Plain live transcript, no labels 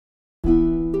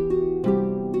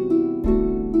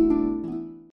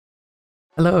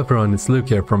Hello everyone, it's Luke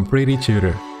here from 3D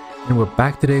Tutor, and we're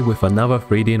back today with another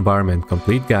 3D environment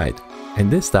complete guide.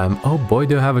 And this time, oh boy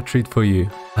do I have a treat for you,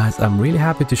 as I'm really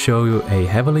happy to show you a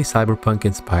heavily cyberpunk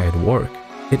inspired work.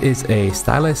 It is a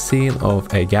stylized scene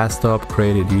of a gas stop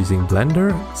created using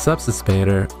Blender, Substance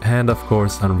Painter, and of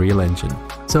course Unreal Engine.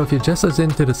 So if you're just as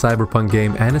into the cyberpunk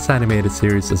game and its animated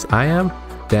series as I am,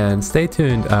 then stay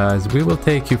tuned as we will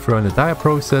take you through an entire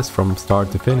process from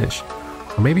start to finish.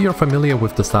 Or maybe you're familiar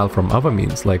with the style from other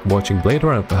means, like watching Blade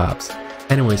Runner perhaps.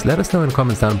 Anyways, let us know in the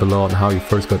comments down below on how you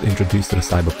first got introduced to the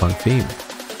cyberpunk theme.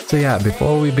 So yeah,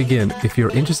 before we begin, if you're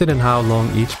interested in how long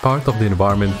each part of the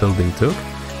environment building took,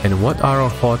 and what our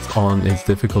thoughts on its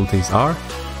difficulties are,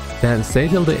 then stay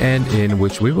till the end, in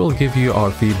which we will give you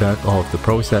our feedback of the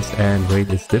process and rate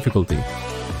its difficulty.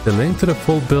 The link to the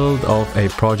full build of a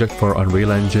project for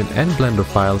Unreal Engine and Blender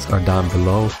files are down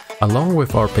below, along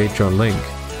with our Patreon link.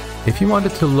 If you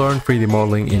wanted to learn 3D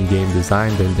modeling in game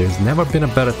design, then there's never been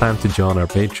a better time to join our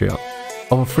Patreon.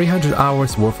 Over 300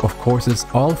 hours worth of courses,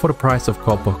 all for the price of a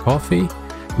cup of coffee.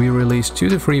 We release 2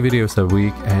 to 3 videos a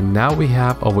week, and now we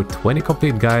have over 20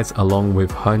 complete guides along with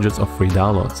hundreds of free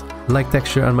downloads, like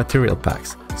texture and material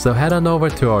packs. So head on over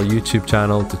to our YouTube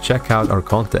channel to check out our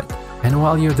content. And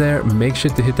while you're there, make sure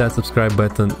to hit that subscribe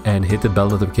button and hit the bell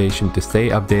notification to stay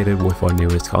updated with our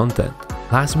newest content.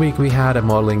 Last week we had a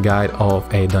modeling guide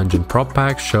of a dungeon prop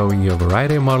pack showing you a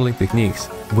variety of modeling techniques,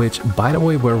 which by the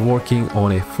way we're working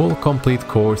on a full complete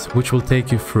course which will take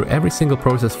you through every single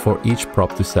process for each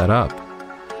prop to set up.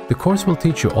 The course will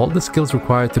teach you all the skills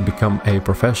required to become a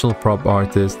professional prop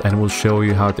artist and will show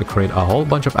you how to create a whole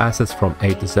bunch of assets from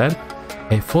A to Z,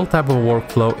 a full type of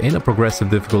workflow in a progressive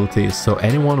difficulty so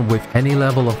anyone with any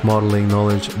level of modeling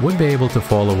knowledge would be able to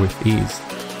follow with ease.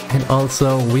 And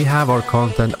also, we have our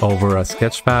content over at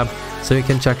Sketchfab, so you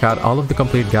can check out all of the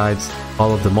complete guides,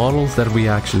 all of the models that we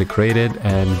actually created,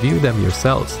 and view them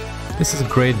yourselves. This is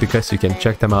great because you can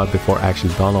check them out before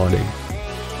actually downloading.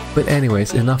 But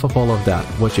anyways, enough of all of that.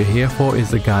 What you're here for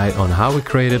is the guide on how we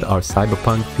created our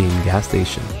cyberpunk-themed gas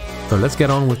station. So let's get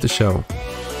on with the show.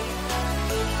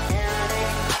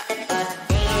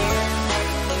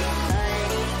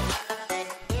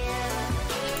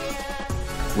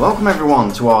 Welcome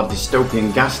everyone to our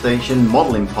dystopian gas station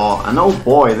modelling part, and oh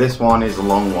boy, this one is a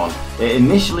long one. It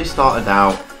initially started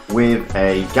out with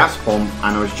a gas pump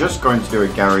and I was just going to do a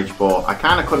garage, but I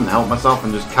kind of couldn't help myself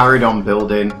and just carried on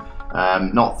building,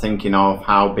 not thinking of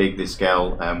how big this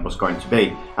scale was going to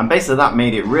be. And basically that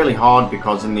made it really hard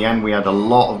because in the end we had a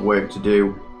lot of work to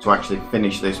do to actually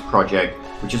finish this project,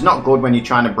 which is not good when you're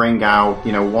trying to bring out,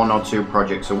 1 or 2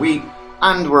 projects a week,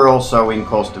 and we're also in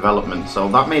course development, so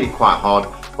that made it quite hard.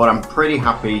 But I'm pretty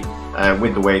happy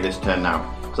with the way this turned out.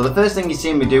 So the first thing you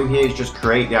see me do here is just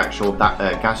create the actual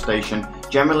gas station.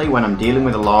 Generally when I'm dealing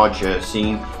with a large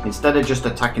scene, instead of just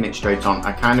attacking it straight on,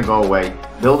 I kind of go away,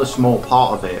 build a small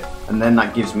part of it, and then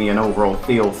that gives me an overall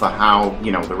feel for how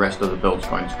the rest of the build's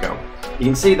going to go. You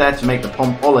can see there, to make the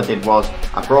pump, all I did was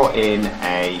I brought in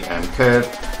a curve.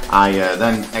 I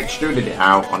then extruded it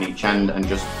out on each end and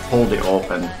just pulled it up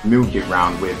and moved it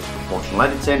around with proportional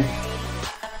editing.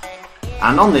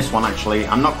 And on this one actually,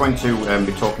 I'm not going to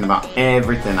be talking about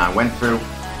everything I went through.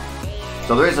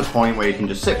 So there is a point where you can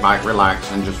just sit back,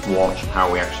 relax, and just watch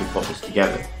how we actually put this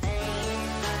together.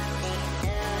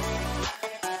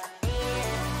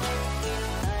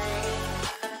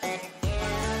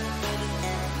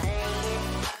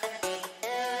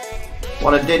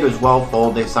 What I did as well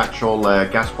for this actual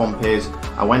gas pump is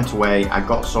I went away, I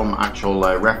got some actual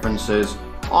references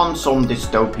on some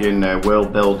dystopian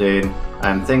world building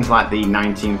and things like the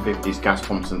 1950s gas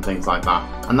pumps and things like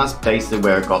that, and that's basically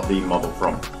where I got the model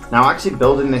from. Now actually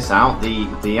building this out,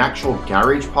 the actual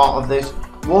garage part of this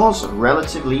was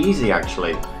relatively easy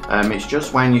actually. It's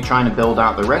just when you're trying to build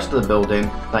out the rest of the building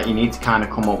that you need to kind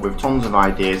of come up with tons of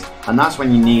ideas, and that's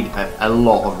when you need a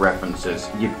lot of references.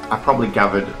 I probably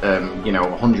gathered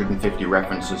 150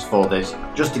 references for this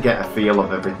just to get a feel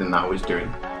of everything that I was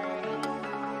doing.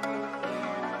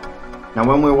 Now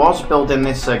when we was building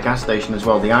this gas station as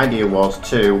well, the idea was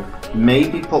to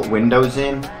maybe put windows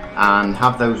in and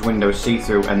have those windows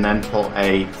see-through, and then put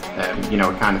a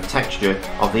kind of texture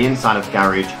of the inside of the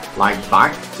garage like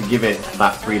back to give it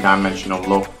that 3-dimensional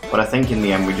look. But I think in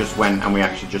the end we just went and we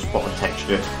actually just put a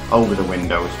texture over the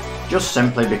windows, just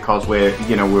simply because we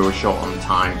were short on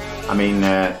time. I mean,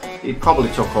 it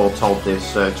probably took all told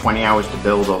this 20 hours to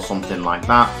build or something like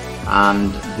that,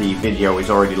 and the video is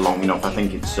already long enough. I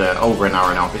think it's over an hour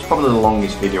and a half. It's probably the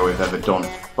longest video we've ever done,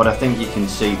 but I think you can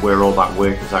see where all that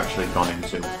work has actually gone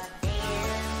into.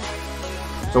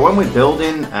 So when we're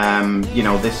building,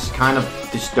 this kind of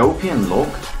dystopian look,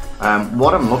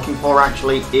 What I'm looking for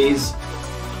actually is,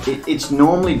 it's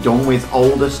normally done with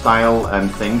older style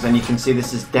things, and you can see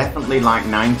this is definitely like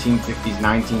 1950s,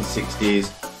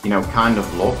 1960s, you know, kind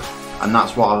of look, and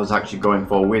that's what I was actually going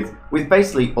for with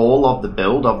basically all of the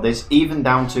build of this, even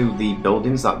down to the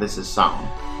buildings that this is sat on.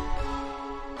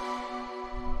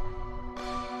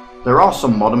 There are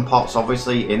some modern parts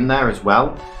obviously in there as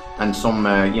well, and some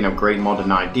you know, great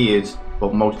modern ideas,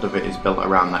 but most of it is built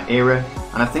around that era,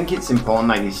 and I think it's important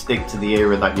that you stick to the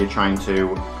era that you're trying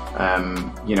to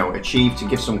you know, achieve, to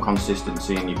give some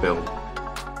consistency in your build.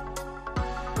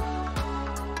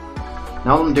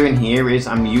 Now what I'm doing here is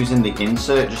I'm using the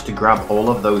insert just to grab all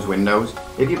of those windows.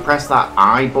 If you press that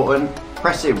I button,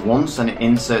 press it once and it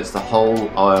inserts the whole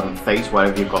face,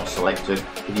 whatever you've got selected.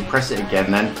 If you press it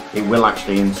again, then it will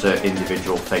actually insert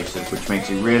individual faces, which makes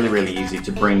it really, really easy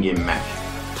to bring in mesh.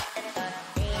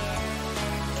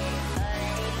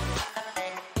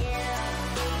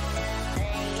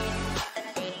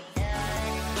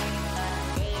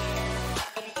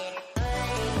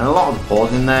 And a lot of the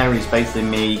pause in there is basically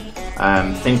me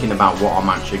thinking about what I'm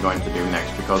actually going to do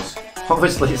next, because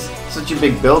obviously it's such a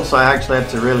big build, so I actually had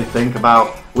to really think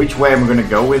about which way I'm going to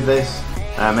go with this.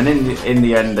 And in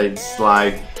the end, it's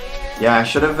like, yeah, I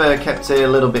should have kept it a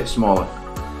little bit smaller.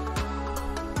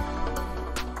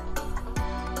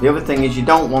 The other thing is, you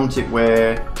don't want it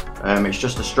where it's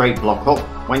just a straight block up.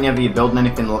 Whenever you're building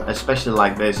anything, especially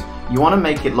like this, you want to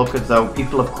make it look as though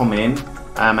people have come in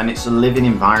and it's a living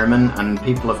environment, and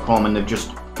people have come and they've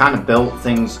just kind of built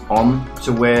things on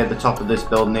to where the top of this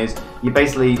building is. You're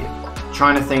basically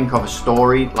trying to think of a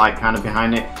story like kind of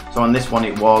behind it. So on this one,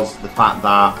 it was the fact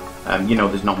that you know,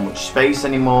 there's not much space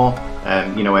anymore,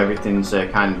 you know, everything's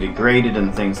kind of degraded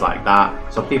and things like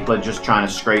that, so people are just trying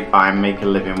to scrape by and make a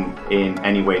living in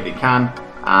any way they can,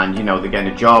 and you know, they're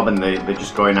getting a job and they're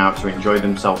just going out to enjoy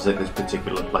themselves at this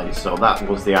particular place. So that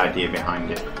was the idea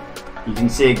behind it. You can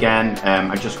see again,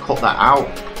 I just cut that out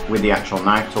with the actual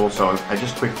knife tool, so I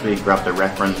just quickly grabbed the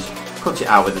reference, cut it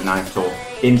out with the knife tool,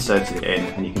 inserted it in,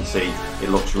 and you can see it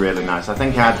looks really nice. I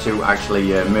think I had to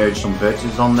actually merge some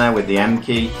vertices on there with the M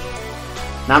key.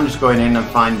 Now I'm just going in and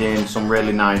finding some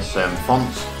really nice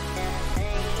fonts,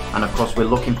 and of course we're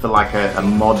looking for like a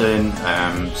modern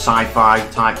sci-fi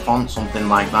type font, something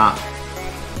like that.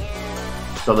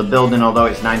 So the building, although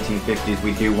it's 1950s,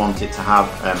 we do want it to have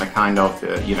a kind of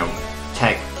you know,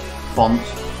 tech font.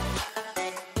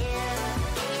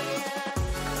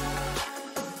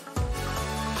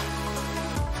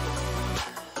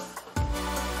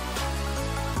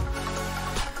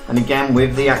 And again,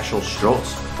 with the actual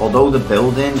struts, although the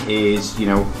building is, you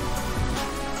know,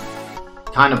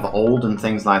 kind of old and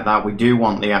things like that, we do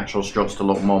want the actual struts to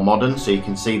look more modern, so you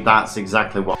can see that's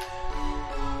exactly what.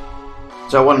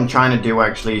 So what I'm trying to do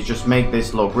actually is just make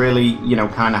this look really, you know,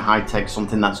 kind of high-tech,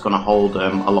 something that's going to hold a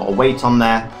lot of weight on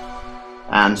there.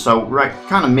 And so right,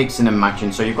 kind of mixing and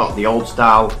matching, so you've got the old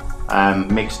style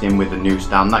mixed in with the new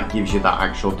style, and that gives you that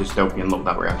actual dystopian look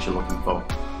that we're actually looking for.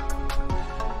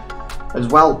 As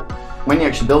well, when you're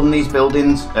actually building these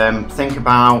buildings, think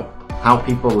about how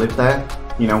people live there.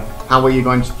 You know, how are you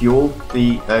going to fuel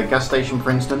the gas station, for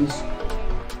instance?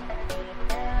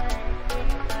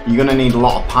 You're going to need a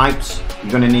lot of pipes.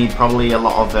 You're going to need probably a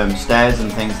lot of stairs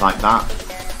and things like that.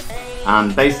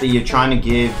 And basically, you're trying to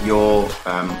give your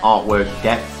artwork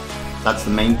depth. That's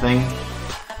the main thing.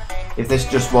 If this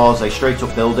just was a straight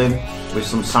up building with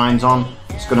some signs on,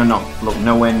 it's going to not look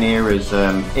nowhere near as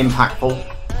impactful.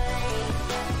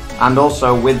 And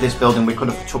also with this building, we could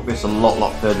have took this a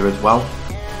lot further as well.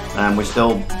 We're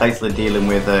still basically dealing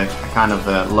with a kind of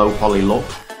a low poly look.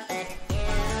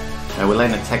 We're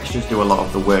letting the textures do a lot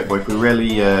of the work, but if we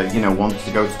really you know, wanted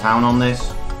to go to town on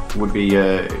this, it would be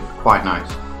quite nice.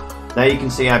 There you can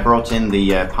see I brought in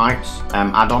the pipes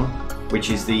add-on,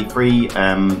 which is the free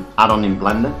add-on in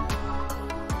Blender.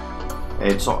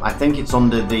 I think it's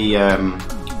under the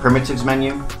primitives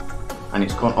menu, and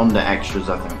it's under extras,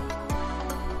 I think.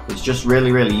 It's just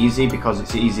really easy because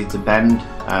it's easy to bend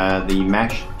the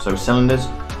mesh, so cylinders,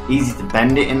 easy to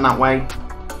bend it in that way.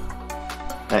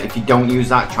 If you don't use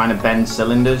that, trying to bend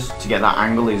cylinders to get that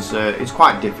angle is it's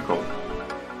quite difficult.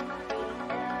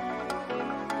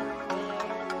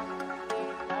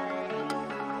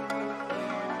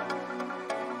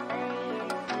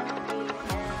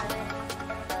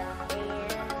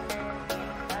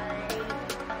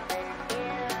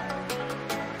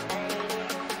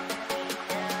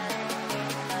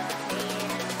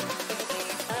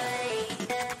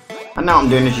 And now what I'm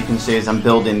doing, as you can see, is I'm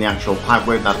building the actual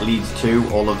pipework that leads to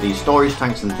all of these storage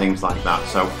tanks and things like that.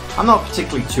 So I'm not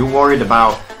particularly too worried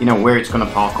about, you know, where it's going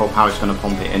to park up, how it's going to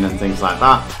pump it in and things like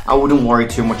that. I wouldn't worry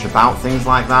too much about things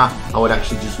like that. I would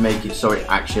actually just make it so it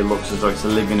actually looks as though it's a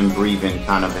living and breathing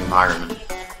kind of environment.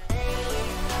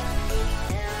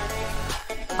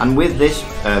 And with this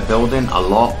building a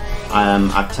lot,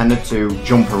 I've tended to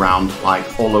jump around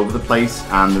like all over the place,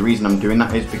 and the reason I'm doing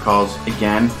that is because,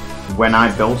 again, when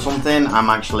I build something,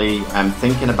 I'm actually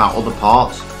thinking about other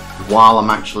parts while I'm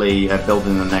actually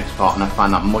building the next part, and I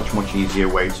find that much easier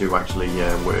way to actually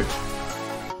work.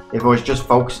 If I was just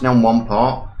focusing on one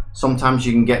part, sometimes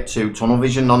you can get to tunnel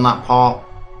vision on that part,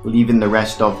 leaving the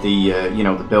rest of the you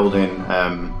know, the building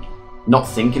not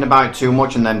thinking about it too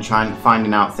much, and then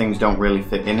finding out things don't really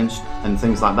fit in and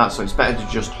things like that. So it's better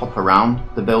to just hop around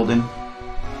the building,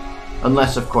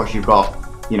 unless of course you've got,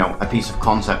 you know, a piece of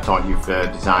concept art you've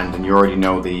designed and you already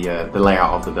know the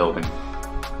layout of the building.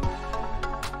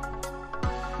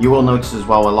 You will notice as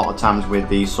well a lot of times with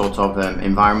these sort of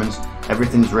environments,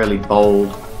 everything's really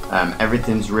bold,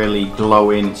 everything's really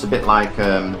glowing. It's a bit like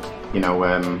you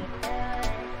know,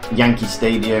 Yankee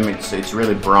Stadium. It's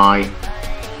really bright,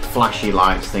 flashy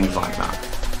lights, things like that.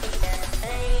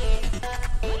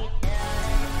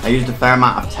 I used a fair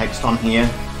amount of text on here,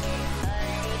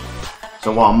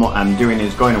 so what I'm doing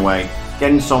is going away,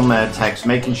 getting some text,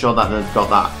 making sure that they've got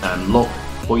that look,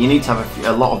 but you need to have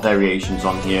a lot of variations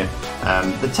on here.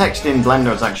 The text in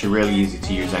Blender is actually really easy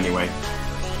to use anyway.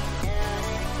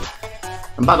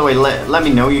 And by the way, let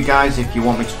me know, you guys, if you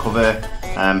want me to cover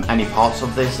any parts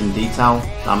of this in detail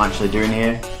that I'm actually doing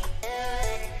here.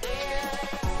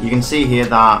 You can see here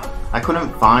that I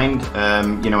couldn't find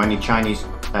you know, any Chinese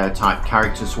type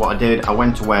characters. So what I did, I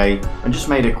went away and just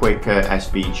made a quick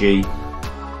SVG,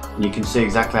 and you can see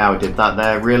exactly how I did that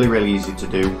there. Really easy to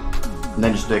do, and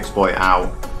then just to export it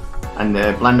out. And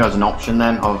Blender has an option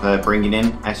then of bringing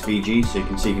in SVG, so you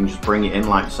can see you can just bring it in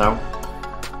like so.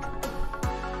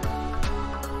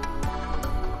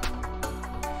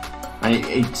 And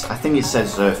I think it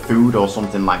says food or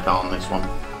something like that on this one.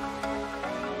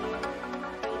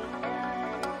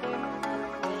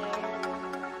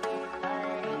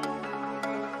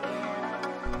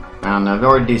 And I've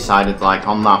already decided, like,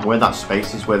 on that, where that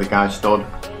space is where the guy stood,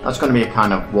 that's going to be a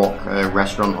kind of walk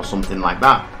restaurant or something like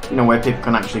that, you know, where people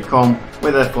can actually come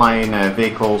with their flying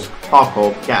vehicles, park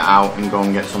up, get out and go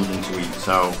and get something to eat.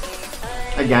 So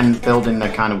again, building the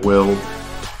kind of world.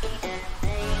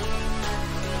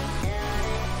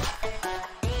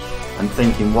 And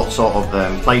thinking what sort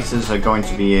of places are going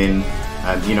to be in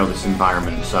you know, this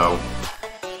environment. So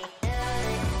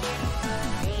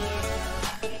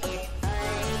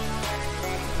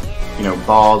you know,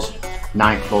 bars,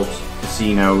 nightclubs,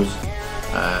 casinos,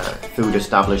 food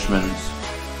establishments,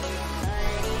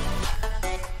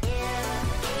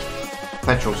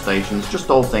 petrol stations,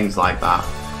 just all things like that.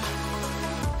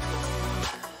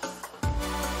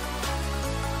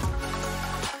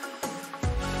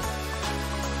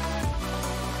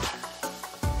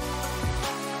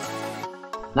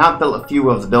 Now I've built a few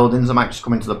of the buildings, I'm actually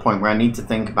coming to the point where I need to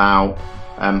think about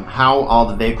how are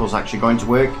the vehicles actually going to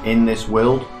work in this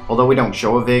world. Although we don't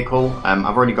show a vehicle,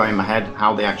 I've already got in my head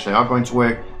how they actually are going to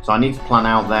work, so I need to plan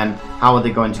out then how are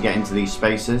they going to get into these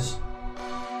spaces.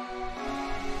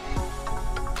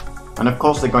 And of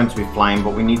course they're going to be flying,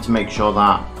 but we need to make sure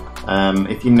that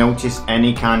if you notice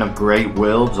any kind of great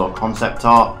worlds or concept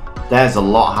art, there's a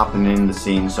lot happening in the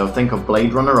scene. So think of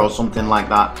Blade Runner or something like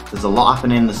that. There's a lot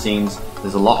happening in the scenes,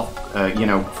 there's a lot of you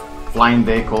know, flying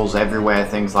vehicles everywhere,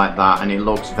 things like that, and it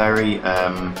looks very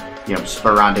you know,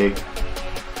 sporadic.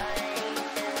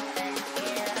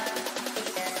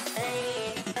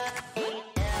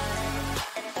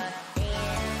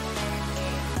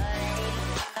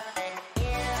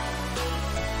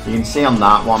 You can see on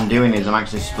that, what I'm doing is I'm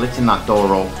actually splitting that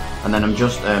door up, and then I'm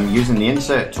just using the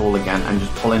insert tool again and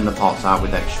just pulling the parts out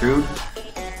with extrude.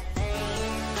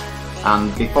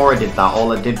 And before I did that,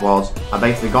 all I did was I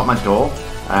basically got my door,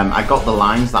 I got the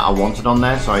lines that I wanted on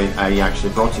there, so I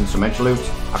actually brought in some edge loops.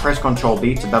 I pressed Ctrl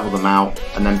B to bevel them out,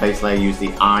 and then basically I use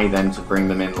the eye then to bring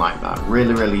them in like that.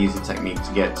 Really easy technique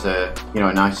to get you know,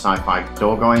 a nice sci-fi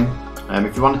door going.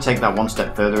 If you want to take that one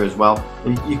step further as well,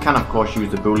 you can of course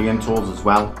use the Boolean tools as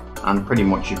well, and pretty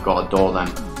much you've got a door then.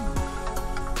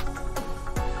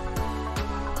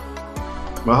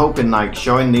 We're hoping like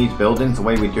showing these buildings the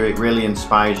way we do it really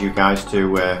inspires you guys to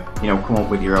you know, come up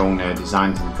with your own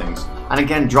designs and things. And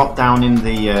again, drop down in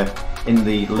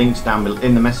the links down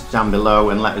in the message down below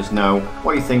and let us know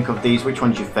what you think of these, which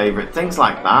one's your favorite, things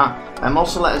like that. And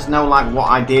also let us know like what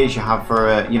ideas you have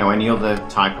for you know, any other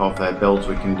type of builds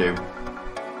we can do.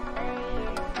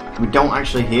 We don't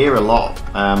actually hear a lot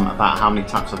about how many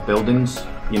types of buildings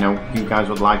you know, you guys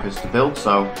would like us to build.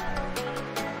 So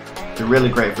it'd be really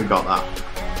great if we got that.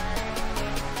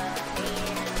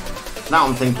 Now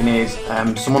what I'm thinking is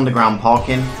some underground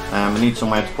parking. I need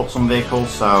somewhere to put some vehicles,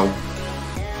 so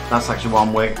that's actually what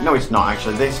I'm working. No, it's not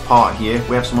actually. This part here,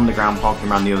 we have some underground parking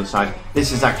around the other side.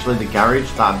 This is actually the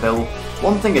garage that I built.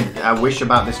 One thing I wish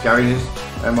about this garage is,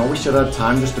 I wish I'd had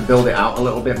time just to build it out a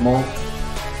little bit more.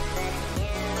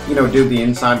 You know, do the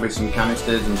inside with some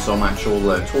canisters and some actual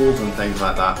tools and things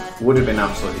like that. Would have been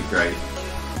absolutely great.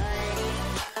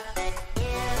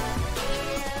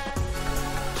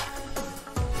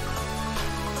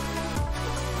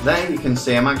 There you can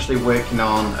see I'm actually working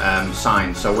on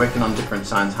signs, so working on different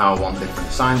signs, how I want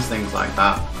different signs, things like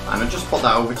that. And I just put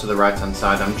that over to the right hand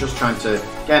side. I'm just trying to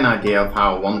get an idea of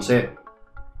how I want it.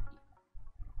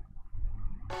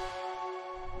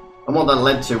 And what that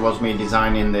led to was me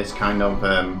designing this kind of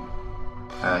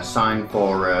sign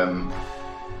for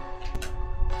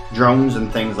drones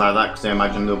and things like that, because I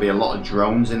imagine there'll be a lot of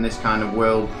drones in this kind of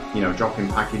world, you know, dropping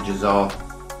packages off,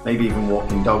 maybe even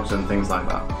walking dogs and things like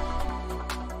that.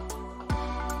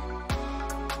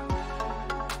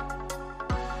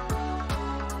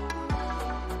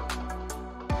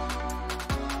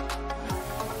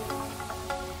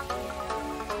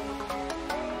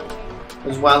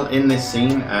 As well, in this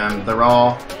scene, there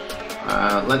are,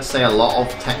 let's say, a lot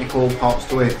of technical parts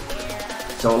to it.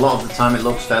 So a lot of the time it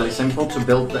looks fairly simple to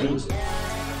build things.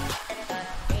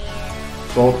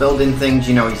 But building things,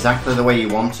 you know, exactly the way you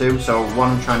want to. So what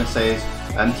I'm trying to say is,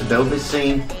 to build this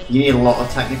scene, you need a lot of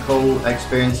technical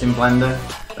experience in Blender.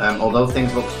 Although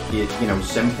things look, you know,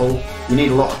 simple, you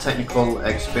need a lot of technical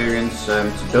experience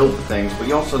to build the things, but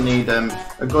you also need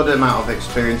a good amount of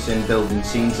experience in building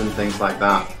scenes and things like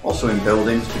that. Also in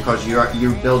buildings, because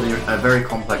you're building a very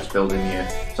complex building here.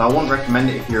 So I won't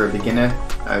recommend it if you're a beginner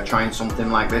trying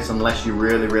something like this, unless you're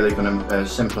really going to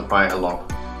simplify it a lot.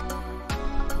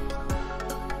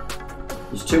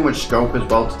 There's too much scope as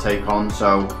well to take on,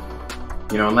 so,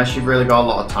 you know, unless you've really got a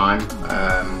lot of time,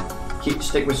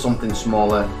 stick with something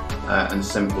smaller and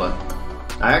simpler.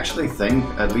 I actually think,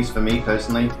 at least for me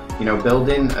personally, you know,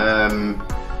 building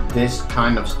this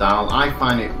kind of style, I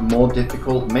find it more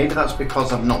difficult. Maybe that's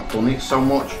because I've not done it so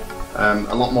much.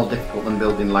 A lot more difficult than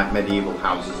building like medieval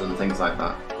houses and things like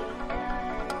that.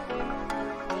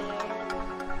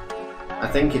 I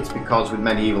think it's because with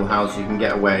medieval houses you can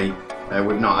get away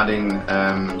with not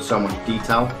adding so much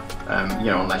detail, you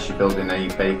know, unless you're building a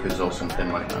baker's or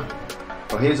something like that.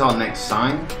 So here's our next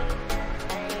sign.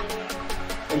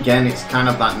 Again, it's kind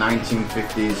of that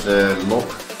 1950s look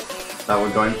that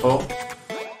we're going for.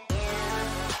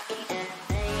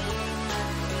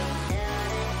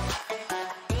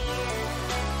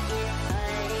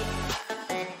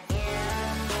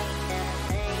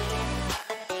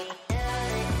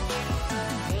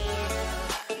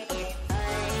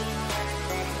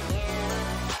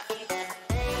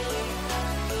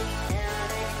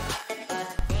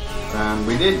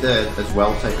 We did as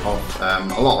well take off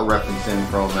a lot of referencing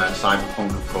from Cyberpunk,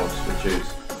 of course, which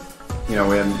is, you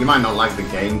know, you might not like the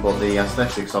game, but the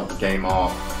aesthetics of the game are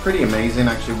pretty amazing,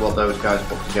 actually, what those guys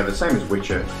put together. Same as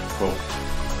Witcher, of course.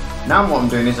 Now what I'm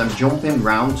doing is I'm jumping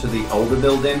round to the older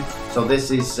building. So this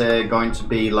is going to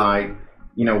be like,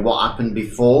 you know, what happened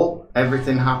before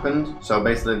everything happened. So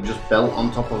basically they've just built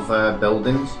on top of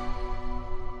buildings.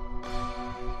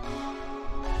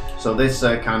 So this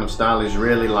kind of style is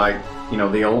really like, you know,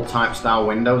 the old type style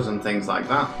windows and things like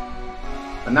that.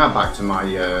 And now back to my,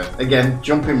 again,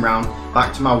 jumping round,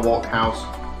 back to my walk house.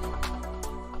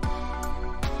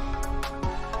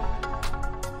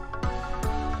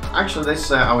 Actually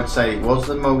this, I would say, was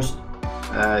the most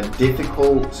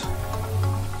difficult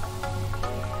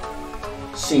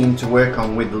scene to work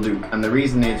on with Luke. And the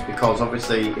reason is because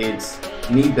obviously it's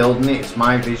me building it, it's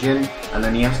my vision, and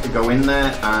then he has to go in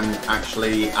there and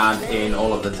actually add in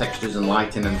all of the textures and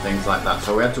lighting and things like that.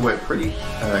 So we had to work pretty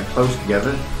close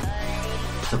together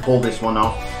to pull this one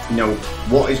off. You know,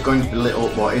 what is going to be lit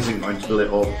up, what isn't going to be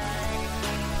lit up,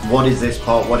 what is this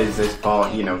part, what is this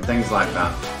part, you know, things like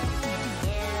that.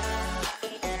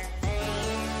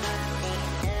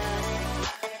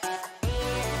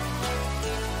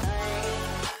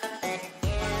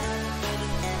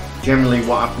 Generally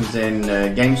what happens in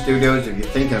game studios, if you're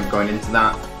thinking of going into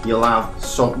that, you'll have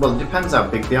some, well, it depends how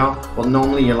big they are, but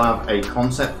normally you'll have a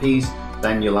concept piece,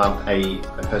 then you'll have a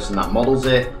person that models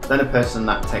it, then a person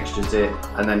that textures it,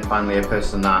 and then finally a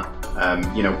person that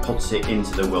you know, puts it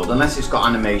into the world. Unless it's got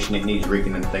animation, it needs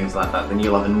rigging and things like that, then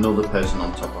you'll have another person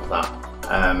on top of that.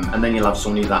 And then you'll have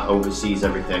somebody that oversees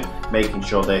everything, making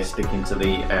sure they're sticking to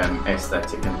the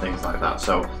aesthetic and things like that.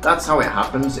 So that's how it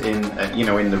happens in, you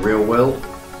know, in the real world.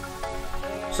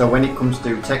 So when it comes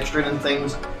to texturing and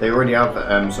things, they already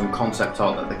have some concept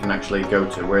art that they can actually go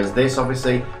to. Whereas this,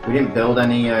 obviously, we didn't build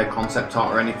any concept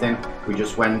art or anything. We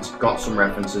just went, got some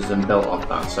references and built off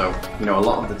that. So, you know, a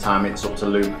lot of the time it's up to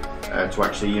Luke to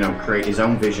actually, you know, create his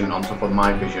own vision on top of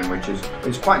my vision, which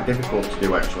is quite difficult to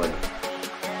do actually.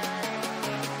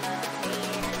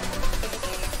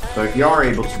 So if you are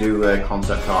able to do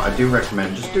concept art, I do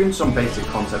recommend just doing some basic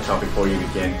concept art before you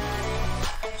begin.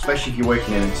 Especially if you're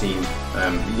working in a team,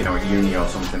 you know, at uni or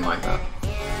something like that.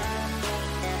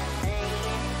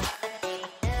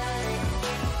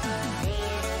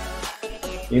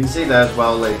 You can see there as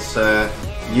well, it's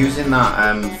using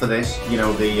that for this, you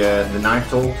know, the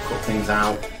knife tool to cut things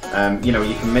out. You know,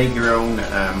 you can make your own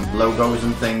logos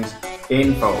and things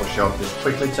in Photoshop, just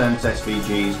quickly turn to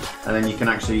SVGs, and then you can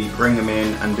actually bring them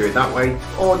in and do it that way,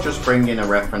 or just bring in a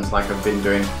reference like I've been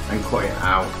doing and cut it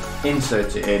out.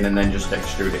 Insert it in and then just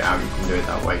extrude it out. You can do it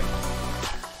that way.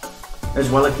 As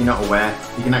well, if you're not aware,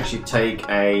 you can actually take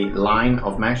a line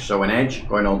of mesh, so an edge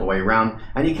going all the way around,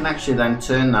 and you can actually then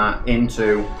turn that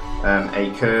into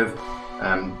a curve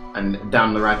and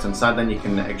down the right hand side. Then you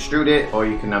can extrude it, or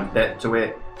you can have depth to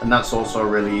it, and that's also a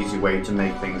really easy way to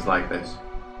make things like this.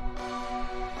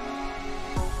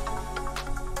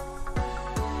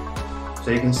 So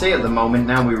you can see at the moment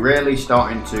now we're really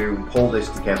starting to pull this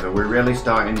together. We're really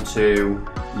starting to,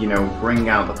 you know, bring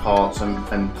out the parts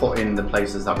and put in the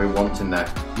places that we want in there.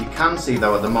 You can see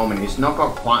though at the moment it's not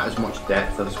got quite as much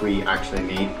depth as we actually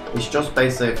need. It's just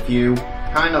basically a few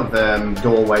kind of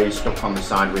doorways stuck on the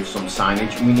side with some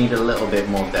signage. We need a little bit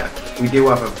more depth. We do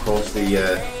have, of course, the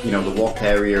you know, the walk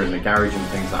area and the garage and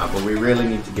things like that, but we really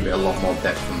need to give it a lot more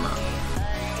depth than that.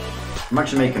 I'm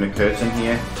actually making a curtain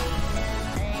here.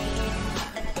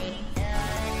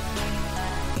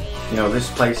 You know,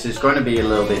 this place is going to be a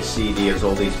little bit seedy as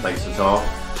all these places are.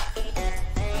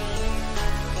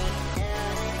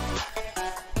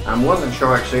 I wasn't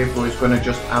sure actually if we was going to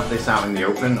just have this out in the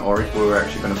open or if we were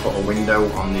actually going to put a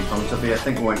window on the front of it. I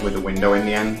think we went with a window in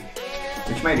the end,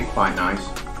 which made it quite nice.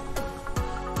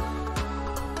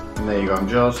 And there you go,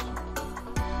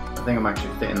 I think I'm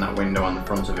actually fitting that window on the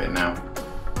front of it now.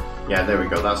 Yeah, there we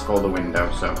go, that's called a window.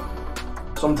 So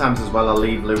sometimes as well I'll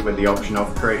leave Luke with the option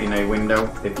of creating a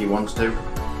window if he wants to.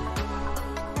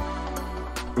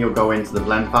 He'll go into the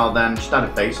blend file then, just add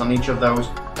a face on each of those,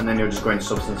 and then you'll just go into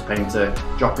Substance Painter,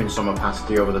 drop in some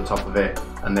opacity over the top of it,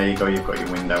 and there you go, you've got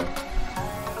your window.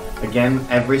 Again,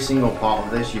 every single part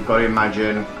of this, you've got to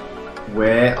imagine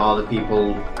where are the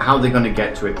people, how they're going to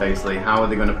get to it basically, how are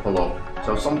they going to pull up.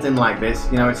 So something like this,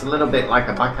 you know, it's a little bit like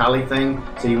a back alley thing,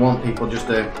 so you want people just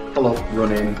to pull up,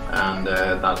 run in, and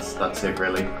that's it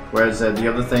really. Whereas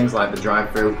the other things like the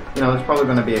drive-through, you know, there's probably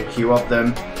going to be a queue of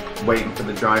them waiting for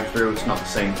the drive-through. It's not the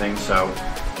same thing, so.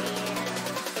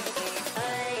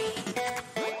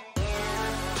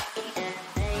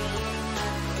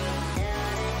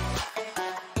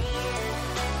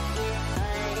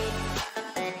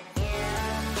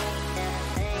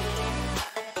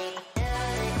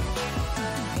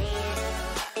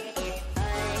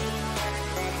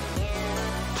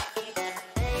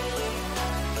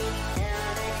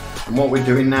 And what we're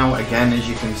doing now, again, as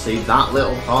you can see, that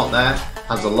little part there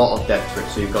has a lot of depth to it.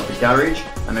 So you've got the garage,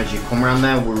 and as you come around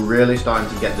there, we're really starting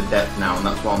to get the depth now, and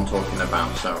that's what I'm talking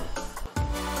about. So.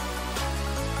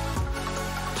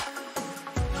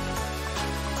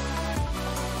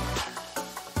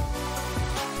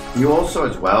 You also,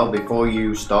 as well, before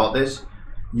you start this,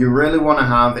 you really want to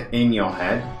have in your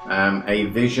head a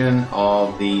vision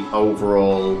of the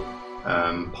overall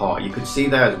part. You could see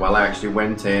there as well, I actually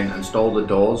went in and stole the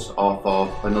doors off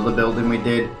of another building we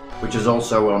did, which is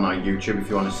also on our YouTube if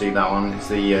you want to see that one. It's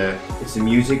the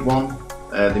music one,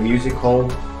 the music hall.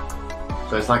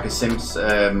 So it's like a Sims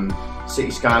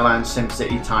City Skyline, Sim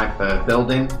City type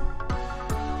building.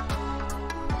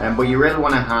 But you really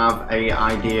want to have an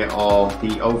idea of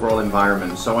the overall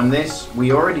environment. So in this,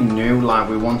 we already knew, like,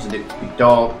 we wanted it to be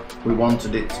dark, we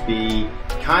wanted it to be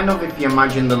kind of, if you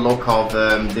imagine the look of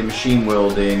the machine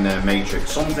world in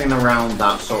Matrix, something around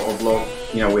that sort of look,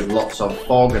 you know, with lots of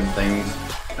fog and things,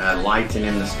 lighting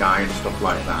in the sky and stuff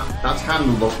like that. That's kind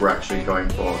of the look we're actually going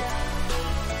for.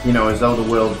 You know, as though the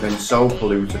world's been so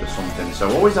polluted or something. So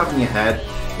always have in your head,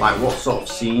 like, what sort of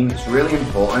scene. It's really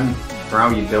important for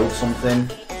how you build something,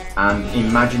 and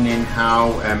imagining how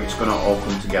it's going to all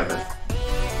come together.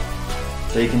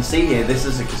 So you can see here, this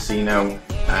is a casino.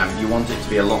 You want it to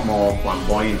be a lot more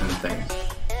flamboyant and things.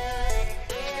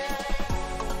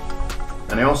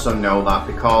 And I also know that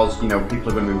because, you know, people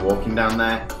are going to be walking down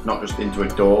there, not just into a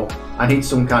door, I need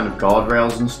some kind of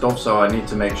guardrails and stuff, so I need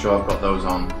to make sure I've got those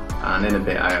on. and in a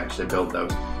bit I actually built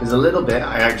those. There's a little bit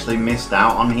I actually missed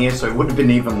out on here, so it would have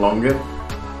been even longer,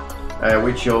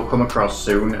 which you'll come across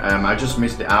soon. I just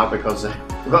missed it out because I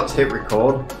forgot to hit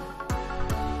record.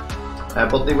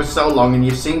 But they were so long, and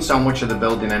you've seen so much of the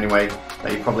building anyway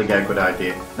that you probably get a good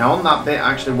idea. Now on that bit,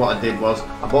 actually what I did was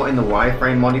I brought in the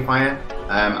wireframe modifier.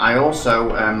 I also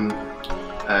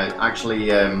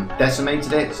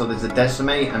decimated it. So there's a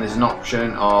decimate and there's an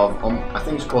option of, I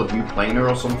think it's called uplanar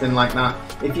or something like that.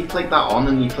 If you click that on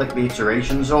and you click the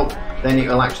iterations up, then it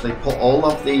will actually put all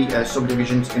of the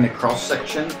subdivisions in a cross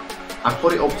section. I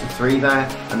put it up to 3 there,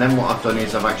 and then what I've done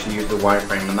is I've actually used the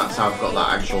wireframe, and that's how I've got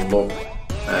that actual look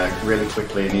really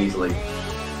quickly and easily.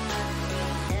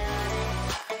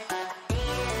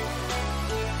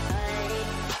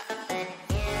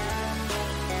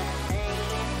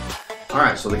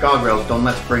 Alright, so the guardrail's done.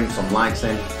 Let's bring some lights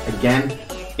in. Again,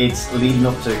 it's leading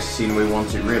up to a scene we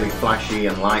want it really flashy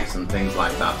and lights and things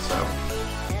like that, so.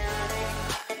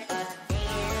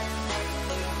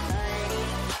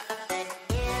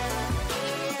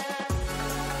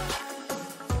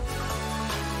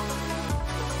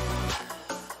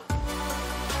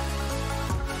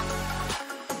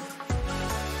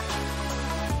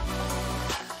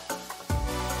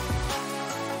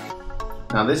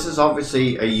 Now this is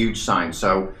obviously a huge sign,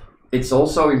 so it's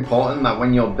also important that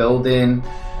when you're building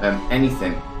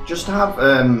anything, just have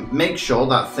make sure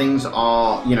that things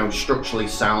are, you know, structurally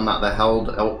sound, that they're held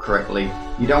up correctly.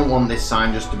 You don't want this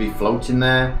sign just to be floating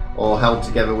there or held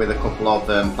together with a couple of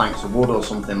planks of wood or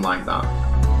something like that.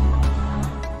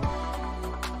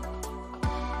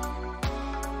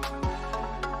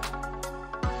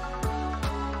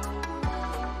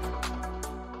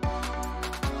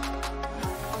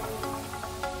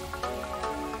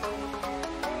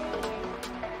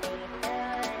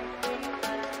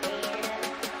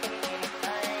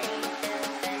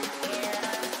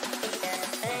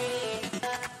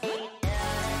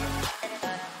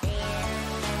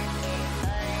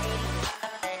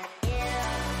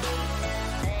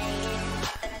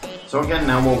 So again,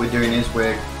 now what we're doing is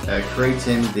we're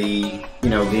creating the, you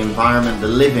know, the environment, the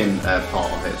living part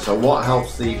of it. So what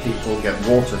helps the people get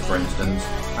water, for instance,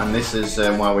 and this is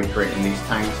why we're creating these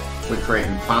tanks. We're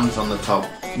creating fans on the top,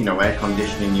 you know, air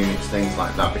conditioning units, things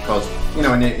like that, because, you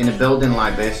know, in a building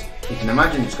like this, you can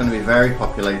imagine it's going to be very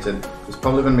populated. There's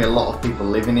probably going to be a lot of people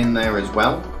living in there as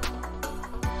well.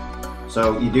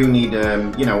 So you do need,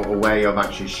 you know, a way of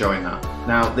actually showing that.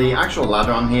 Now the actual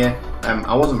ladder on here,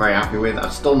 I wasn't very happy with. I'm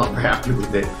still not very happy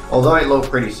with it. Although it looked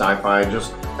pretty sci-fi,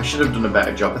 I should have done a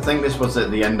better job. I think this was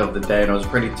at the end of the day and I was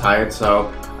pretty tired,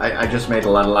 so I just made a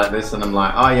ladder like this and I'm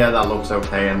like, oh yeah, that looks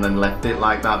okay, and then left it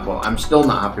like that, but I'm still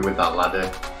not happy with that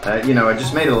ladder. You know, I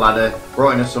just made a ladder,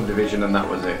 brought in a subdivision, and that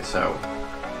was it. So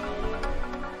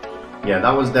yeah,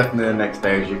 that was definitely the next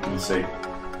day, as you can see.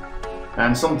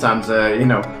 And sometimes, you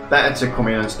know, better to come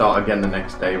in and start again the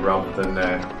next day rather than,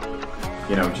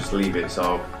 you know, just leave it.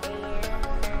 So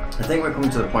I think we're coming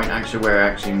to the point actually where I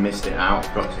actually missed it out.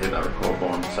 Got to hit that record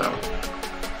button, so.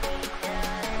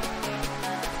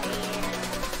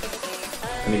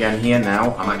 And again here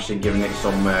now, I'm actually giving it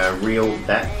some real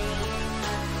depth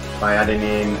by adding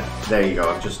in, there you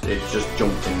go, it's just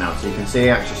jumped in now. So you can see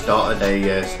I actually started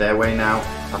a stairway now.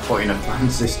 I put in a fan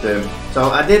system. So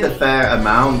I did a fair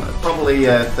amount, probably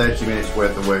 30 minutes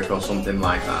worth of work or something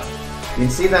like that. You can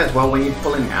see there as well when you're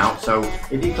pulling it out. So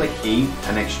if you click E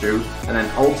and extrude and then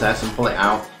Alt S and pull it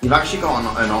out, you've actually got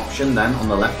an option then on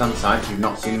the left hand side if you've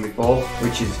not seen it before,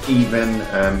 which is even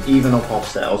up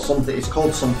offset or something. It's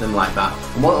called something like that.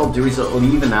 And what it'll do is it'll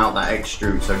even out that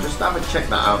extrude. So just have a check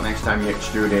that out next time you're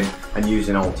extruding and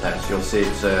using Alt S. You'll see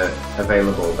it's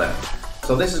available there.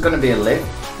 So this is going to be a lift.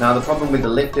 Now the problem with the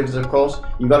lift is, of course,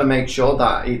 you've got to make sure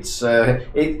that it's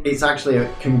actually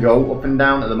can go up and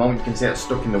down. At the moment you can see it's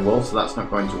stuck in the wall, so that's not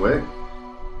going to work.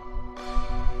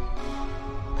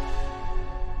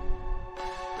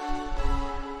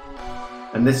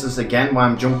 And this is again why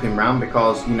I'm jumping around,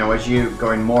 because, you know, as you're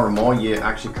going more and more, you're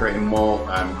actually creating more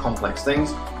complex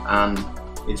things, and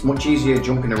it's much easier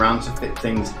jumping around to fit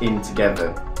things in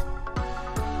together.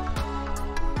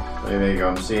 There you go,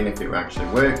 I'm seeing if it actually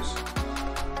works,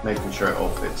 making sure it all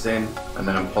fits in, and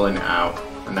then I'm pulling it out,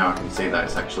 and now I can see that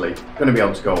it's actually going to be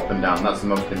able to go up and down. That's the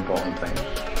most important thing.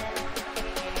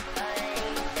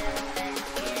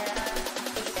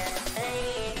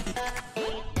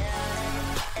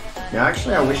 Yeah,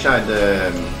 actually I wish I'd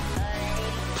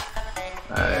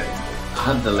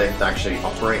had the lift actually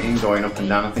operating, going up and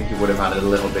down. I think it would have added a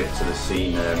little bit to the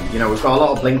scene. You know, we've got a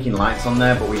lot of blinking lights on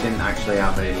there, but we didn't actually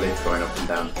have a lift going up and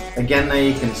down. Again, there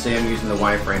you can see I'm using the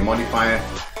wireframe modifier.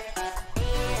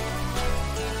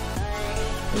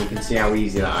 You can see how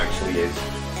easy that actually is.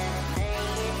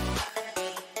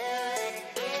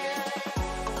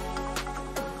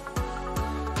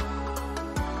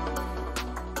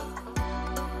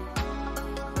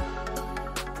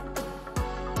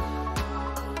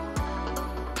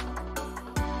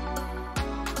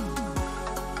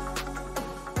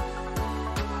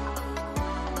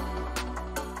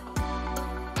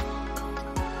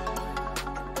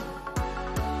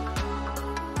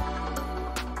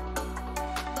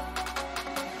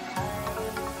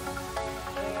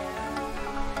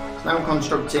 Now I'm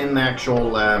constructing the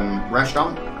actual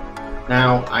restaurant.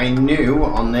 Now I knew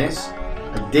on this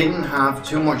I didn't have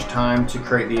too much time to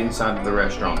create the inside of the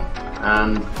restaurant,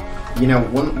 and you know,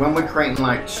 when we're creating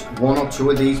like 1 or 2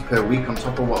 of these per week on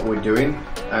top of what we're doing,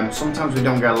 sometimes we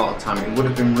don't get a lot of time. It would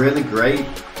have been really great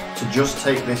to just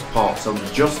take this part, so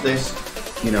just this,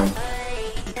 you know,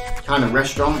 kind of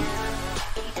restaurant,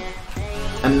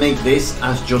 and make this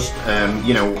as just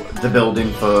you know, the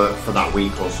building for that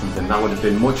week or something. That would have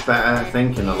been much better, I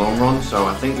think, in the long run. So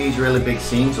I think these really big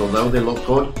scenes, although they look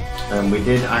good, we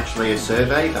did actually a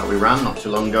survey that we ran not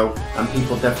too long ago, and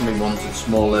people definitely wanted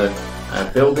smaller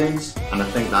buildings, and I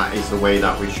think that is the way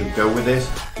that we should go with this.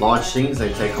 Large scenes,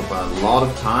 they take up a lot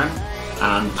of time,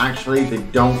 and actually they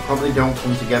probably don't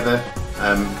come together.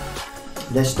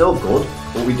 They're still good,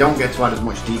 but we don't get to add as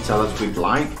much detail as we'd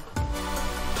like,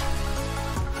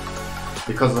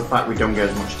 because of the fact we don't get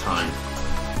as much time.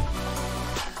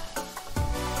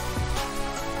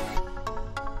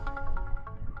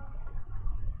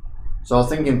 So I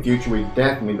think in future we're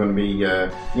definitely going to be,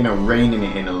 you know, reining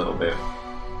it in a little bit.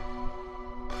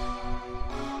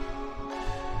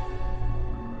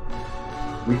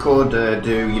 We could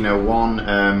do, you know, one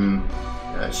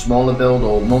smaller build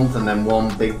all month, and then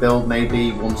one big build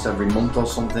maybe once every month or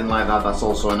something like that. That's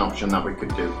also an option that we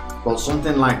could do. But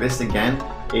something like this, again,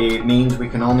 it means we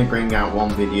can only bring out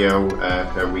 1 video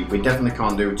per week. We definitely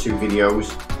can't do 2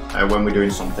 videos when we're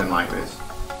doing something like this.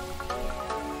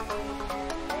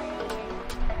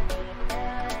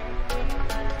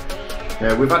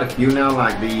 We've had a few now,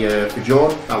 like the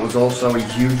Fjord. That was also a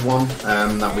huge one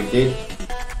that we did.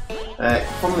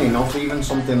 Funnily enough, even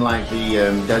something like the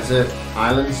desert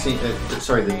island scene,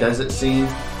 the desert scene.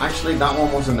 Actually, that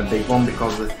one wasn't a big one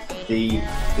because the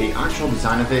actual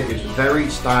design of it is very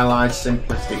stylized,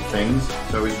 simplistic things.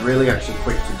 So it's really actually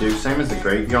quick to do. Same as the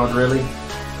graveyard, really.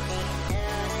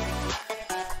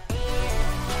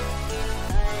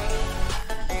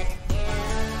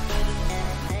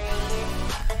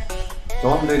 So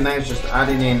what I'm doing now is just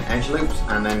adding in edge loops,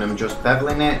 and then I'm just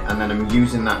beveling it, and then I'm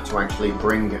using that to actually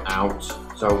bring out.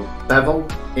 So bevel,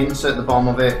 insert the bottom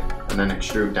of it, and then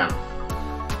extrude down.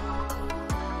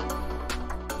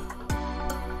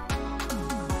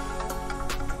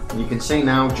 And you can see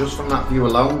now, just from that view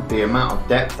alone, the amount of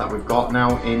depth that we've got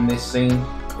now in this scene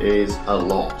is a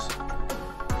lot.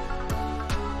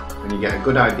 And you get a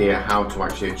good idea how to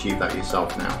actually achieve that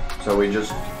yourself now. So we're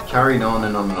just carrying on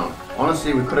and on and on.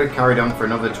 Honestly, we could have carried on for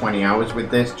another 20 hours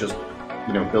with this, just,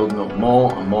 you know, building up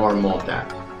more and more and more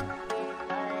depth.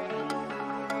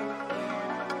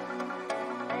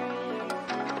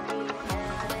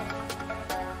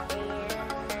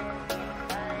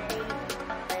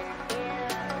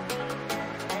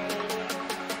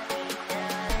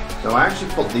 So I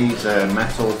actually put these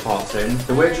metal parts in.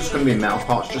 They were just going to be metal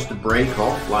parts just to break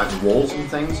off like the walls and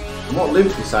things. And what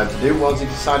Luke decided to do was he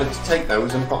decided to take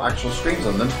those and put actual screens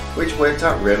on them, which worked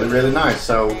out really, really nice.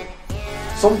 So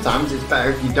sometimes it's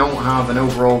better if you don't have an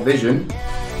overall vision.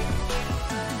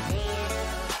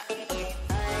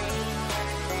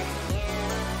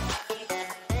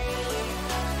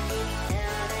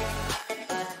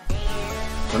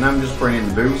 So now I'm just bringing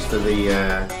the boost for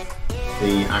the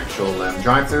actual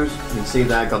drive-thrus. You can see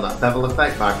there I got that bevel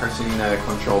effect by pressing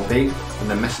Control B and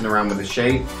then messing around with the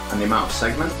shape and the amount of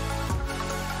segment.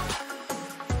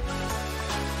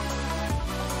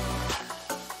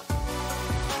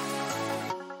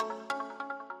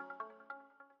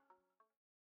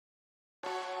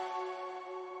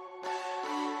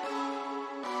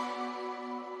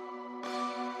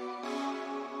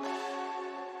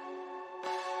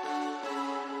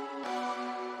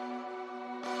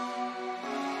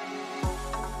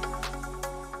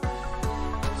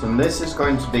 So this is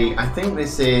going to be, I think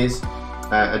this is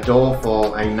a door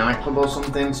for a nightclub or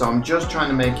something, so I'm just trying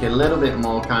to make it a little bit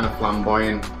more kind of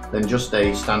flamboyant than just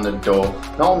a standard door.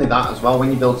 Not only that as well,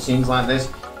 when you build scenes like this.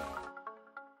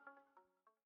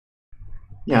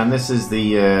 Yeah, and this is the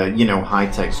you know,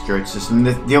 high-tech security system.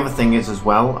 The other thing is as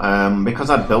well, because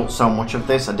I built so much of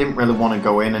this, I didn't really want to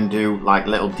go in and do like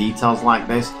little details like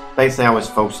this. Basically I was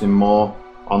focusing more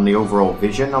on the overall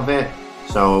vision of it.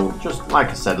 So just like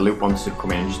I said, Luke wants to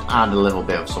come in and just add a little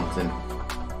bit of something.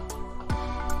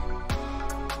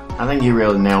 I think he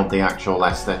really nailed the actual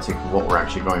aesthetic of what we're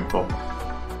actually going for.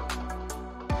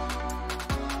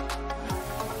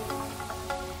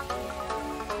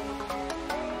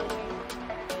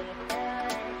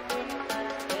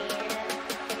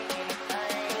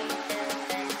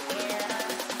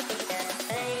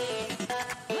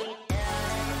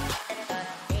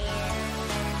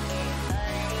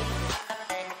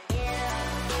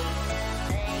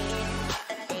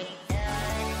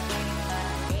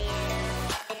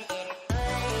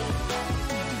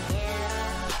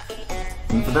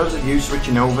 And for those of you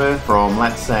switching over from,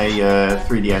 let's say,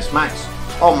 3ds Max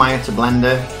or Maya to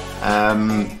Blender,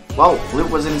 well, Luke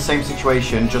was in the same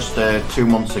situation just 2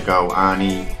 months ago,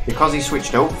 and because he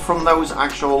switched over from those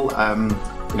actual,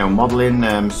 you know, modeling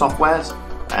softwares,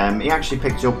 he actually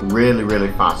picked it up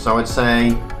really fast. So I'd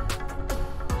say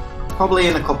probably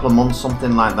in a couple of months,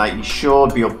 something like that, you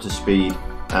should be up to speed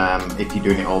if you're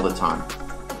doing it all the time.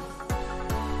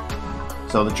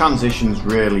 So the transition's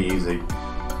really easy.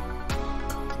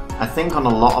 I think on a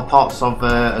lot of parts of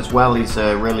as well, he's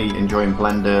really enjoying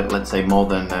Blender, let's say more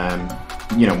than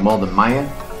you know, more than Maya.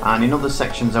 And in other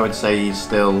sections, I would say he's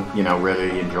still, you know,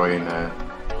 really enjoying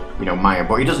you know, Maya,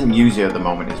 but he doesn't use it at the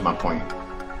moment, is my point.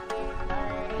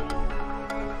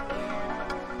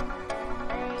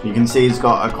 You can see he's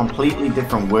got a completely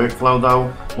different workflow though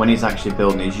when he's actually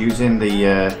building. He's using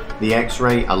the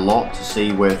X-ray a lot to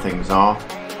see where things are,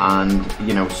 and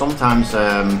you know, sometimes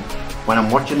when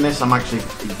I'm watching this, I'm actually,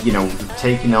 you know,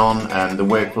 taking on the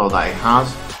workflow that he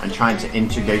has and trying to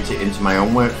integrate it into my own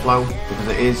workflow, because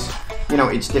it is, you know,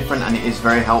 it's different and it is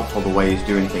very helpful the way he's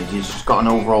doing things. He's just got an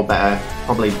overall better,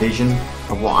 probably, vision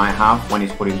of what I have when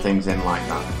he's putting things in like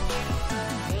that.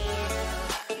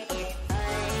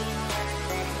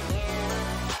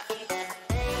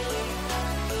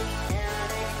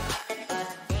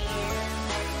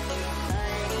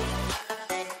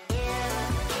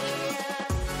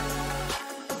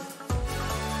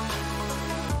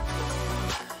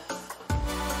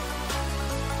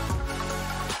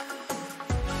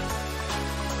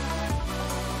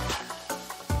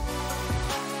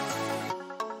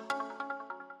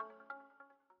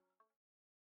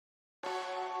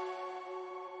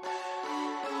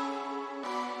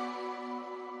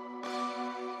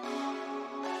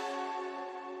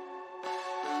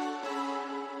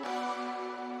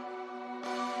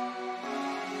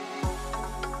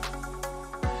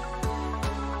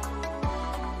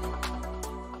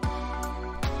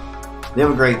 The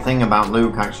other great thing about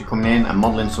Luke actually coming in and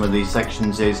modeling some of these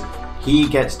sections is he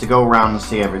gets to go around and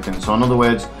see everything. So in other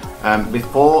words,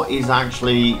 before he's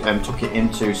actually took it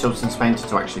into Substance Painter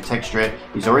to actually texture it,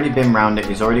 he's already been around it,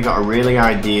 he's already got a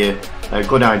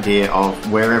good idea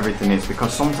of where everything is,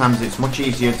 because sometimes it's much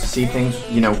easier to see things,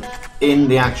 you know, in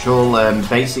the actual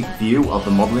basic view of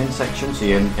the modeling section. So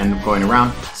you end up going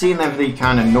around, seeing every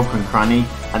kind of nook and cranny,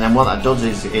 and then what that does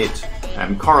is it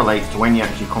correlates to when you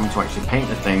actually come to actually paint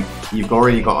the thing. You've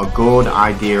already got a good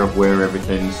idea of where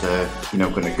everything's you know,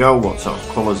 going to go, what sort of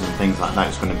colours and things like that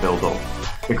it's going to build up.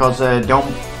 Because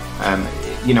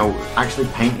you know, actually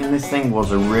painting this thing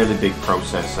was a really big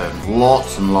process.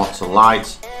 Lots and lots of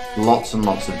lights, lots and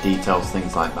lots of details,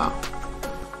 things like that.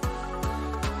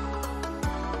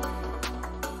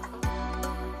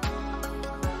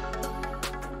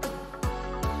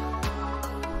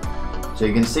 So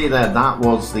you can see there, that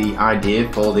was the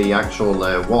idea for the actual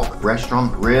wok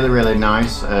restaurant. Really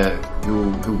nice.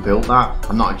 Who built that,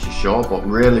 I'm not actually sure, but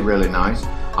really nice.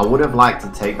 I would have liked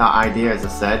to take that idea, as I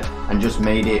said, and just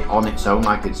made it on its own,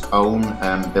 like its own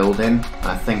building. And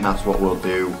I think that's what we'll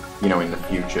do, you know, in the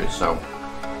future. So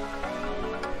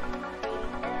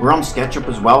we're on SketchUp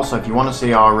as well, so if you want to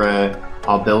see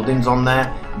our buildings on there,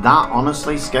 that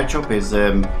honestly, SketchUp is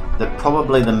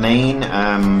probably the main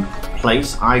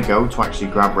place I go to actually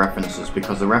grab references,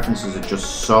 because the references are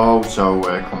just so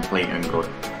complete and good.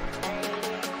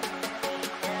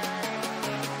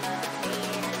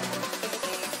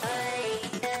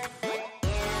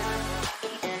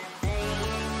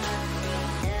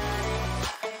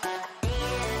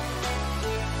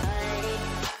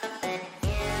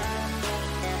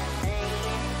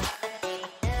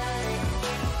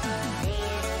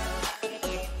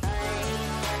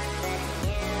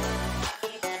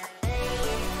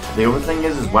 The other thing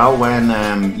is as well,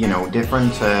 when you know,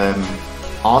 different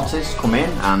artists come in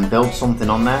and build something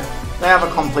on there, they have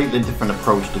a completely different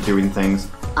approach to doing things.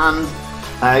 And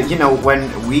you know, when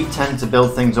we tend to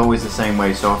build things always the same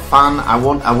way, so a fan, I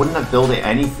wouldn't have built it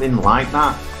anything like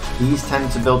that. He's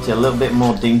tend to build it a little bit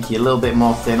more dinky, a little bit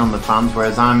more thin on the fans,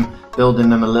 whereas I'm building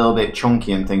them a little bit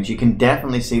chunky and things, you can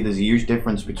definitely see there's a huge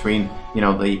difference between, you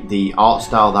know, the art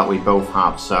style that we both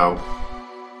have. So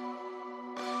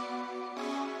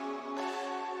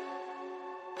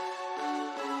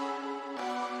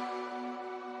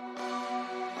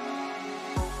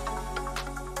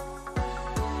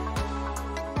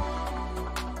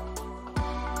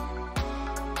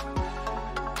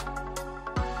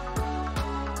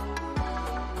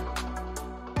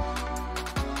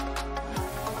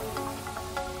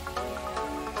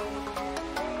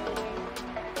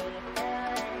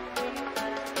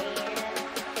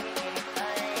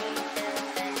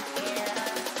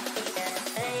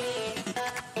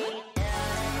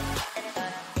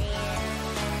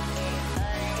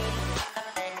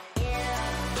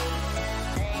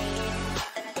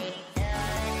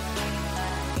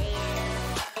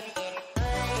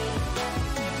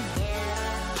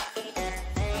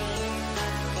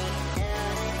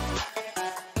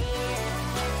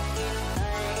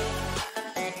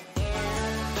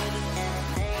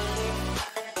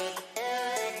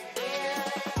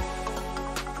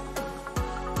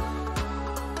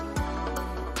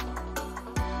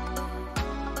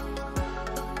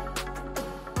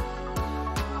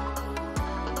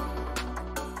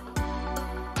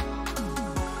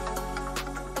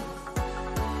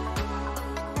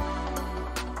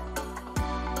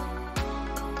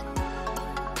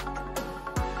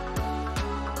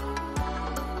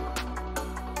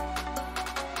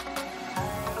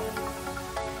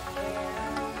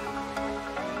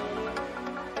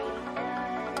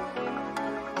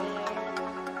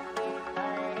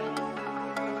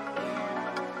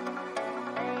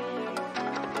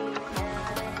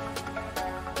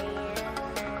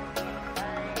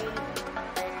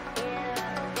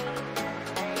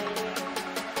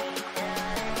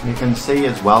you can see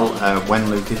as well when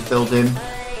Luke is building,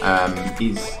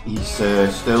 he's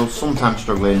still sometimes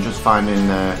struggling, just finding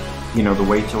you know, the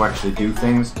way to actually do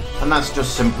things, and that's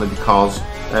just simply because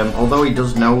although he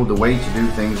does know the way to do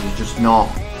things,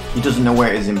 he doesn't know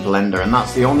where it is in Blender, and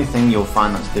that's the only thing you'll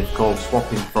find that's difficult,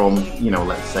 swapping from, you know,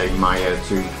 let's say Maya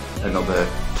to another,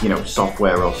 you know,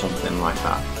 software or something like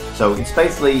that. So it's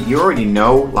basically, you already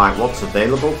know like what's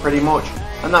available pretty much,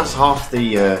 and that's half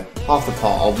the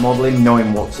part of modeling,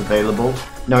 knowing what's available,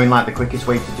 knowing like the quickest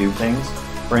way to do things.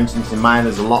 For instance, in Maya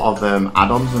there's a lot of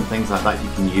add-ons and things like that you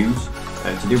can use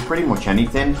to do pretty much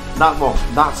anything.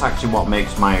 That's actually what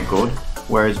makes Maya good,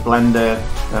 whereas Blender,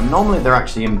 normally they're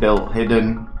actually inbuilt,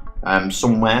 hidden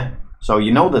somewhere, so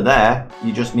you know they're there,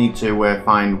 you just need to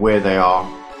find where they are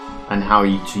and how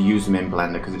to use them in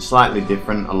Blender, because it's slightly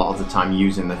different a lot of the time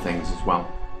using the things as well.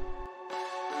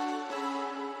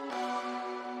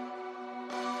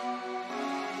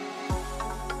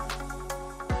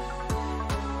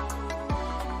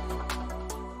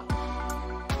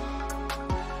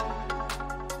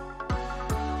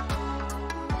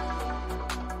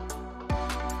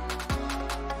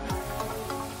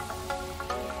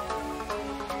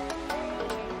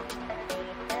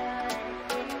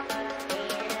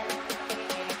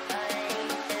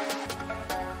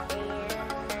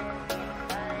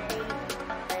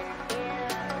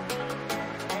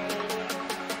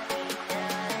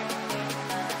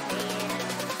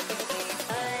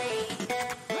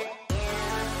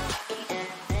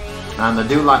 And I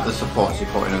do like the supports you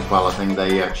put in as well. I think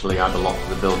they actually add a lot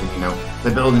to the building. You know,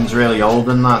 the building's really old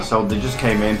and that, so they just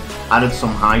came in, added some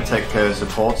high-tech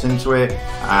supports into it,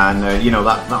 and you know,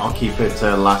 that'll keep it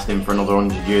lasting for another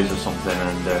 100 years or something.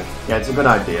 And yeah, it's a good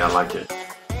idea. I like it.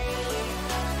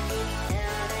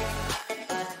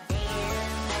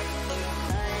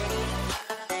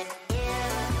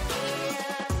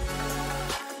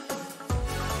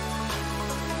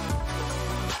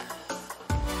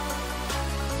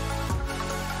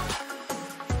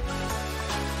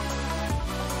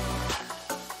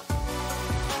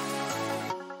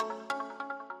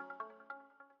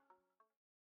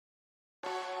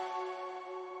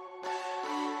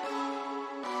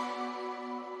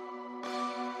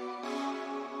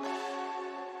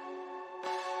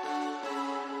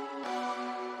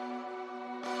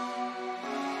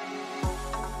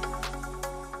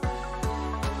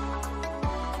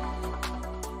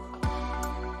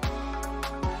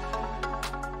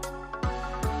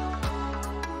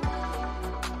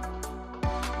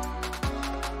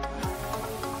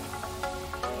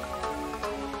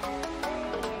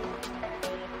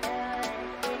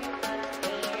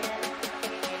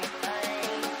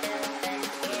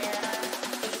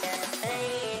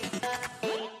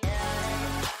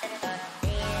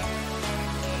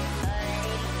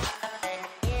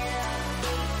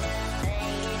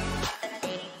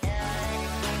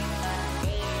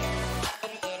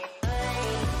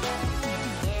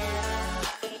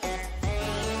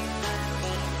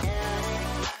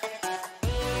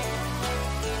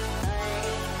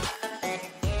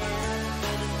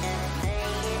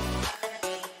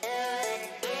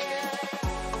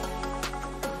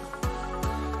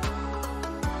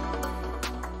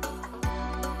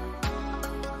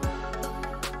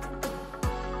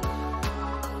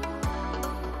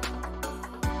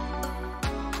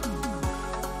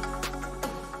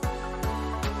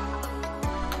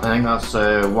 think that's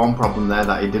one problem there,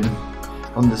 that he didn't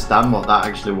understand what that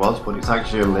actually was, but it's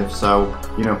actually a lift. So,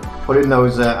 you know, putting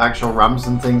those actual ramps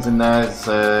and things in there is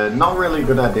not really a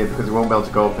good idea, because it won't be able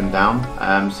to go up and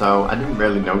down. So I didn't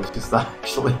really notice that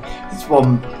actually. It's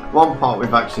one part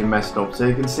we've actually messed up. So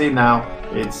you can see now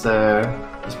it's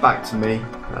back to me.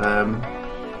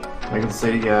 I can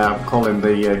see I'm calling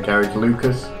the garage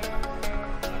Lucas.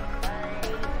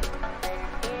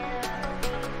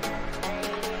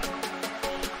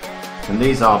 And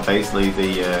these are basically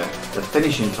the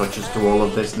finishing touches to all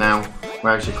of this now.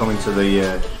 We're actually coming to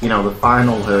the, you know, the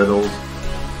final hurdles.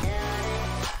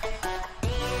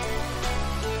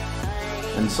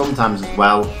 And sometimes as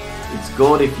well, it's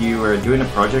good if you are doing a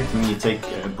project and you take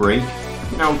a break,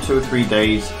 you know, 2 or 3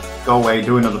 days, go away,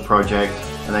 do another project,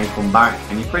 and then come back,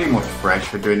 and you're pretty much fresh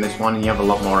for doing this one, and you have a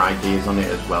lot more ideas on it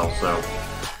as well. So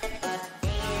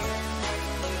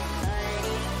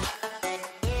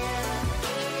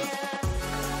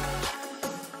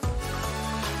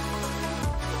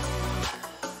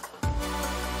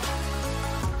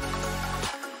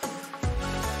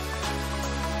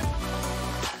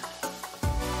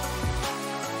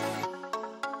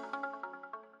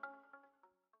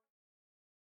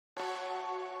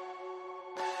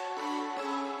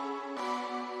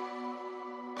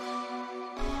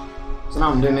now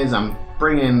what I'm doing is I'm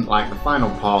bringing like the final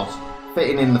parts,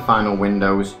 fitting in the final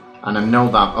windows, and I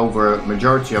know that over a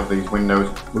majority of these windows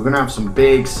we're going to have some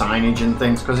big signage and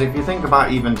things, because if you think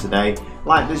about even today,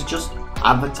 like there's just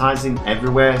advertising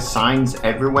everywhere, signs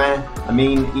everywhere. I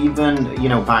mean, even, you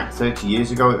know, back 30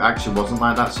 years ago it actually wasn't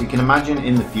like that. So you can imagine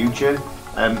in the future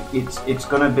it's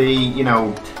going to be, you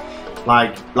know,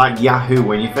 like Yahoo.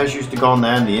 When you first used to go on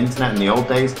there on the internet in the old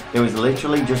days, there was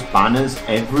literally just banners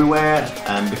everywhere,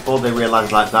 and before they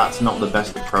realized like that's not the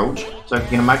best approach. So if you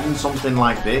can imagine something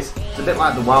like this, it's a bit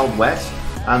like the Wild West,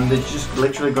 and there's just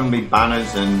literally going to be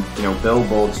banners and, you know,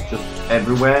 billboards just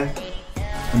everywhere.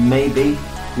 And maybe,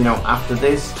 you know, after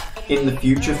this, in the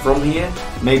future from here,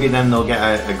 maybe then they'll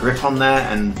get a grip on there,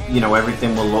 and, you know,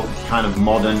 everything will look kind of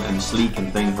modern and sleek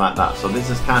and things like that. So this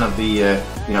is kind of the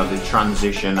you know, the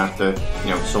transition after, you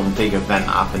know, some big event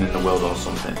happening in the world or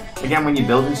something. Again, when you're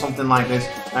building something like this,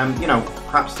 you know,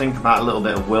 perhaps think about a little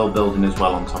bit of world building as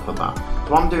well on top of that.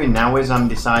 So what I'm doing now is I'm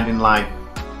deciding, like,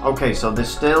 okay, so they're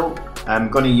still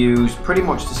going to use pretty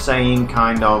much the same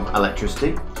kind of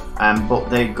electricity, but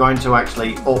they're going to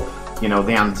actually up, you know,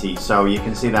 the ante. So you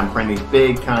can see them putting these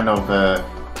big kind of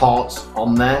ports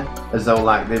on there, as though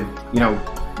like they've, you know,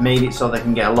 made it so they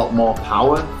can get a lot more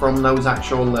power from those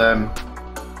actual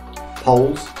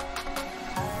poles.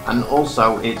 And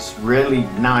also it's really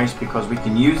nice because we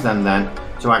can use them then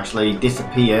to actually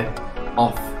disappear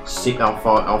off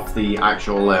the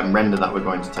actual render that we're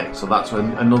going to take. So that's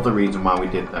another reason why we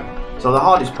did them. So the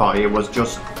hardest part here was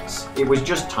just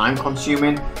time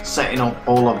consuming, setting up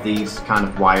all of these kind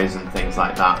of wires and things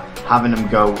like that, having them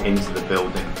go into the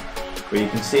building. But you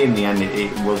can see in the end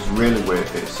it was really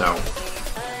worth it. So,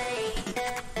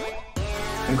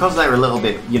 and because they're a little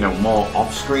bit, you know, more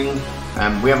off screen,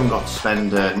 we haven't got to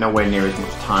spend nowhere near as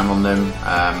much time on them.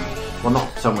 Well,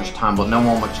 not so much time, but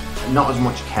not as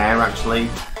much care actually.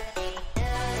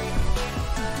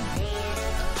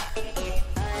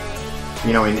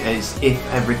 You know, as if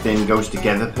everything goes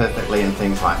together perfectly and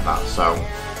things like that. So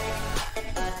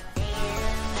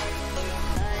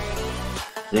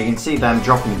you can see them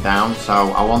dropping it down. So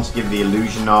I want to give the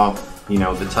illusion of, you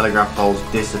know, the telegraph poles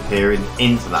disappearing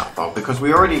into that pole, because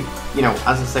we already, you know,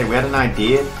 as I say, we had an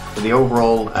idea for the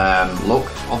overall look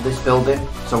of this building,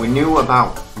 so we knew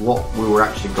about what we were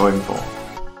actually going for.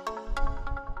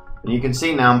 And you can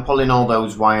see now I'm pulling all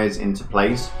those wires into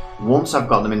place. Once I've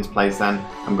got them into place, then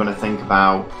I'm going to think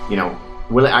about, you know,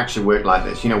 will it actually work like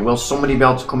this? You know, will somebody be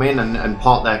able to come in and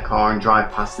park their car and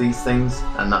drive past these things?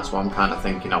 And that's what I'm kind of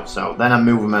thinking of. So then I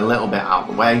move them a little bit out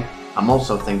of the way. I'm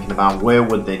also thinking about where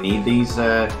would they need these,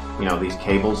 you know, these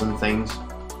cables and things.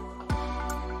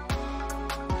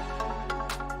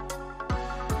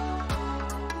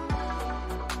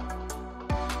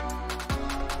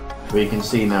 But you can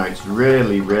see now it's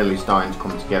really starting to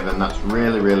come together, and that's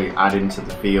really adding to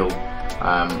the feel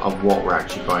of what we're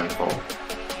actually going for.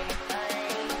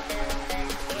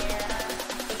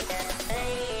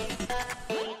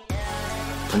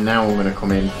 And now we're going to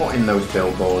come in, put in those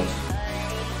billboards.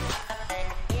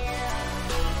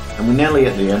 And we're nearly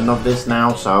at the end of this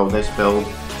now, so this build.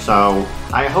 So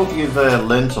I hope you've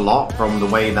learnt a lot from the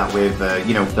way that we've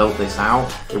you know, built this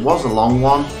out. It was a long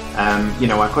one. You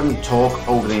know, I couldn't talk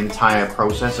over the entire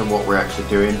process of what we're actually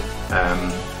doing.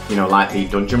 you know, like the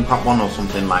dungeon prop one or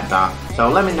something like that. So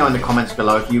let me know in the comments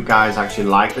below if you guys actually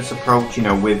like this approach, you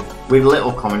know, with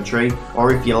little commentary,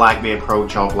 or if you like the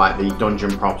approach of like the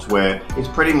dungeon props where it's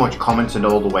pretty much commented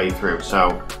all the way through.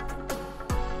 So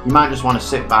you might just want to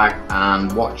sit back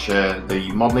and watch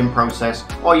the modeling process,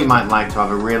 or you might like to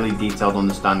have a really detailed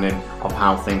understanding of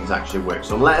how things actually work.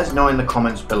 So let us know in the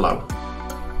comments below.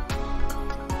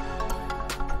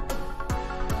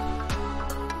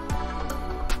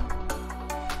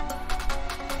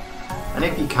 And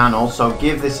if you can, also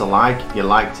give this a like if you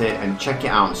liked it, and check it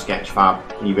out on Sketchfab,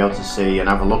 and you'll be able to see and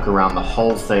have a look around the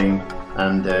whole thing,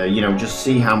 and you know, just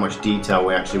see how much detail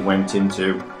we actually went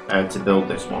into to build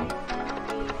this one.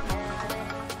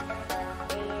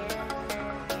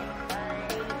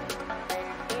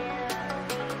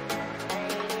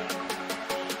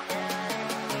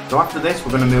 So after this,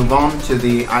 we're going to move on to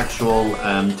the actual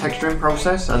texturing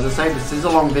process. As I say, this is a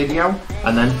long video,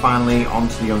 and then finally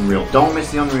onto the Unreal. Don't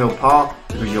miss the Unreal part,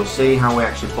 because you'll see how we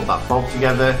actually put that fog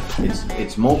together.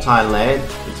 It's multi-layered.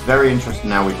 It's very interesting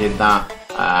how we did that,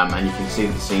 and you can see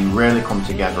the scene really come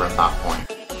together at that point.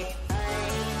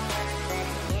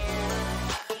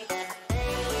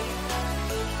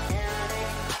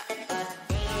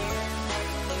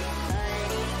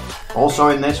 Also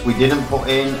in this, we didn't put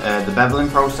in the beveling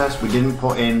process, we didn't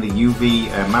put in the UV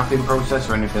mapping process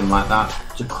or anything like that.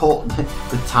 To cut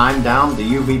the time down, the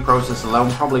UV process alone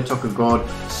probably took a good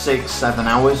 6-7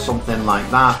 hours, something like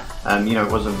that. You know,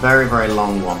 it was a very, very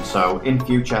long one. So in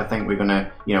future, I think we're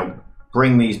gonna, you know,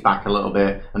 bring these back a little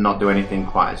bit and not do anything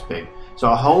quite as big.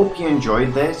 So I hope you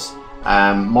enjoyed this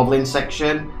modeling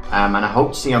section, and I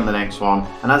hope to see you on the next one.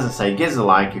 And as I say, give us a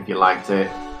like if you liked it.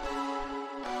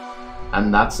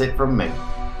 And that's it from me.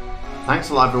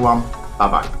 Thanks a lot, everyone.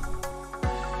 Bye-bye.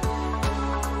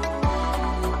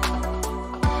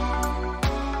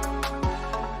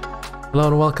 Hello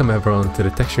and welcome everyone to the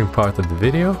texturing part of the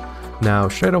video. Now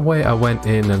straight away I went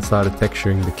in and started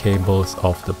texturing the cables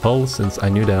of the poles, since I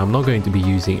knew that I'm not going to be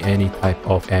using any type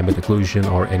of ambient occlusion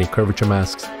or any curvature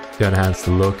masks to enhance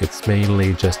the look. It's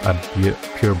mainly just a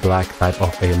pure black type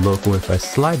of a look with a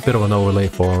slight bit of an overlay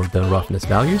for the roughness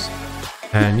values.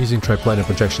 And using triplanar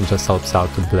projection just helps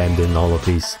out to blend in all of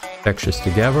these textures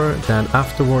together. Then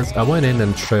afterwards I went in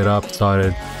and straight up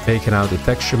started baking out the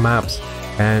texture maps.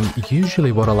 And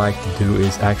usually what I like to do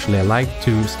is actually I like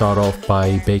to start off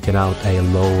by baking out a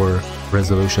lower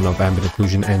resolution of ambient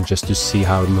occlusion, and just to see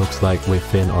how it looks like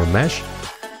within our mesh.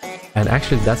 And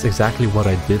actually that's exactly what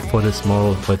I did for this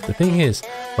model. But the thing is,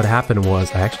 what happened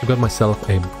was I actually got myself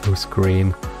a blue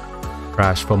screen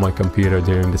crash from my computer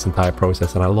during this entire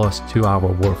process, and I lost 2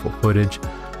 hours worth of footage.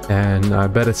 And I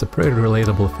bet it's a pretty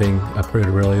relatable thing, a pretty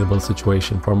relatable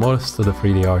situation for most of the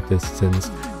 3D artists, since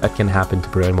that can happen to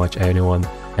pretty much anyone,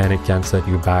 and it can set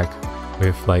you back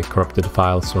with like corrupted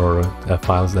files or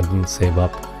files that didn't save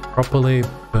up properly.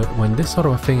 But when this sort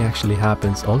of a thing actually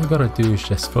happens, all you gotta do is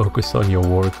just focus on your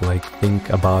work, like think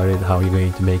about it, how you're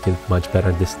going to make it much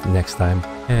better this next time,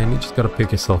 and you just gotta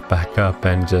pick yourself back up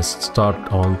and just start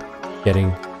on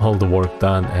getting all the work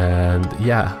done. And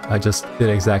yeah, I just did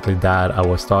exactly that. I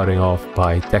was starting off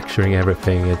by texturing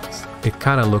everything. It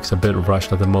kind of looks a bit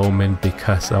rushed at the moment,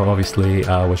 because obviously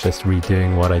I was just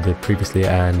redoing what I did previously,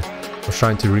 and I was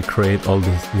trying to recreate all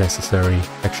the necessary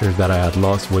textures that I had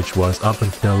lost, which was up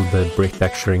until the brick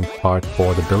texturing part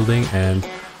for the building. And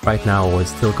right now I was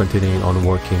still continuing on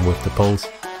working with the poles.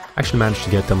 Actually managed to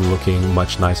get them looking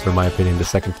much nicer in my opinion the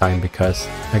second time, because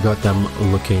I got them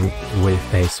looking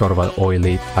with a sort of an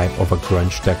oily type of a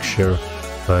grunge texture,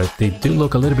 but they do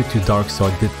look a little bit too dark, so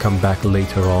I did come back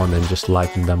later on and just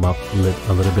lighten them up a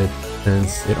little bit,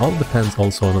 since it all depends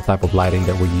also on the type of lighting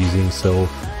that we're using. So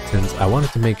since I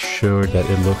wanted to make sure that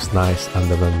it looks nice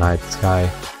under the night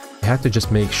sky, I had to just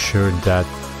make sure that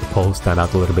the poles stand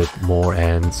out a little bit more.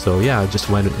 And so yeah, I just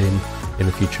went in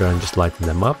the future and just lightened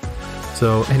them up.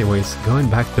 So anyways,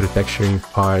 going back to the texturing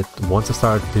part, once I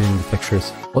started doing the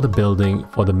textures for the building,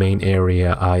 for the main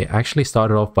area, I actually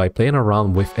started off by playing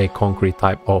around with a concrete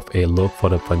type of a look for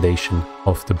the foundation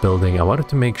of the building. I wanted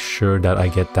to make sure that I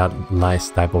get that nice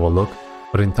type of a look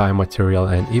for the entire material,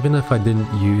 and even if I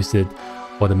didn't use it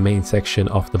for the main section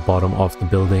of the bottom of the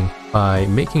building, by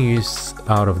making use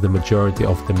out of the majority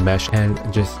of the mesh and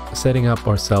just setting up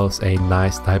ourselves a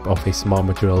nice type of a small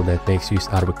material that makes use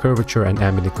out of a curvature and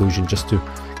ambient occlusion, just to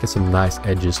get some nice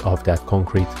edges of that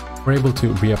concrete. We're able to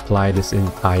reapply this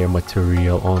entire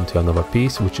material onto another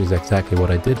piece, which is exactly what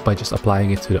I did by just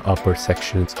applying it to the upper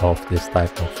sections of this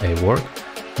type of a work.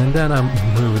 And then I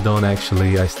moved on.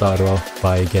 Actually, I started off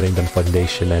by getting the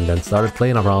foundation and then started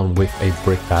playing around with a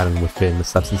brick pattern within the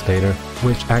substance painter,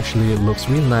 which actually looks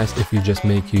really nice if you just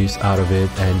make use out of it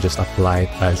and just apply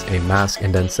it as a mask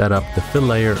and then set up the fill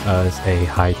layer as a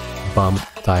height bump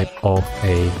type of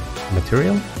a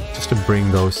material just to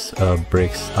bring those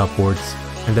bricks upwards.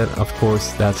 And then of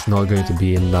course that's not going to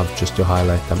be enough just to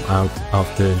highlight them out of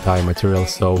the entire material,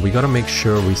 so we gotta make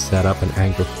sure we set up an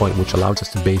anchor point which allows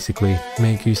us to basically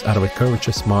make use out of a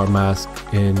curvature smart mask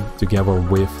in together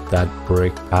with that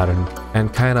brick pattern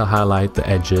and kind of highlight the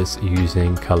edges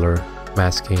using color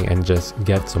masking and just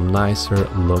get some nicer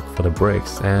look for the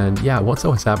bricks. And yeah, once I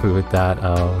was happy with that,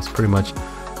 I was pretty much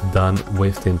done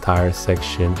with the entire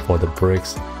section for the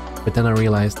bricks. But then I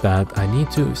realized that I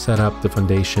need to set up the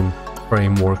foundation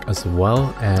framework as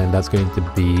well, and that's going to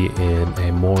be in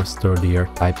a more sturdier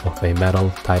type of a metal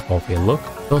type of a look.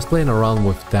 So I was playing around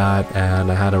with that and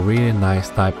I had a really nice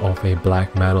type of a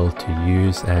black metal to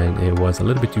use, and it was a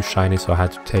little bit too shiny, so I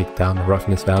had to take down the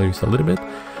roughness values a little bit.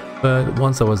 But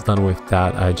once I was done with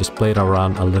that, I just played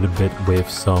around a little bit with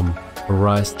some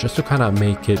rust just to kind of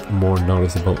make it more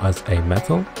noticeable as a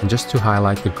metal and just to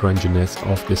highlight the grunginess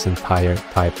of this entire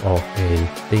type of a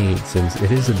theme. Since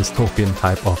it is a dystopian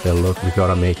type of a look, we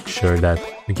gotta make sure that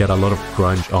we get a lot of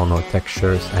grunge on our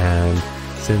textures. And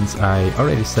since I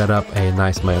already set up a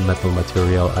nice metal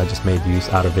material, I just made use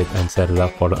out of it and set it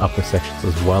up for the upper sections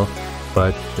as well.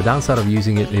 But the downside of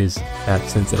using it is that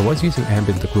since it was using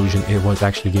ambient occlusion, it was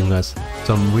actually giving us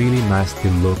some really nasty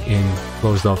look in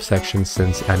closed off sections,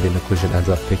 since ambient occlusion ends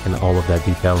up picking all of that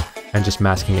detail and just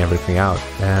masking everything out.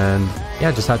 And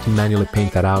yeah, just had to manually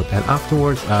paint that out. And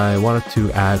afterwards I wanted to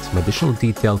add some additional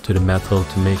detail to the metal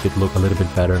to make it look a little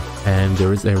bit better. And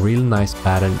there is a really nice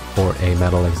pattern for a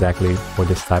metal exactly for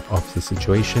this type of the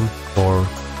situation, for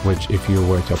which if you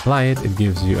were to apply it, it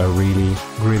gives you a really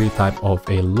gritty type of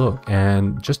a look.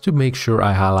 And just to make sure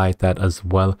I highlight that as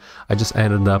well, I just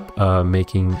ended up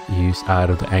making use out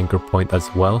of the anchor point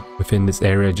as well within this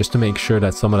area, just to make sure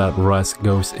that some of that rust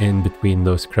goes in between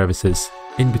those crevices,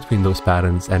 in between those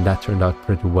patterns, and that turned out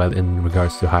pretty well in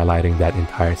regards to highlighting that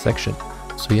entire section.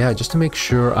 So yeah, just to make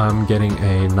sure I'm getting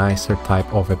a nicer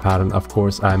type of a pattern, of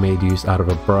course I made use out of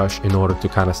a brush in order to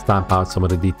kind of stamp out some of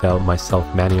the detail myself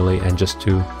manually and just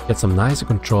to get some nicer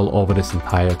control over this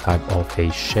entire type of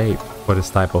a shape for this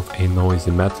type of a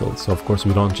noisy metal. So of course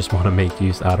we don't just want to make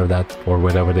use out of that for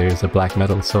whenever there is a black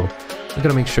metal, so we're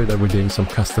gonna make sure that we're doing some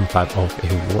custom type of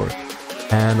a work.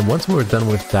 And once we were done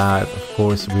with that, of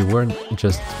course we weren't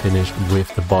just finished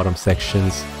with the bottom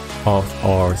sections of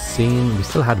our scene. We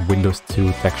still had windows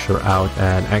to texture out,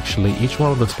 and actually each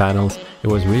one of those panels, it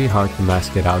was really hard to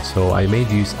mask it out, so I made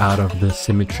use out of the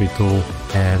symmetry tool.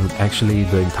 And actually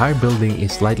the entire building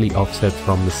is slightly offset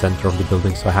from the center of the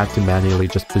building, so I had to manually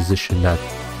just position that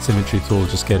symmetry tool,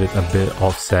 just get it a bit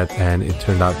offset, and it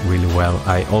turned out really well.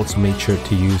 I also made sure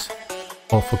to use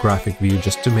orthographic view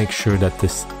just to make sure that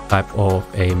this type of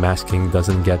a masking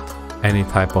doesn't get any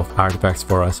type of artifacts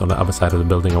for us on the other side of the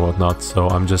building or whatnot. So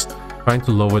I'm just trying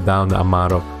to lower down the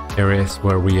amount of areas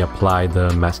where we apply the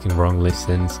masking wrongly,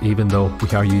 since even though we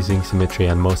are using symmetry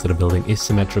and most of the building is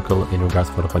symmetrical in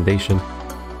regards for the foundation,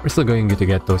 we're still going to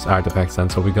get those artifacts,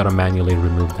 and so we gotta manually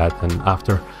remove that. And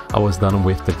after I was done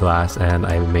with the glass and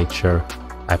I made sure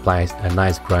I applied a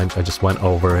nice grunge, I just went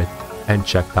over it and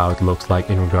checked how it looks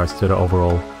like in regards to the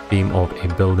overall theme of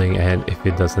a building, and if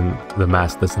it doesn't, the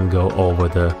mask doesn't go over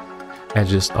the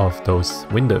edges of those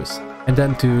windows. And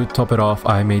then to top it off,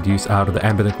 I made use out of the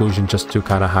ambient occlusion just to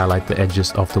kind of highlight the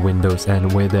edges of the windows,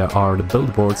 and where there are the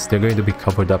billboards, they're going to be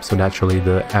covered up, so naturally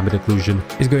the ambient occlusion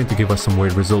is going to give us some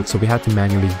weird results, so we had to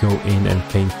manually go in and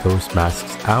paint those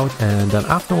masks out. And then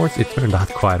afterwards it turned out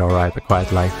quite alright. I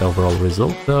quite liked the overall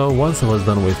result. So once I was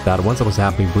done with that, once I was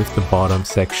happy with the bottom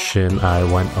section, I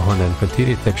went on and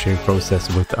continued the texturing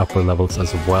process with the upper levels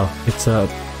as well. It's a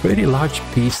pretty large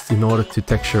piece in order to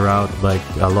texture out, like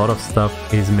a lot of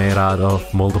stuff is made out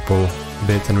of multiple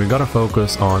bits, and we gotta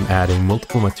focus on adding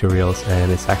multiple materials,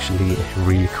 and it's actually a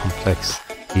really complex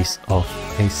piece of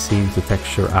a scene to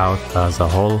texture out as a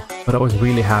whole. But I was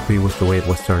really happy with the way it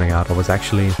was turning out. I was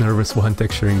actually nervous when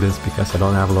texturing this because I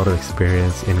don't have a lot of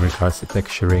experience in regards to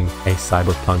texturing a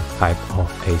cyberpunk type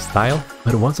of a style.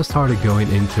 But once I started going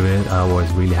into it, I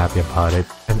was really happy about it.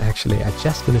 And actually I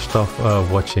just finished off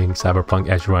watching Cyberpunk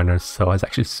Edge Runners, so I was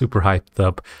actually super hyped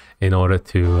up in order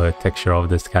to texture of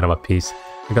this kind of a piece.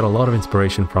 I got a lot of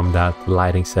inspiration from that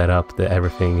lighting setup,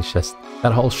 everything. It's just,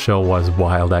 that whole show was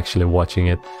wild actually watching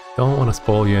it. Don't want to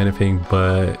spoil you anything,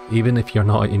 but even if you're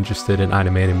not interested in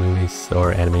animated movies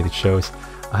or animated shows,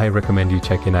 I recommend you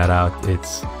checking that out.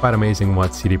 It's quite amazing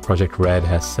what CD Projekt Red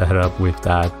has set up with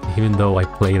that. Even though I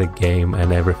played the game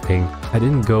and everything, I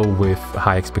didn't go with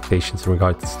high expectations in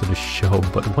regards to the show,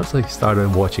 but once I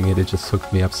started watching it, it just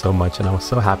hooked me up so much, and I was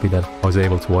so happy that I was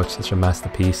able to watch such a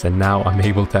masterpiece. And now I'm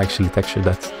able to actually texture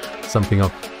that's something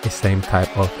of the same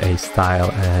type of a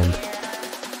style. And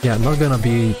yeah, I'm not gonna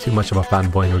be too much of a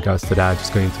fanboy in regards to that,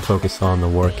 just going to focus on the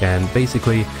work. And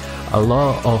basically a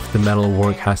lot of the metal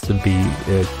work has to be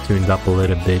tuned up a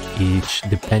little bit each,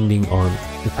 depending on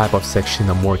the type of section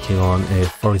I'm working on. If,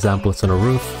 for example, it's on a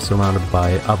roof surrounded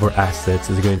by other assets,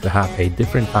 it's going to have a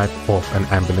different type of an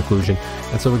ambient occlusion,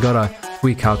 and so we gotta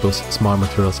tweak out those smart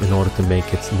materials in order to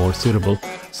make it more suitable.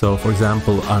 So for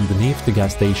example, underneath the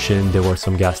gas station there were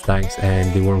some gas tanks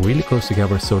and they were really close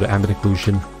together, so the ambient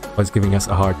occlusion was giving us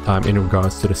a hard time in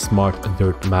regards to the smart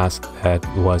dirt mask that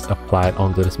was applied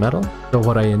onto this metal. So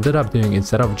what I ended up doing,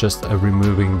 instead of just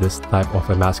removing this type of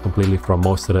a mask completely from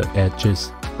most of the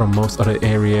edges, from most of the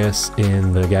areas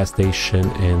in the gas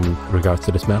station in regards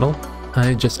to this metal,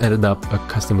 I just ended up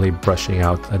customly brushing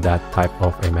out that type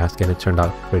of a mask, and it turned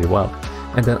out pretty well.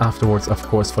 And then afterwards, of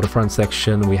course, for the front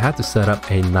section, we had to set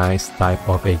up a nice type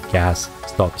of a gas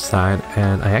stop sign,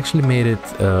 and I actually made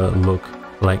it look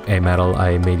like a metal.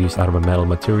 I made use out of a metal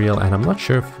material, and I'm not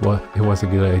sure if it was a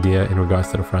good idea in regards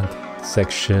to the front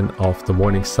section of the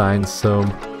warning sign, so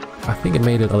I think it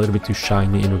made it a little bit too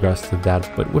shiny in regards to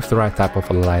that, but with the right type of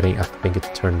lighting I think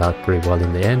it turned out pretty well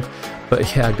in the end.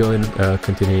 But yeah,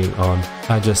 continuing on,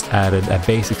 I just added a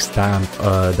basic stamp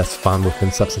that's found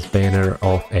within Substance Banner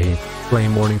of a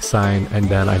flame warning sign, and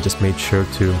then I just made sure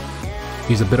to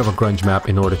use a bit of a grunge map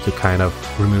in order to kind of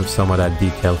remove some of that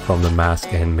detail from the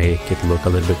mask and make it look a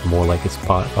little bit more like it's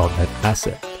part of that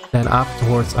asset. Then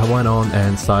afterwards I went on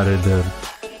and started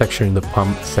texturing the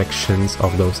pump sections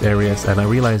of those areas, and I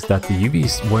realized that the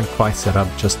UVs weren't quite set up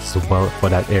just as well for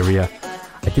that area.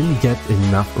 I didn't get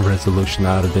enough resolution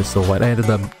out of this, so what I ended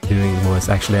up doing was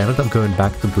actually I ended up going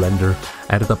back to Blender,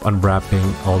 I ended up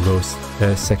unwrapping all those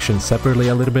sections separately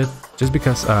a little bit, just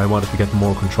because I wanted to get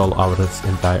more control out of this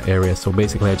entire area. So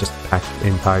basically I just packed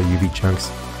entire UV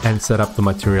chunks and set up the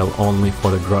material only for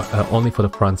the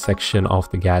front section of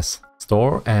the gas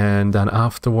store. And then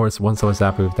afterwards, once I was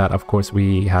happy with that, of course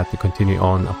we had to continue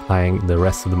on applying the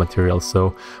rest of the material.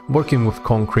 So working with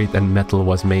concrete and metal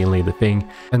was mainly the thing.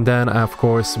 And then of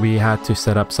course we had to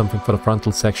set up something for the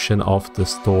frontal section of the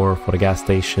store for the gas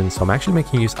station. So I'm actually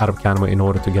making use out of Canva in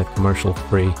order to get commercial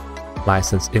free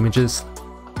licensed images,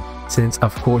 since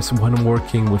of course when I'm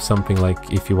working with something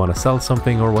like if you want to sell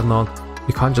something or whatnot,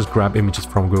 you can't just grab images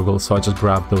from Google. So I just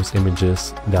grabbed those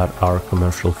images that are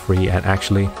commercial free, and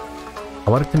actually I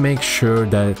wanted to make sure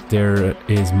that there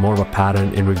is more of a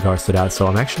pattern in regards to that. So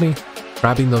I'm actually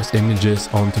grabbing those images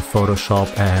onto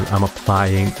Photoshop and I'm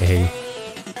applying a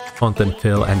content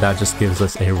fill, and that just gives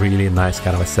us a really nice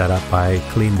kind of a setup. I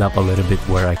cleaned up a little bit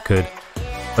where I could,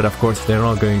 but of course they're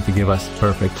not going to give us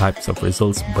perfect types of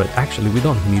results, but actually we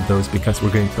don't need those because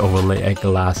we're going to overlay a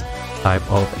glass type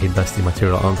of a dusty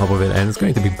material on top of it, and it's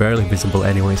going to be barely visible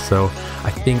anyway, so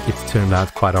I think it turned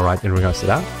out quite alright in regards to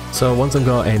that. So once I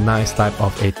got a nice type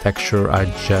of a texture, I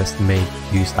just made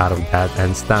use out of that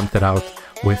and stamped it out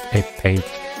with a paint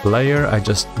layer. I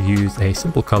just used a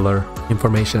simple color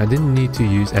information. I didn't need to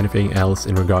use anything else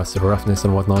in regards to the roughness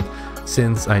and whatnot,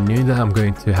 since I knew that I'm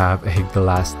going to have a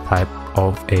glass type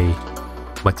of a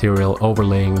material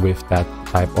overlaying with that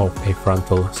type of a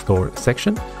frontal store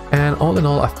section. And all in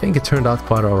all, I think it turned out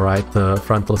quite alright. The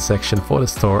frontal section for the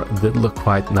store did look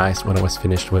quite nice when I was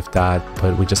finished with that,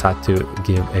 but we just had to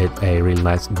give it a really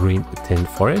nice green tint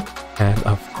for it. And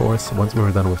of course, once we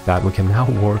were done with that, we can now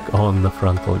work on the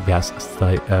frontal gas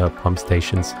pump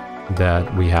stations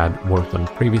that we had worked on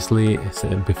previously.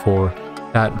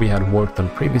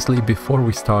 Before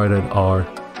we started our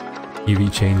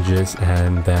UV changes,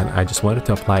 and then I just wanted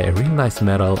to apply a really nice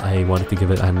metal. I wanted to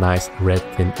give it a nice red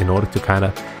tint in order to kind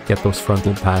of get those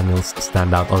frontal panels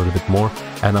stand out a little bit more.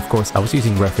 And of course I was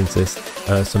using references,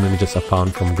 some images I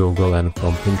found from Google and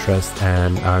from Pinterest,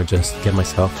 and I just get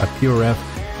myself a PureRef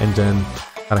and then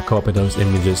kind of copy those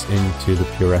images into the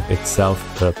PureRef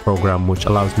itself, the program which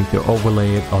allows me to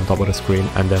overlay it on top of the screen,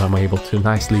 and then I'm able to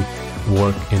nicely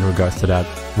work in regards to that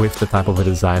with the type of a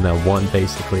design I want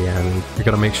basically. And we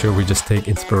gotta make sure we just take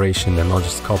inspiration and not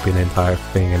just copy the entire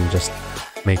thing, and just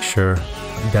make sure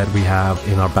that we have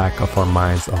in our back of our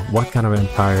minds of what kind of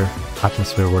entire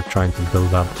atmosphere we're trying to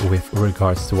build up with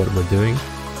regards to what we're doing.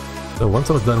 So once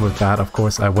I was done with that, of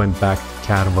course I went back to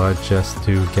Canva just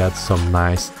to get some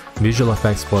nice visual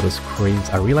effects for the screens.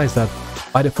 I realized that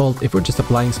By default, if we're just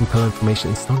applying some color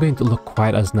information, it's not going to look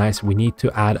quite as nice. We need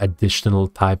to add additional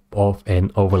type of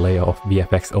an overlay of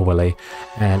VFX overlay.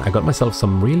 And I got myself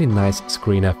some really nice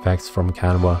screen effects from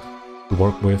Canva to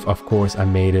work with. Of course, I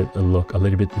made it look a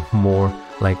little bit more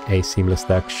like a seamless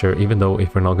texture, even though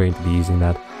if we're not going to be using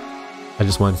that, I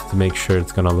just wanted to make sure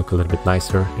it's gonna look a little bit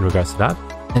nicer in regards to that.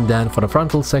 And then for the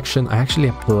frontal section, I actually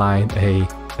applied a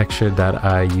texture that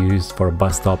I used for a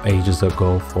bus stop ages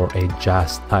ago for a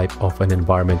jazz type of an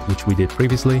environment, which we did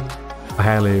previously. I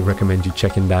highly recommend you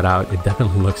checking that out. It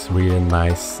definitely looks really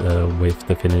nice with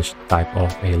the finished type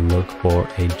of a look for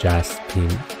a jazz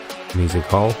themed music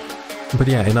hall. But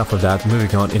yeah, enough of that.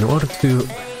 Moving on, in order to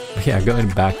going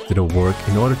back to the work,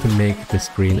 in order to make the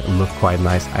screen look quite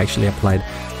nice, I actually applied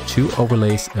two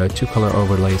color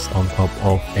overlays on top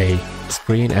of a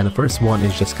screen, and the first one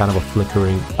is just kind of a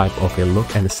flickering type of a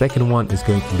look, and the second one is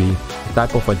going to be a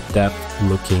type of a depth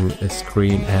looking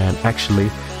screen. And actually,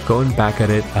 going back at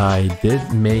it, I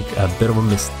did make a bit of a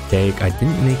mistake. I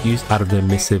didn't make use out of the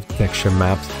emissive texture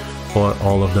maps for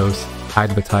all of those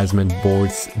advertisement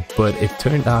boards, but it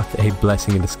turned out a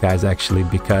blessing in disguise actually,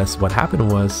 because what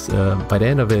happened was by the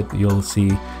end of it, you'll see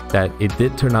that it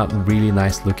did turn out really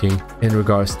nice looking in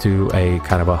regards to a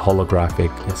kind of a holographic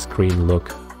screen look,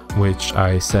 which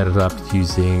I set it up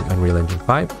using Unreal Engine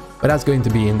 5. But that's going to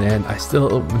be in the end. I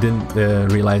still didn't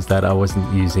realize that I wasn't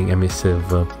using emissive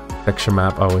texture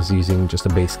map. I was using just a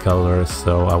base color,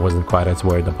 so I wasn't quite as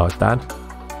worried about that.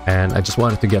 And I just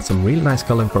wanted to get some really nice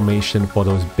color information for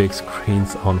those big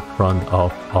screens on front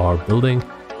of our building.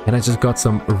 And I just got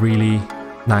some really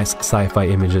nice sci-fi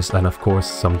images, and of course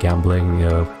some gambling.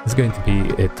 It's going to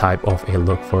be a type of a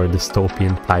look for a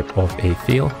dystopian type of a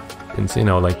feel. And you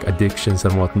know, like addictions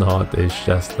and whatnot is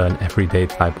just an everyday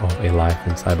type of a life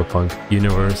in Cyberpunk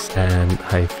universe, and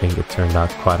I think it turned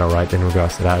out quite alright in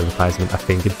regards to that advertisement. I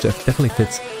think it definitely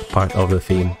fits part of the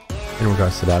theme in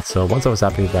regards to that. So once I was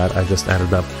happy with that, I just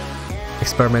ended up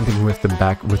experimenting with the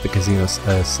back with the casino's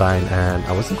sign, and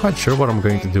I wasn't quite sure what I'm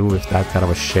going to do with that kind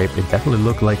of a shape. It definitely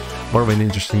looked like more of an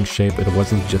interesting shape. It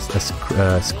wasn't just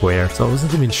a square, so I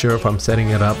wasn't even sure if I'm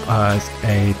setting it up as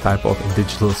a type of a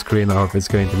digital screen or if it's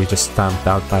going to be just stamped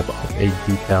out type of a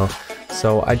detail.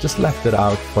 So I just left it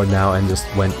out for now and just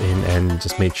went in and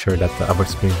just made sure that the upper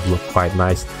screen looked quite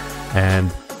nice.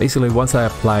 And basically, once I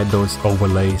applied those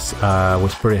overlays, I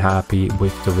was pretty happy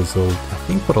with the result. I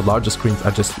think for the larger screens,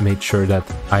 I just made sure that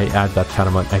I add that kind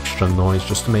of an extra noise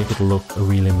just to make it look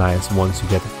really nice once you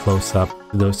get close up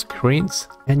to those screens.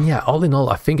 And yeah, all in all,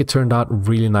 I think it turned out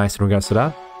really nice in regards to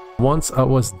that. Once I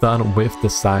was done with the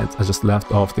signs, I just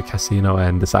left off the casino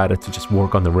and decided to just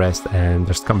work on the rest and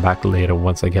just come back later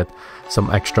once I get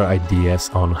some extra ideas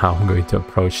on how I'm going to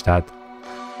approach that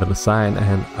little sign.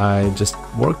 And I just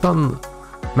worked on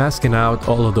masking out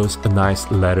all of those nice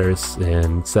letters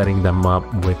and setting them up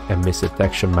with emissive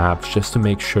texture maps just to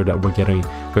make sure that we're going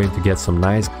to get some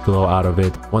nice glow out of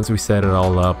it once we set it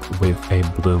all up with a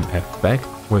bloom effect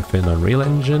within Unreal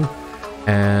Engine.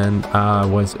 And I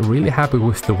was really happy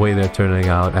with the way they're turning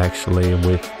out, actually,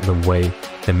 with the way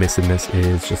the emissiveness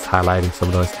is just highlighting some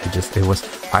of those edges. It was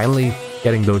finally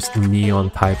getting those neon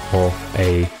type of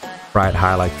a bright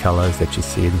highlight colors that you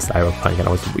see in Cyberpunk, and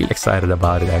I was really excited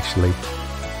about it actually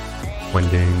when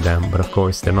doing them. But of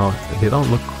course they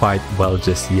don't look quite well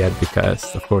just yet,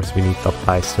 because of course we need to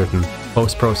apply certain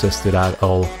post-process to that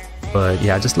all. But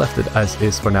yeah, I just left it as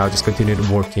is for now. Just continued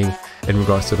working in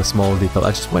regards to the small detail. I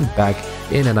just went back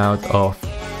in and out of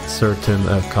certain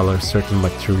colors, certain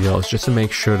materials, just to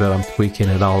make sure that I'm tweaking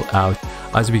it all out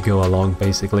as we go along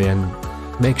basically, and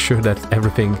make sure that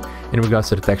everything in regards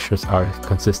to the textures are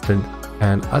consistent.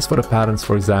 And as for the patterns,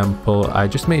 for example, I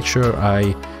just made sure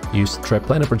I use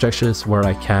triplanar projections where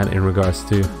I can in regards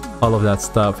to all of that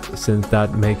stuff, since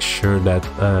that makes sure that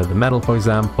the metal, for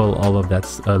example, all of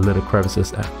that's little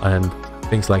crevices and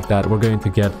things like that, we're going to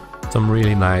get some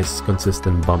really nice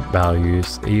consistent bump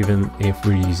values, even if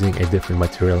we're using a different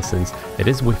material, since it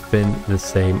is within the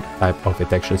same type of a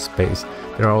texture space.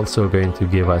 They're also going to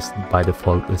give us by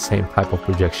default the same type of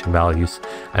projection values,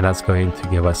 and that's going to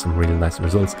give us some really nice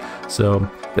results. So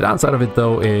the downside of it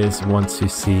though is, once you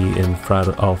see in front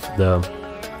of the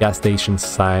gas station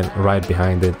sign, right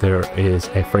behind it there is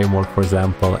a framework, for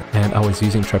example, and I was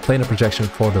using triplanar projection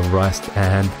for the rest,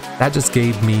 and that just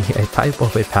gave me a type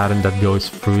of a pattern that goes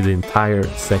through the entire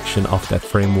section of that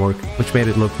framework, which made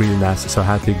it look really nasty. So I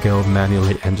had to go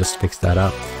manually and just fix that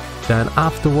up. Then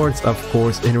afterwards, of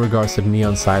course, in regards to the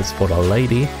neon signs for the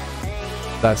lady,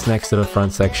 that's next to the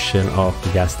front section of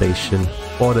the gas station.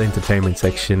 For the entertainment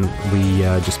section, we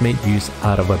just made use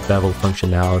out of a bevel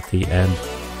functionality, and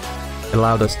it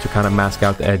allowed us to kind of mask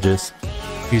out the edges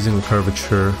using a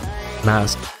curvature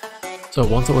mask. So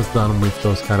once I was done with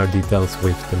those kind of details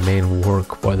with the main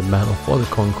work for the metal, for the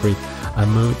concrete, I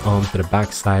moved on to the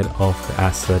back side of the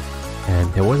asset,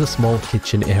 and there was a small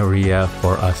kitchen area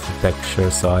for us to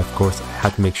texture. So of course I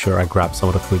had to make sure I grabbed some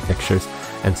of the food textures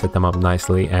and set them up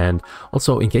nicely. And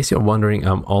also, in case you're wondering,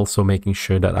 I'm also making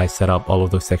sure that I set up all of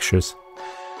those textures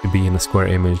to be in a square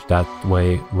image. That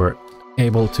way we're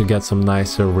able to get some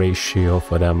nicer ratio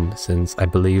for them, since I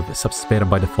believe Substance Beta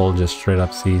by default just straight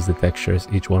up sees the textures,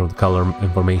 each one of the color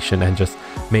information, and just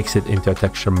makes it into a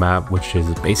texture map, which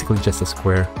is basically just a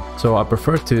square. So I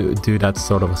prefer to do that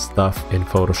sort of stuff in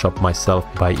Photoshop myself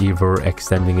by either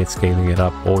extending it, scaling it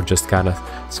up, or just kind of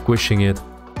squishing it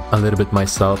a little bit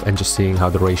myself and just seeing how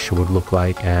the ratio would look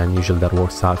like, and usually that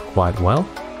works out quite well.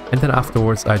 And then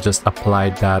afterwards I just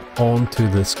applied that onto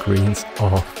the screens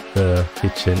of the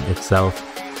kitchen itself.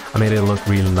 I made it look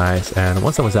really nice, and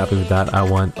once I was happy with that, I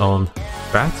went on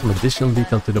to add some additional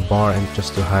detail to the bar, and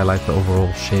just to highlight the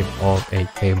overall shape of a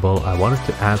table, I wanted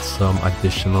to add some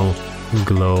additional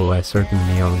glow, a certain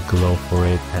neon glow for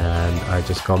it, and I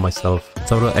just got myself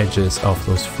some of the edges of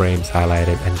those frames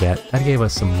highlighted, and that gave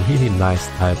us some really nice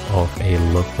type of a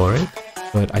look for it.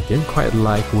 But I didn't quite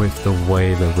like with the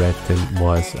way the red tint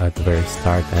was at the very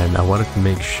start, and I wanted to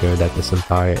make sure that this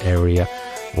entire area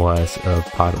was a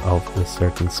part of a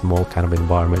certain small kind of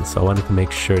environment. So I wanted to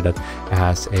make sure that it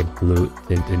has a blue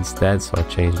tint instead, so I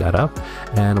changed that up.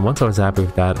 And once I was happy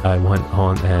with that, I went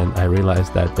on and I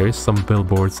realized that there's some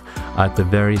billboards at the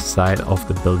very side of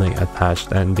the building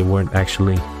attached, and they weren't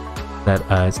actually that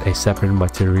as a separate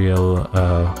material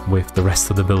with the rest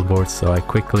of the billboards. So I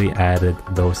quickly added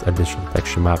those additional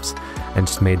texture maps and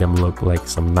just made them look like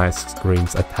some nice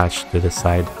screens attached to the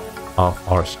side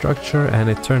of our structure, and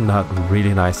it turned out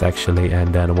really nice actually.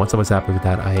 And then once I was happy with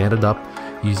that, I ended up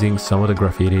using some of the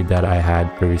graffiti that I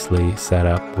had previously set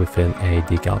up within a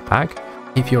decal pack.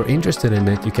 If you're interested in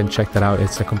it, you can check that out.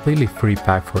 It's a completely free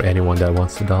pack for anyone that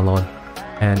wants to download,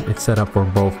 and it's set up for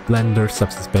both Blender,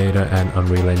 Substance Beta, and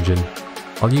Unreal Engine.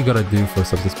 All you gotta do for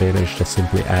Substance Beta is just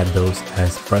simply add those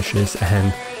as brushes,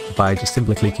 and by just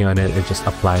simply clicking on it, it just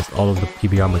applies all of the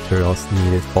PBR materials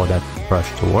needed for that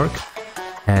brush to work.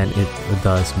 And it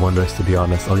does wonders, to be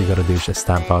honest. All you gotta do is just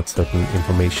stamp out certain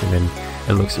information, and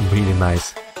it looks really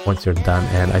nice once you're done.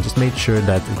 And I just made sure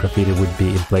that the graffiti would be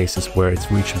in places where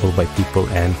it's reachable by people,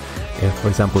 and for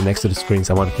example, next to the screens,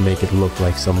 I wanted to make it look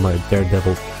like some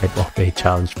Daredevil type of a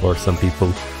challenge for some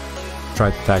people.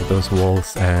 Tried to tag those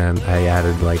walls, and I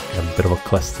added like a bit of a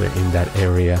cluster in that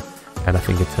area, and I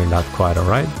think it turned out quite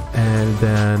alright. And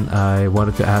then I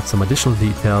wanted to add some additional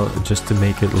detail just to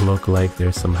make it look like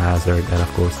there's some hazard, and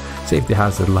of course safety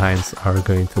hazard lines are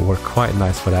going to work quite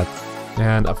nice for that.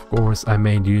 And of course I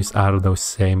made use out of those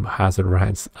same hazard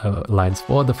lines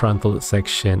for the frontal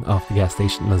section of the gas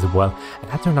station as well,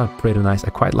 and that turned out pretty nice. I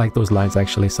quite like those lines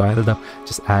actually, so I ended up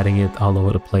just adding it all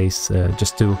over the place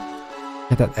just to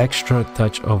get that extra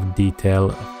touch of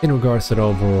detail in regards to the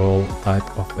overall type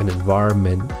of an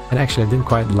environment. And actually I didn't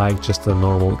quite like just a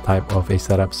normal type of a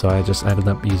setup, so I just ended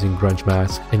up using grunge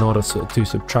mask in order to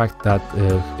subtract that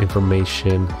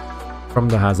information from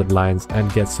the hazard lines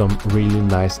and get some really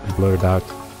nice blurred out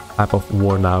type of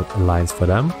worn out lines for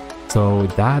them. So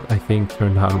that I think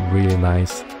turned out really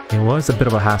nice. It was a bit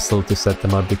of a hassle to set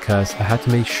them up because I had to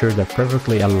make sure they're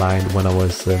perfectly aligned when I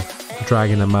was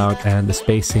dragging them out, and the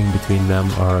spacing between them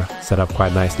are set up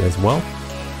quite nicely as well.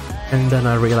 And then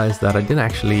I realized that I didn't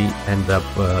actually end up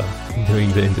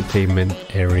doing the entertainment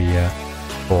area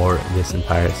for this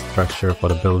entire structure for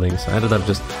the building, so I ended up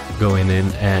just going in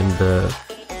and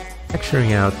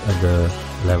texturing out the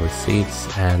leather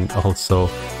seats, and also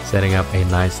setting up a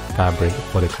nice fabric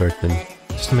for the curtain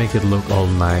just to make it look all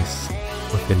nice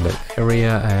within that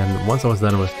area. And once I was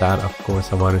done with that, of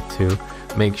course I wanted to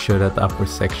make sure that the upper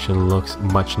section looks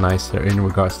much nicer in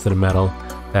regards to the metal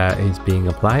that is being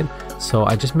applied. So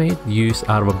I just made use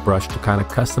out of a brush to kind of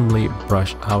customly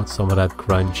brush out some of that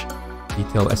grunge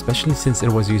detail, especially since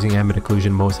it was using ambient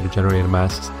occlusion. Most of the generator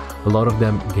masks, a lot of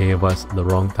them gave us the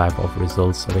wrong type of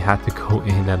results, so we had to go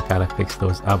in and kind of fix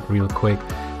those up real quick.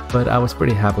 But I was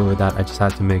pretty happy with that. I just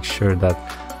had to make sure that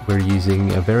we're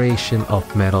using a variation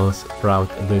of metals throughout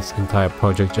this entire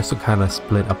project just to kind of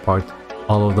split apart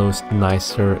all of those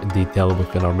nicer detail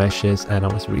within our meshes, and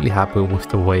I was really happy with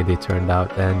the way they turned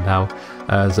out. And now,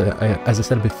 as I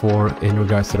said before, in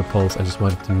regards to the poles, I just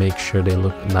wanted to make sure they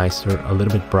look nicer, a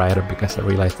little bit brighter, because I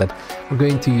realized that we're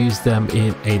going to use them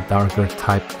in a darker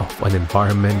type of an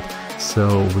environment,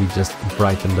 so we just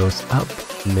brighten those up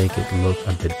to make it look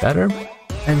a bit better.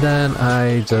 And then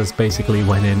I just basically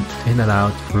went in and out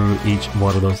through each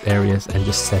one of those areas and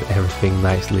just set everything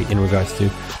nicely in regards to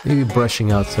maybe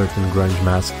brushing out certain grunge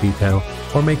mask detail,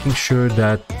 or making sure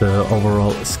that the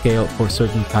overall scale for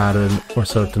certain pattern or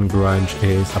certain grunge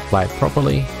is applied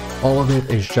properly. All of it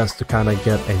is just to kind of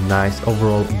get a nice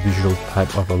overall visual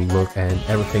type of a look, and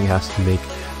everything has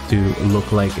to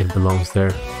look like it belongs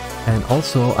there. And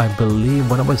also, I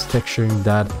believe when I was texturing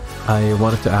that, I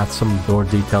wanted to add some door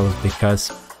details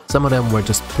because some of them were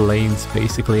just planes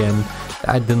basically, and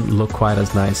that didn't look quite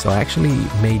as nice, so I actually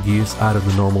made use out of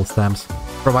the normal stamps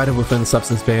provided within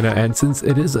Substance Painter. And since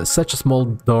it is such a small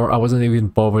door, I wasn't even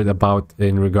bothered about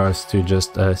in regards to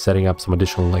just setting up some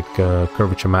additional like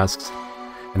curvature masks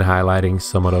and highlighting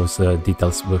some of those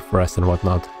details with rest and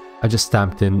whatnot. I just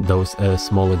stamped in those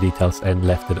smaller details and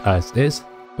left it as is.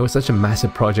 It was such a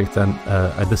massive project, and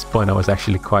at this point I was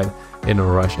actually quite in a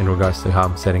rush in regards to how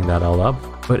I'm setting that all up.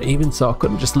 But even so, I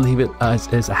couldn't just leave it as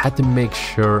is. I had to make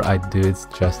sure I do it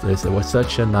justice. It was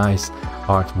such a nice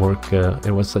artwork,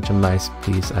 it was such a nice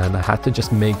piece, and I had to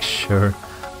just make sure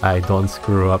I don't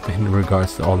screw up in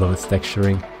regards to all those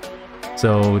texturing.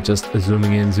 So just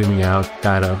zooming in, zooming out,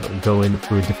 kind of going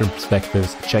through different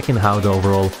perspectives, checking how the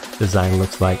overall design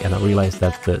looks like, and I realized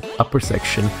that the upper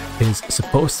section is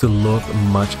supposed to look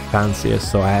much fancier,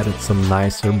 so I added some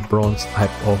nicer bronze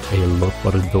type of a look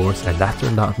for the doors, and that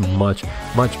turned out much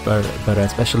better,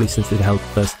 especially since it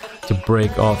helped us to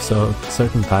break off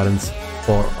certain patterns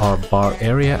for our bar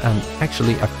area. And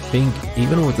actually, I think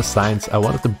even with the signs, I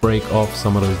wanted to break off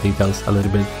some of those details a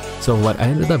little bit. So what I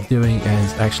ended up doing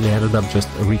is actually ended up just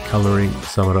recoloring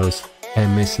some of those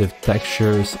emissive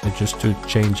textures just to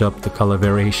change up the color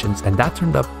variations, and that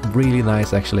turned up really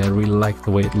nice. Actually, I really liked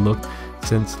the way it looked,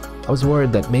 since I was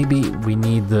worried that maybe we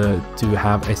need to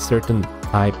have a certain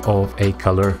type of a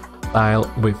color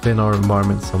style within our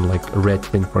environment, some like red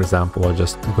tint for example, or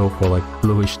just go for like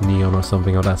bluish neon or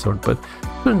something of that sort. But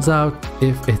turns out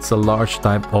if it's a large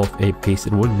type of a piece,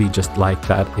 it would be just like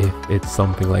that. If it's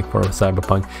something like for a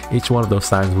cyberpunk, each one of those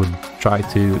signs would try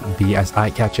to be as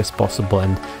eye-catchy as possible,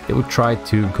 and they would try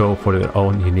to go for their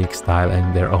own unique style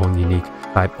and their own unique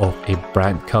type of a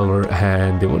brand color,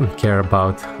 and they wouldn't care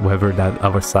about whether that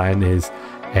other sign is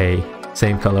a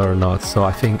same color or not. So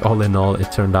I think all in all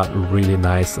it turned out really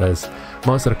nice, as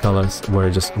most of the colors were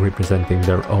just representing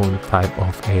their own type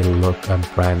of a look and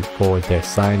brand for their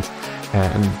signs.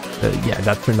 And yeah,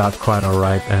 that turned out quite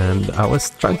alright, and I was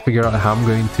trying to figure out how I'm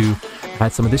going to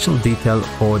add some additional detail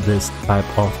for this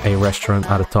type of a restaurant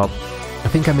at the top. I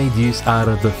think I made use out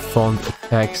of the font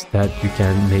text that you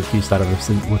can make use out of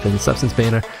within Substance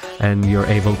Painter, and you're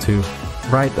able to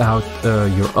write out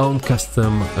your own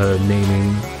custom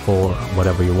naming for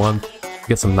whatever you want.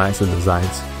 Get some nicer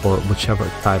designs for whichever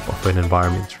type of an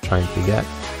environment you're trying to get.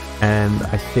 And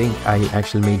I think I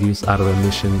actually made use out of a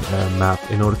mission map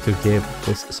in order to give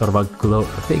this sort of a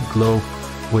fake glow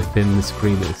within the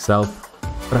screen itself.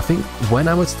 But I think when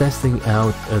I was testing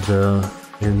out the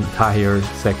entire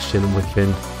section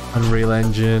within Unreal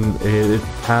Engine, it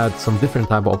had some different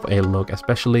type of a look,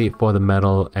 especially for the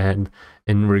metal and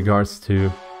in regards to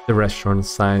the restaurant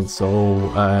sign. So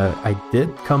I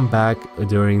did come back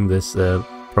during this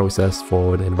process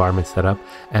for the environment setup,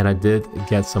 and I did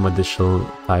get some additional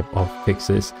type of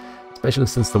fixes, especially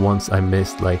since the ones I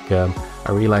missed. Like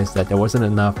I realized that there wasn't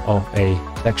enough of a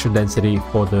texture density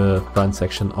for the front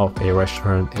section of a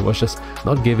restaurant. It was just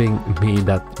not giving me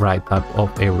that right type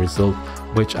of a result,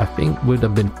 which I think would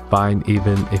have been fine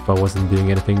even if I wasn't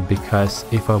doing anything, because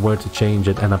if I were to change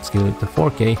it and upscale it to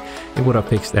 4K, it would have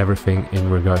fixed everything in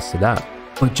regards to that.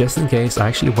 But just in case, I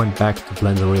actually went back to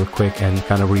Blender real quick and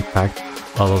kind of repacked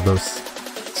all of those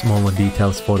smaller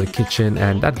details for the kitchen,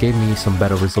 and that gave me some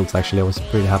better results. Actually, I was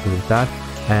pretty happy with that.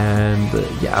 And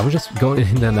yeah, I was just going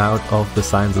in and out of the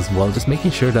signs as well, just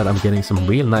making sure that I'm getting some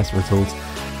real nice results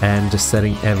and just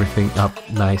setting everything up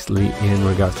nicely in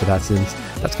regards to that, since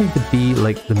that's going to be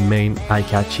like the main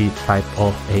eye-catchy type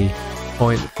of a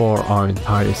point for our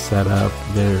entire setup.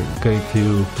 They're going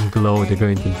to glow, they're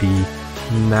going to be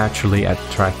naturally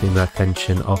attracting the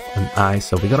attention of an eye,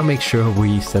 so we gotta make sure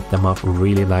we set them up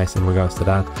really nice in regards to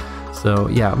that. So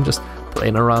yeah, I'm just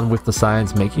playing around with the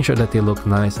signs, making sure that they look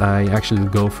nice. I actually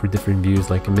go through different views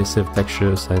like emissive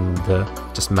textures and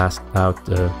just mask out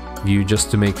the view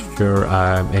just to make sure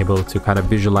I'm able to kind of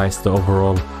visualize the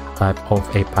overall type of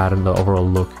a pattern, the overall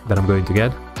look that I'm going to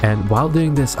get. And while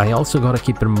doing this, I also gotta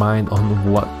keep in mind on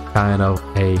what kind of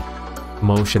a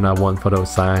motion I want for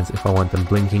those signs, if I want them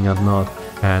blinking or not,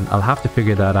 and I'll have to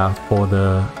figure that out for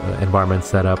the environment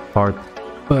setup part.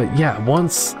 But yeah,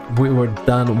 once we were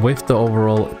done with the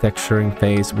overall texturing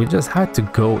phase, we just had to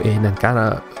go in and kind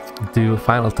of do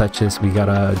final touches. We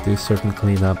gotta do certain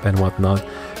cleanup and whatnot,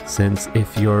 since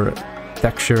if you're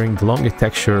texturing, the longer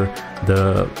texture,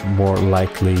 the more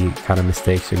likely kind of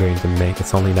mistakes you're going to make.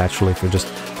 It's only natural if you're just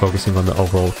focusing on the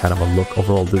overall kind of a look,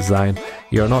 overall design.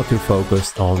 You're not too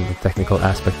focused on the technical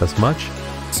aspect as much.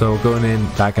 So going in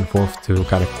back and forth to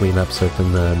kind of clean up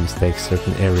certain mistakes,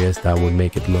 certain areas that would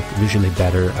make it look visually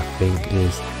better, I think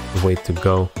is the way to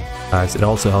go, as it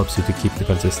also helps you to keep the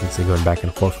consistency going back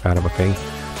and forth kind of a thing.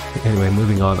 Anyway,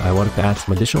 moving on, I wanted to add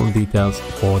some additional details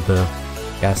for the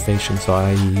gas station, so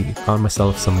I found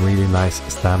myself some really nice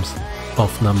stamps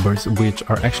of numbers which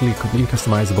are actually completely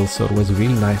customizable, so it was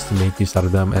really nice to make use out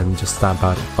of them and just stamp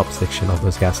out the top section of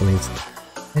those gasolines.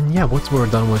 And yeah, once we were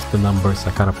done with the numbers,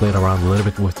 I kind of played around a little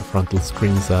bit with the frontal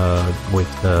screens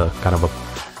with the kind of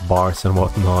a bars and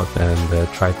whatnot, and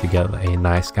tried to get a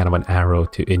nice kind of an arrow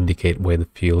to indicate where the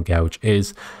fuel gauge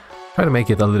is. Try to make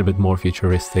it a little bit more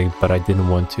futuristic, but I didn't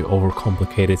want to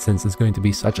overcomplicate it since it's going to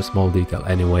be such a small detail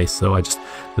anyway, so I just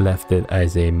left it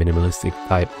as a minimalistic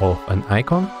type of an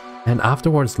icon. And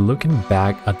afterwards, looking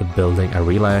back at the building, I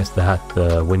realized that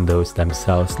the windows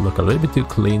themselves look a little bit too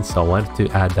clean, so I wanted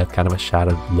to add that kind of a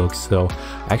shadowed look. So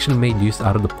I actually made use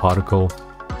out of the particle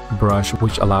brush,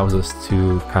 which allows us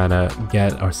to kind of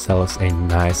get ourselves a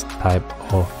nice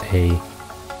type of a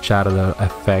shadow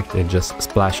effect. It just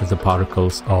splashes the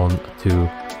particles onto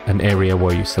an area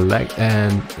where you select,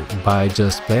 and by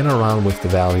just playing around with the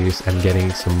values and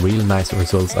getting some really nice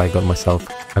results, I got myself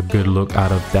a good look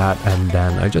out of that. And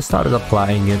then I just started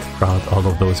applying it throughout all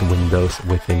of those windows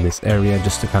within this area,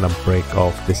 just to kind of break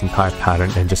off this entire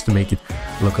pattern and just to make it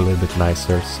look a little bit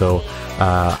nicer. So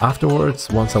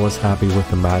afterwards, once I was happy with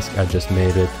the mask, I just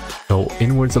made it go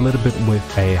inwards a little bit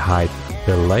with a high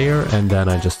fill layer, and then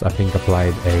I think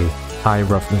applied a high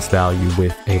roughness value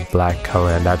with a black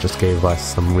color, and that just gave us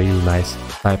some really nice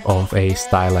type of a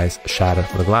stylized shadow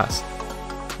for the glass.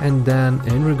 And then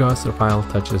in regards to the final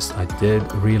touches, I did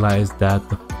realize that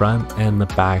the front and the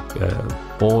back,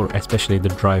 or especially the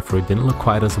drive-through, didn't look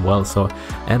quite as well, so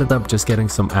I ended up just getting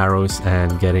some arrows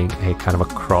and getting a kind of a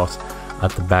cross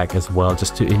at the back as well,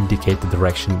 just to indicate the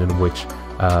direction in which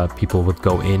people would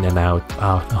go in and out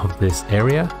of this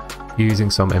area,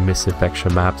 using some emissive texture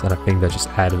maps, and I think that just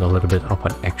added a little bit of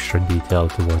an extra detail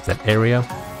towards that area.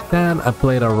 Then I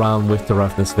played around with the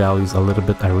roughness values a little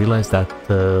bit. I realized that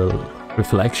the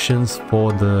reflections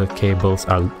for the cables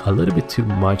are a little bit too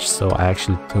much, so I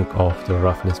actually took off the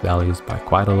roughness values by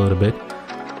quite a little bit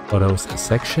for those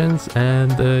sections.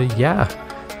 And yeah,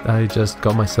 I just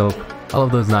got myself all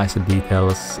of those nicer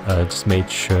details, just made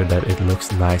sure that it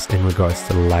looks nice in regards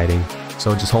to the lighting.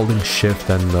 So just holding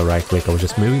shift and the right click, I was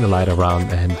just moving the light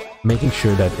around and making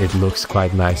sure that it looks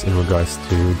quite nice in regards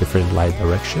to different light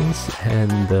directions.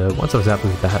 And once I was happy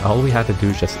with that, all we had to do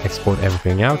is just export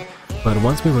everything out. But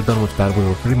once we were done with that, we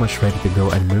were pretty much ready to go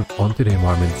and move on to the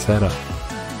environment setup.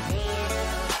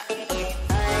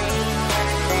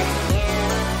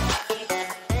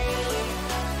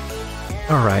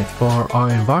 Alright, for our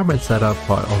environment setup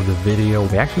part of the video,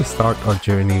 we actually start our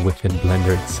journey within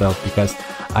Blender itself, because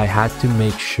I had to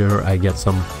make sure I get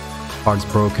some parts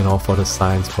broken off for the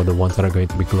signs, for the ones that are going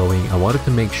to be glowing. I wanted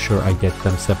to make sure I get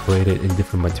them separated in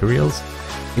different materials.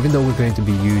 Even though we're going to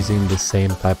be using the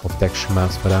same type of texture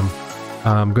maps for them,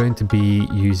 I'm going to be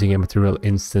using a material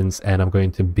instance, and I'm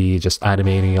going to be just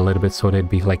animating a little bit so they'd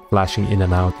be like flashing in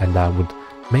and out, and that would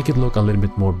make it look a little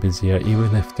bit more busier.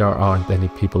 Even if there aren't any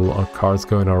people or cars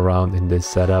going around in this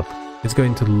setup, it's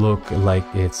going to look like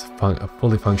it's a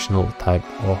fully functional type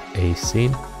of a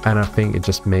scene, and I think it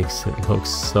just makes it look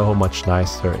so much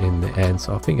nicer in the end.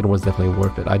 So I think it was definitely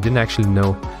worth it. I didn't actually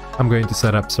know I'm going to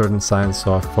set up certain signs,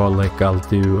 so I thought like I'll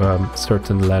do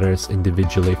certain letters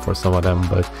individually for some of them,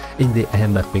 but in the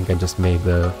end I think I just made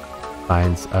the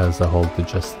signs as a whole to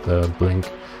just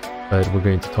blink. But we're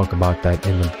going to talk about that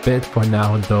in a bit. For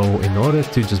now though, in order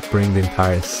to just bring the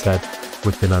entire set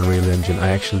within Unreal Engine, I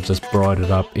actually just brought it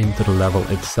up into the level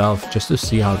itself just to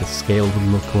see how the scale would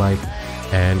look like,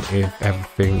 and if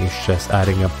everything is just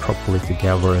adding up properly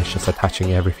together, it's just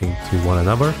attaching everything to one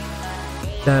another.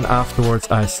 Then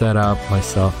afterwards I set up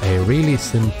myself a really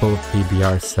simple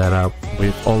PBR setup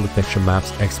with all the texture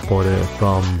maps exported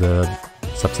from the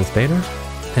Substance Painter.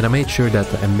 And I made sure that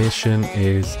the emission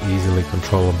is easily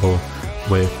controllable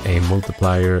with a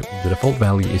multiplier. The default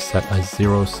value is set as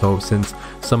 0, so since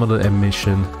some of the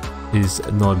emission is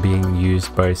not being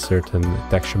used by certain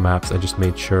texture maps, I just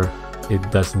made sure it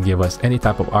doesn't give us any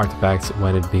type of artifacts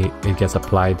when it gets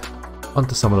applied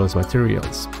onto some of those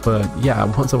materials. But yeah,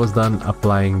 once I was done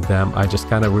applying them, I just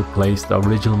kind of replaced the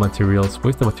original materials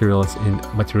with the materials in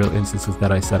material instances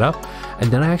that I set up.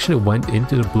 And then I actually went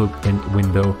into the blueprint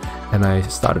window and I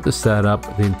started to set up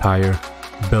the entire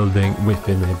building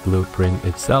within a blueprint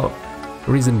itself.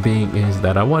 The reason being is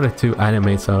that I wanted to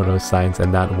animate some of those signs,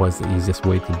 and that was the easiest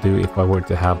way to do if I were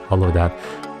to have all of that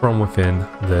from within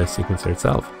the sequencer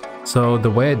itself. So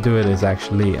the way I do it is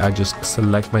actually I just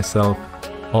select myself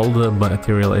all the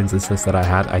material instances that I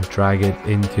had, I drag it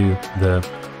into the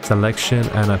selection,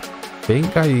 and I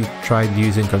think I tried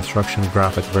using construction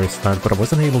graph at the very start, but I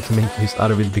wasn't able to make use out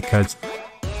of it because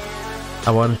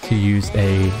I wanted to use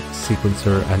a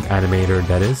sequencer and animator,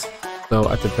 that is. So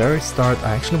at the very start,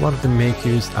 I actually wanted to make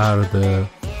use out of the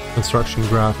construction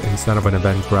graph instead of an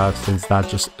event graph, since that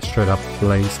just straight up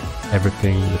plays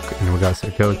everything in regards to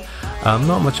the code. I'm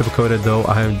not much of a coder though,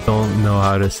 I don't know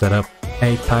how to set up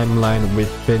a timeline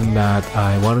within that.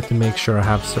 I wanted to make sure I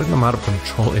have a certain amount of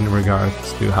control in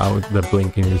regards to how the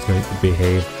blinking is going to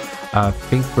behave. I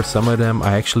think for some of them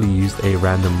I actually used a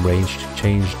random range to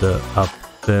change the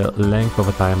length of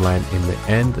a timeline in the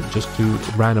end, just to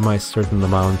randomize certain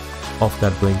amount of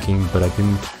that blinking, but I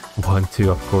didn't want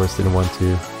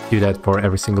to do that for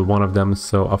every single one of them.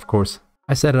 So of course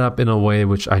I set it up in a way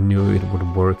which I knew it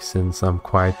would work, since I'm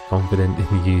quite confident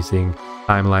in using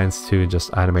timelines to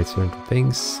just animate certain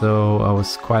things. So I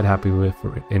was quite happy with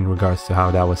in regards to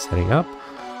how that was setting up.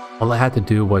 All I had to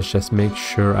do was just make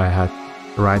sure I had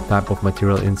the right type of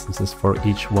material instances for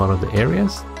each one of the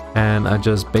areas, and I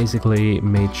just basically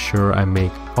made sure I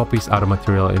make copies out of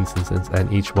material instances,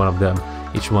 and each one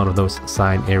of those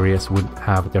assigned areas would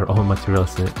have their own material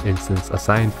instance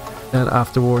assigned. And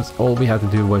afterwards all we had to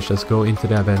do was just go into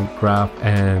the event graph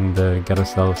and get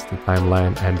ourselves the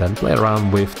timeline, and then play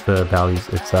around with the values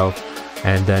itself,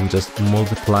 and then just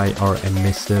multiply our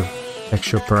emissive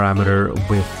texture parameter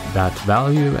with that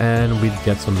value, and we'd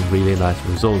get some really nice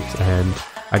results. And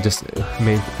I just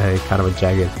made a kind of a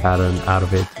jagged pattern out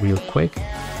of it real quick.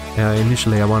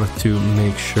 Initially I wanted to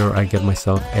make sure I get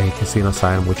myself a casino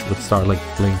sign which would start like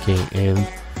blinking in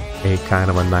a kind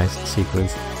of a nice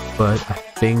sequence, but I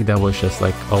think that was just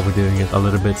like overdoing it a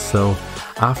little bit. So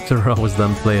after I was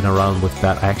done playing around with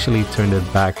that, I actually turned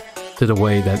it back to the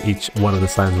way that each one of the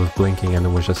signs was blinking, and it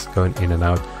was just going in and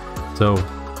out. So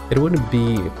it wouldn't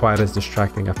be quite as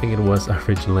distracting. I think it was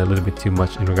originally a little bit too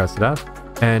much in regards to that.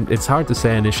 And it's hard to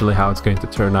say initially how it's going to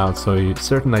turn out, so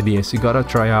certain ideas you gotta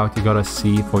try out, you gotta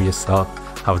see for yourself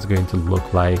how it's going to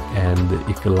look like, and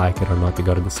if you like it or not, you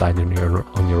gotta decide on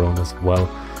your own as well.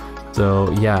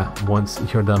 So yeah, once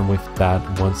you're done with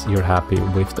that, once you're happy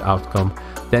with the outcome,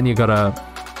 then you gotta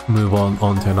move on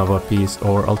to another piece,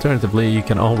 or alternatively you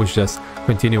can always just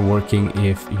continue working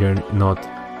if you're not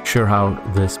sure how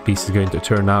this piece is going to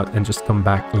turn out, and just come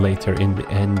back later in the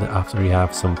end after you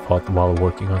have some thought while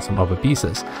working on some other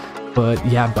pieces. But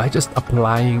yeah, by just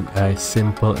applying a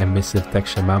simple emissive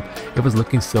texture map, it was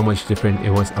looking so much different.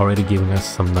 It was already giving us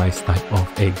some nice type of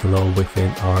a glow within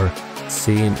our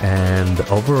scene, and the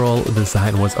overall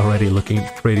design was already looking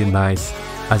pretty nice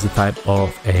as a type of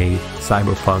a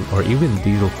cyberpunk or even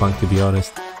diesel punk, to be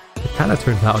honest. It kind of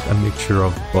turned out a mixture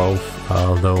of both,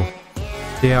 although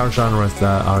they are genres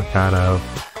that are kind of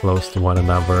close to one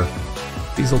another.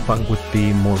 Diesel punk would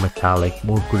be more metallic,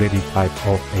 more gritty type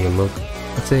of a look.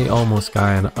 I'd say almost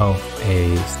kind of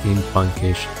a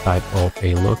steampunkish type of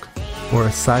a look.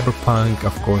 Whereas cyberpunk,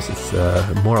 of course, it's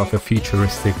more of a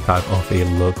futuristic type of a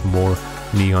look, more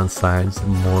neon signs,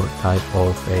 more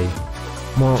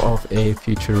of a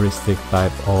futuristic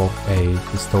type of a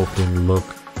dystopian look.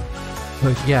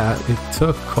 But yeah, it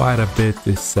took quite a bit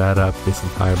to set up this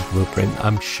entire blueprint.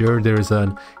 I'm sure there's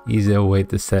an easier way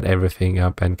to set everything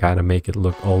up and kind of make it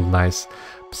look all nice,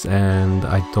 and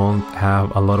I don't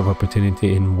have a lot of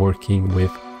opportunity in working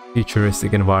with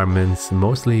futuristic environments.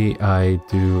 Mostly I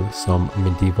do some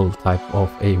medieval type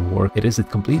of a work. It is a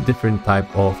complete different type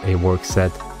of a work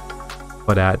set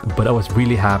for that, but I was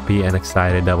really happy and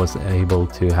excited that I was able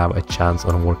to have a chance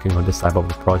on working on this type of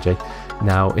a project.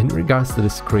 Now, in regards to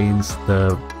the screens,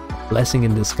 the blessing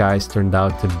in disguise turned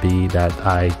out to be that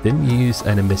I didn't use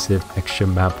an emissive texture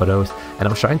map for those, and I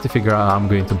was trying to figure out how I'm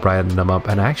going to brighten them up,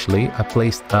 and actually I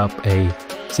placed up a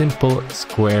simple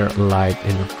square light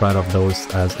in front of those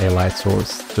as a light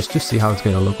source just to see how it's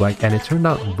going to look like, and it turned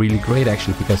out really great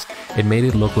actually, because it made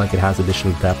it look like it has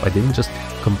additional depth. I didn't just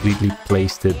completely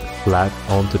place it flat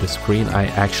onto the screen, I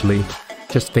actually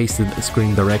just pasted the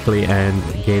screen directly and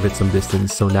gave it some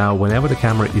distance, so now whenever the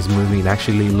camera is moving, it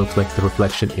actually looks like the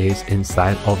reflection is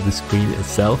inside of the screen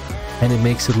itself. and it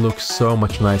makes it look so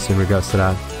much nicer in regards to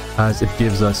that, as it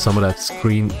gives us some of that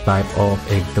screen type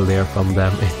of a glare from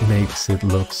them. It makes it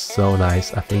look so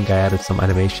nice. I think I added some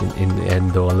animation in the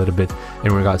end though, a little bit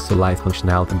in regards to light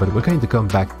functionality, but we're going to come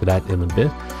back to that in a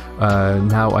bit.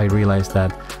 Now I realize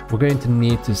that we're going to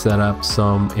need to set up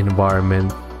some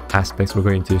environment aspects. We're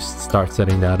going to start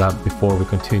setting that up before we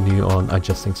continue on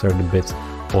adjusting certain bits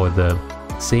for the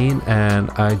scene, and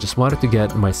I just wanted to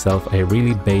get myself a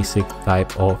really basic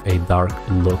type of a dark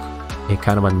look, a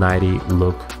kind of a nighty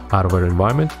look out of our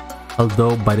environment.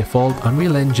 Although by default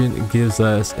Unreal Engine gives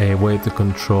us a way to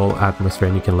control atmosphere,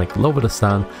 and you can like lower the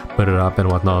sound, put it up and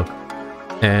whatnot,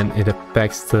 and it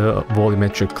affects the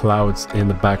volumetric clouds in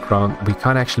the background. We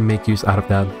can't actually make use out of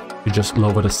that. We just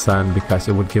lower the sun because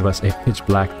it would give us a pitch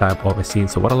black type of a scene.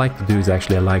 So what I like to do is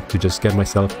actually I like to just get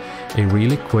myself a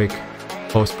really quick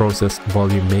post-process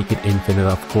volume, make it infinite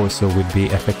of course, so we'd be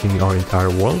affecting our entire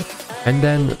world, and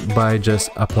then by just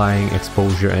applying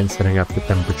exposure and setting up the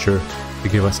temperature to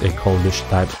give us a coldish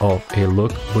type of a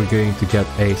look, we're going to get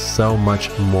a so much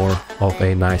more of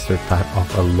a nicer type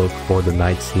of a look for the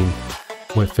night scene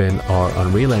within our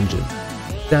Unreal Engine.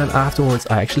 Then afterwards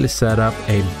I actually set up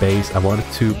a base. I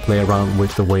wanted to play around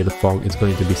with the way the fog is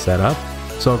going to be set up.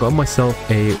 So I got myself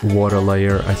a water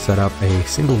layer. I set up a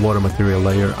single water material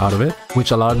layer out of it, which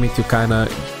allowed me to kind of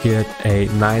get a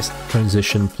nice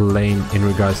transition plane in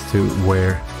regards to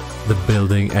where the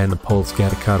building and the poles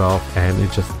get cut off, and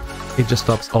it just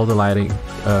stops all the lighting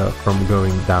from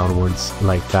going downwards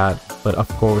like that. But of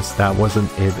course that wasn't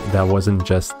it. That wasn't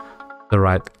just the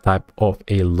right type of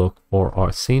a look for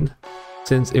our scene,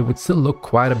 since it would still look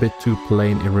quite a bit too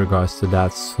plain in regards to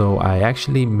that. So I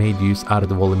actually made use out of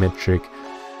the volumetric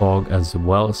fog as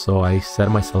well. So I set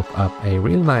myself up a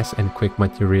real nice and quick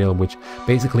material which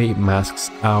basically masks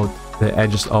out the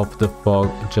edges of the fog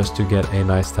just to get a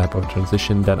nice type of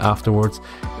transition. Then afterwards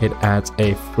it adds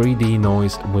a 3D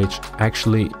noise, which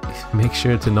actually make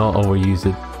sure to not overuse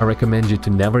it. I recommend you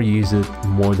to never use it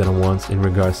more than once in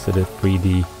regards to the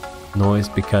 3D noise,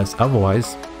 because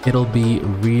otherwise it'll be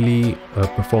really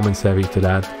performance heavy to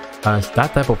that, as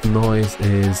that type of noise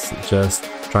is just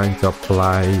trying to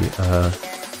apply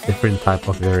different type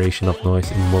of variation of noise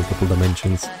in multiple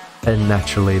dimensions, and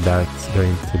naturally that's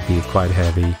going to be quite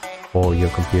heavy for your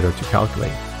computer to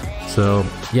calculate. So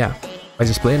yeah, by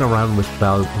just playing around with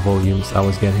cloud volumes, I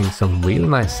was getting some really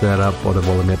nice setup for the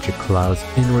volumetric clouds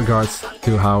in regards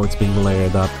to how it's being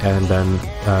layered up. And then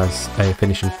as a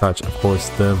finishing touch, of course,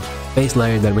 the base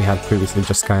layer that we had previously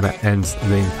just kind of ends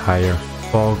the entire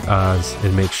fog, as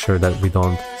it makes sure that we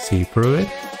don't see through it.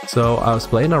 So I was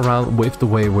playing around with the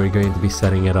way we're going to be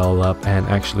setting it all up, and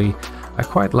actually I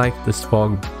quite like this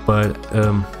fog, but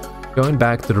going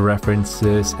back to the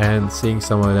references and seeing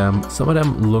some of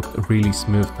them look really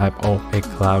smooth type of a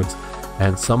clouds,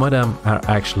 and some of them are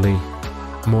actually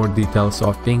more detailed.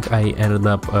 So I think I ended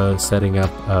up setting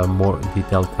up a more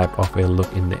detailed type of a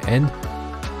look in the end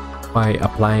by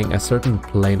applying a certain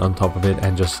plane on top of it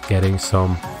and just getting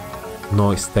some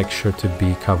noise texture to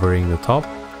be covering the top.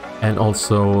 And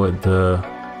also the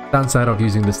downside of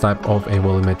using this type of a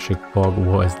volumetric fog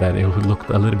was that it would look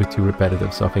a little bit too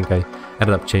repetitive, so I think I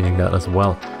ended up changing that as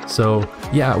well. So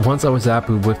yeah, once I was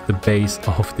happy with the base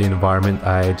of the environment,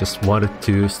 I just wanted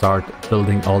to start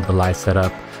building all the light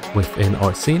setup within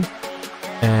our scene,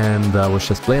 and I was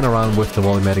just playing around with the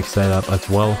volumetric setup as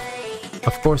well.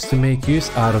 Of course, to make use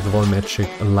out of the volumetric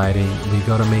lighting, we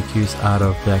gotta make use out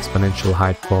of the exponential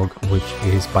height fog, which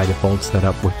is by default set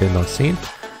up within our scene.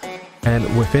 And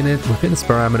within its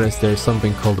parameters, there's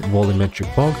something called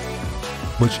volumetric fog,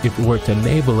 which if we were to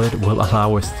enable it, will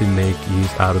allow us to make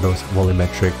use out of those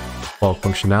volumetric fog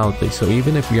functionality. So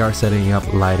even if we are setting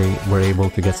up lighting, we're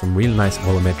able to get some really nice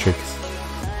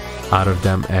volumetrics out of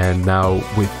them. And now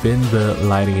within the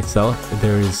lighting itself,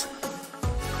 there is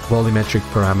volumetric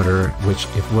parameter, which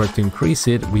if we were to increase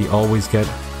it, we always get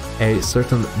a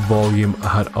certain volume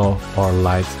out of our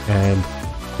lights. And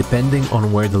depending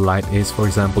on where the light is, for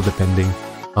example, depending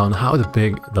on how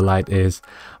big the light is,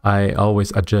 I always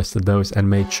adjusted those and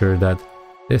made sure that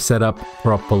they're set up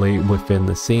properly within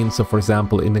the scene. So for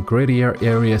example, in the grittier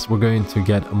areas, we're going to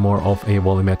get more of a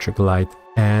volumetric light,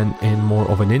 and in more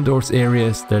of an indoors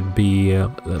areas, there'd be a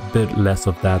bit less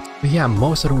of that. But yeah,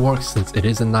 most of the work, since it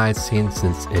is a night scene,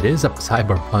 since it is a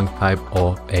cyberpunk type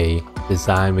of a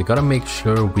design, we gotta make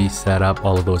sure we set up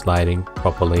all of those lighting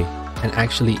properly. And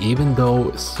actually, even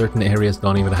though certain areas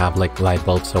don't even have like light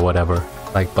bulbs or whatever,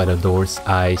 like by the doors,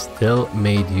 I still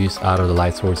made use out of the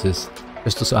light sources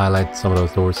just to highlight some of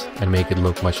those doors and make it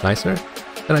look much nicer.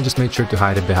 Then I just made sure to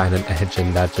hide it behind an edge,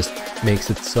 and that just makes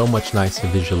it so much nicer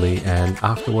visually. And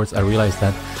afterwards I realized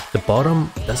that the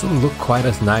bottom doesn't look quite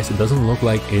as nice. It doesn't look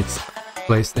like it's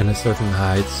placed in a certain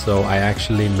height, so I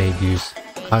actually made use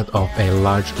out of a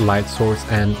large light source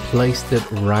and placed it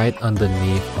right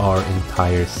underneath our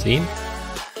entire scene.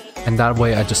 And that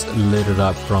way I just lit it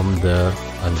up from the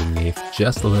underneath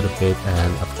just a little bit.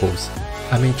 And of course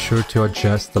I made sure to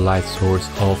adjust the light source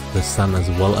of the sun as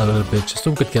well a little bit, just so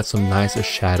we could get some nicer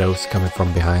shadows coming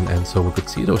from behind, and so we could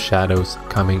see those shadows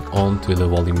coming onto the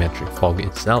volumetric fog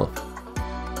itself,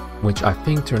 which I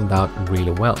think turned out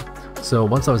really well. So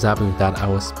once I was happy with that, I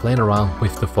was playing around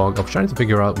with the fog. I was trying to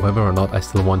figure out whether or not I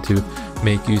still want to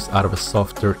make use out of a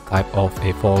softer type of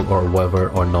a fog, or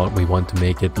whether or not we want to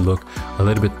make it look a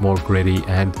little bit more gritty.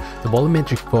 And the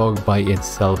volumetric fog by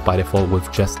itself, by default,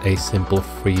 with just a simple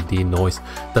 3D noise,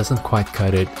 doesn't quite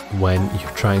cut it when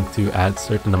you're trying to add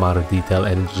certain amount of detail,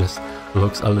 and it just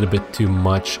looks a little bit too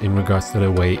much in regards to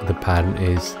the way the pattern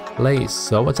is placed.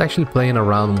 So I was actually playing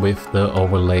around with the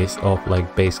overlays of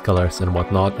like base colors and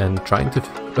whatnot, and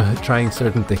trying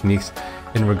certain techniques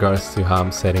in regards to how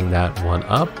I'm setting that one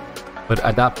up. But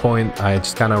at that point I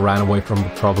just kind of ran away from the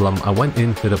problem. I went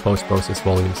into the post-process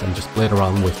volumes and just played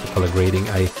around with the color grading.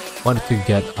 I wanted to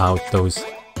get out those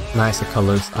nicer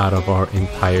colors out of our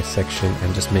entire section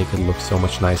and just make it look so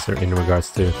much nicer in regards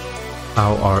to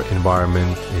how our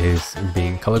environment is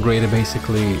being color graded,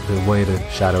 basically the way the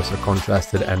shadows are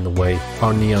contrasted and the way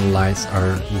our neon lights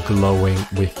are glowing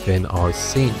within our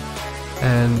scene.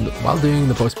 And while doing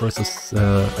the post-process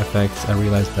effects, I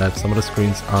realized that some of the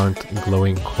screens aren't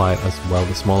glowing quite as well,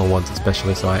 the smaller ones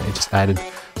especially, so I just added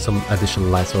some additional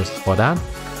light sources for that.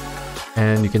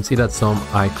 And you can see that some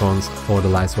icons for the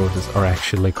light sources are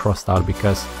actually crossed out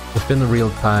because within the real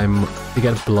time they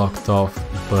get blocked off,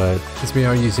 but as we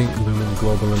are using Lumen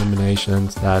Global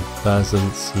Illuminations, that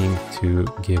doesn't seem to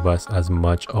give us as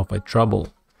much of a trouble.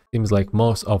 Seems like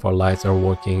most of our lights are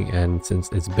working, and since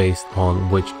it's based on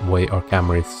which way our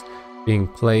camera is being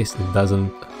placed, it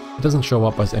doesn't show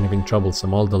up as anything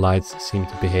troublesome. All the lights seem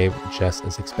to behave just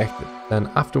as expected. Then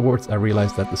afterwards I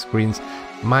realized that the screens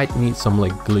might need some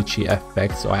like glitchy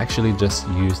effects, so I actually just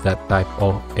used that type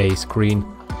of a screen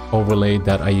overlay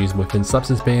that I use within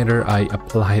Substance Painter. I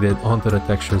applied it onto the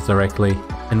textures directly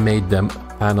and made them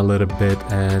pan a little bit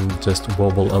and just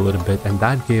wobble a little bit, and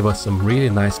that gave us some really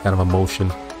nice kind of a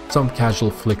motion, some casual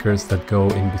flickers that go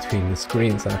in between the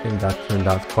screens, and I think that turned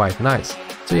out quite nice.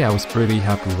 So yeah, I was pretty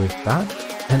happy with that.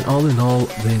 And all in all,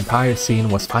 the entire scene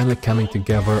was finally coming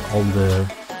together. All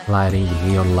the lighting, the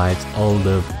neon lights, all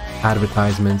the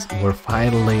advertisements were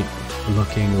finally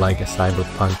looking like a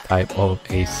cyberpunk type of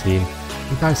a scene.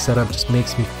 The entire setup just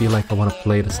makes me feel like I want to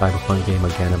play the Cyberpunk game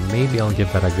again, and maybe I'll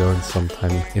give that a go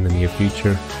sometime in the near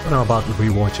future. I don't know about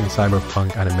rewatching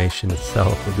Cyberpunk animation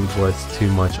itself, if it was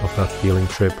too much of a feeling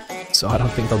trip, so I don't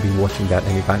think I'll be watching that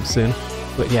anytime soon.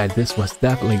 But yeah, this was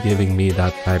definitely giving me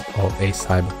that type of a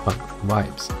cyberpunk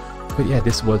vibes. But yeah,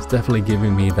 this was definitely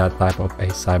giving me that type of a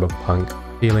cyberpunk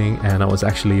feeling, and I was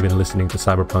actually even listening to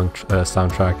Cyberpunk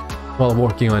soundtrack while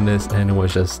working on this, and it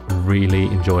was just a really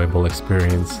enjoyable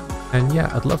experience. And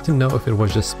yeah, I'd love to know if it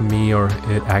was just me or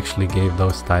it actually gave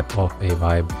those type of a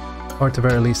vibe, or at the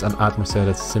very least an atmosphere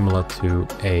that's similar to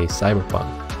a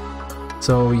cyberpunk.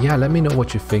 So yeah, let me know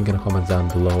what you think in the comments down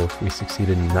below if we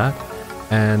succeeded in that.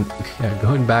 And yeah,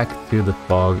 going back to the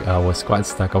fog, I was quite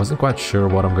stuck. I wasn't quite sure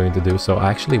what I'm going to do. So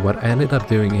actually what I ended up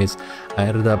doing is I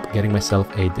ended up getting myself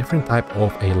a different type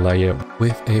of a layer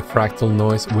with a fractal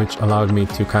noise, which allowed me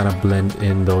to kind of blend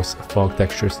in those fog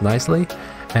textures nicely.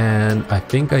 And I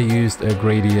think I used a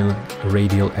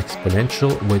radial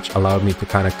exponential, which allowed me to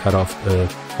kind of cut off the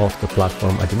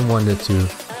platform. I didn't want it to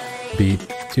be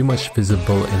too much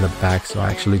visible in the back, so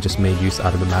I actually just made use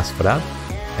out of the mask for that.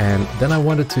 And then I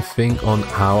wanted to think on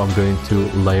how I'm going to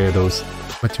layer those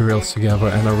materials together,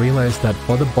 and I realized that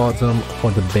for the bottom,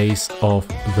 for the base of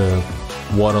the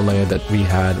water layer that we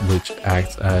had, which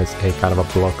acts as a kind of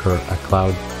a blocker, a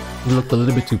cloud, it looked a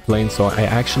little bit too plain, so I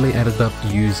actually ended up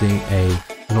using a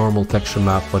normal texture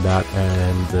map for that.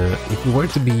 And if we were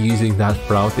to be using that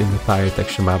throughout the entire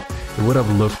texture map, it would have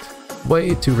looked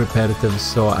way too repetitive,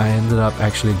 so I ended up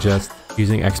actually just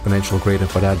using exponential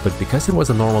gradient for that. But because it was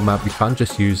a normal map, we can't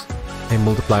just use a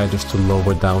multiplier just to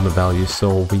lower down the value,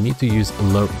 so we need to use a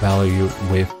low value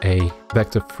with a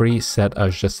vector 3 set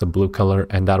as just a blue color,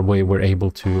 and that way we're able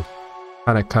to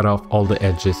kind of cut off all the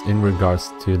edges in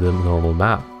regards to the normal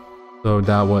map. So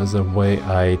that was a way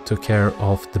I took care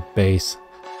of the base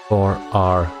for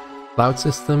our cloud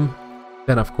system.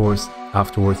 Then of course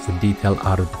afterwards the detail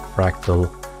out of the fractal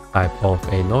type of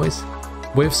a noise.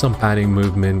 with some panning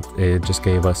movement, it just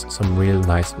gave us some real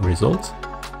nice results.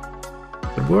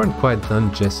 But we weren't quite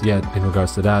done just yet in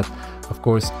regards to that. Of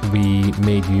course, we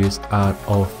made use out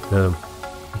of the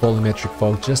volumetric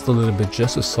fog just a little bit,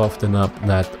 just to soften up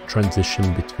that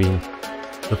transition between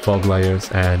the fog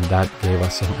layers, and that gave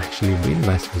us some actually really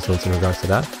nice results in regards to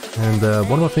that. And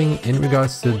one more thing in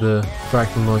regards to the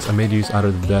fractal noise, I made use out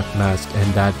of the depth mask,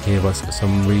 and that gave us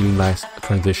some really nice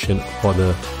transition for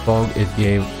the fog. It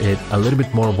gave it a little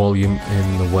bit more volume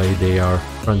in the way they are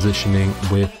transitioning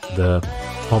with the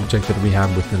object that we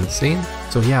have within the scene.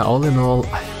 So yeah, all in all,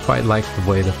 I quite like the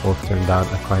way the fog turned out.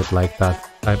 I quite like that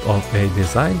type of a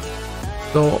design.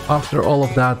 So after all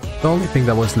of that, the only thing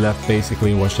that was left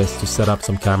basically was just to set up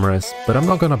some cameras, but I'm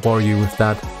not gonna bore you with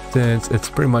that since it's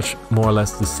pretty much more or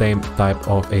less the same type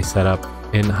of a setup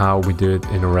in how we do it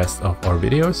in the rest of our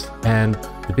videos. And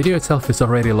the video itself is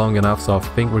already long enough, so I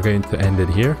think we're going to end it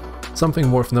here. Something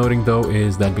worth noting though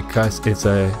is that because it's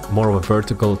a more of a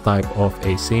vertical type of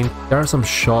a scene, there are some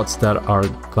shots that are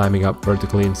climbing up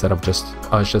vertically instead of just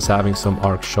us just having some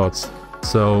arc shots.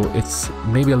 So it's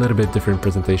maybe a little bit different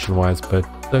presentation wise, but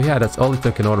so yeah, that's all it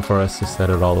took in order for us to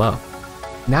set it all up.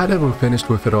 Now that we're finished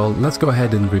with it all, let's go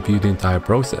ahead and review the entire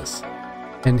process.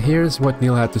 And here's what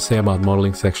Neil had to say about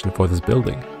modeling section for this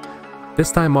building.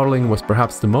 This time modeling was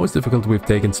perhaps the most difficult we've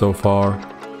taken so far.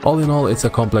 All in all, it's a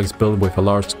complex build with a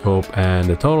large scope, and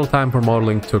the total time for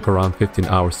modeling took around 15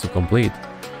 hours to complete.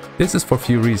 This is for a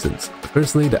few reasons.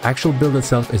 Firstly, the actual build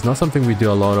itself is not something we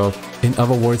do a lot of. In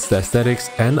other words, the aesthetics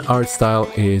and art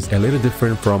style is a little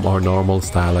different from our normal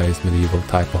stylized medieval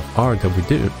type of art that we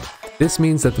do. This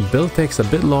means that the build takes a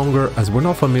bit longer as we're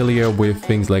not familiar with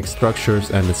things like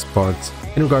structures and its parts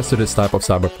in regards to this type of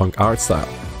cyberpunk art style.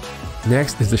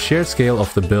 Next is the sheer scale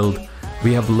of the build.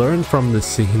 We have learned from the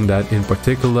scene that in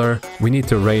particular, we need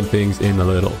to rein things in a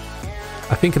little.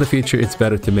 I think in the future it's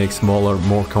better to make smaller,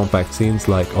 more compact scenes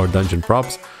like our dungeon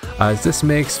props, as this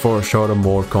makes for shorter,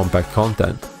 more compact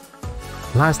content.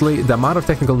 Lastly, the amount of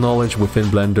technical knowledge within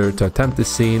Blender to attempt this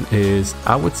scene is,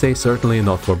 I would say, certainly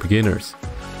not for beginners.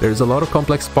 There's a lot of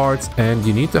complex parts and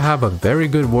you need to have a very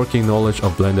good working knowledge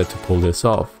of Blender to pull this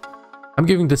off. I'm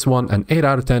giving this one an 8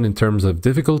 out of 10 in terms of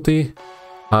difficulty,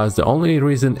 as the only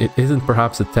reason it isn't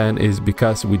perhaps a 10 is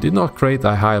because we did not create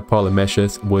a high poly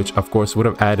meshes, which of course would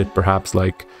have added perhaps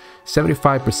like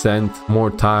 75% more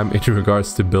time in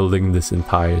regards to building this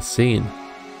entire scene.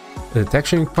 The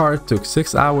texturing part took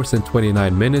 6 hours and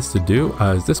 29 minutes to do,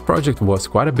 as this project was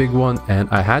quite a big one and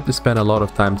I had to spend a lot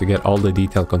of time to get all the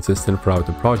detail consistent throughout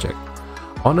the project.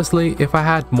 Honestly, if I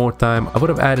had more time, I would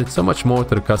have added so much more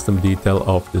to the custom detail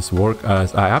of this work,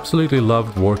 as I absolutely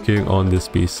loved working on this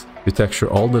piece to texture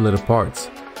all the little parts.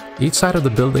 Each side of the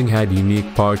building had a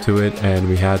unique part to it and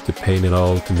we had to paint it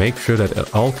all to make sure that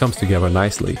it all comes together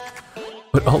nicely.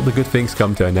 But all the good things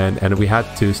come to an end and we had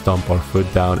to stomp our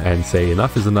foot down and say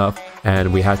enough is enough,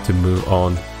 and we had to move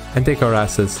on and take our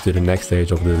assets to the next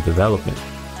stage of the development.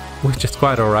 Which is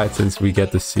quite alright since we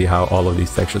get to see how all of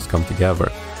these textures come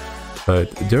together.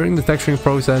 But during the texturing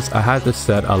process, I had to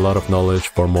set a lot of knowledge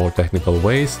for more technical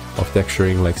ways of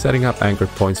texturing, like setting up anchor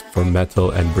points for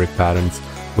metal and brick patterns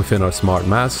within our smart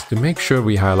masks to make sure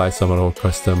we highlight some of our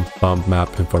custom bump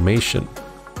map information.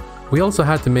 We also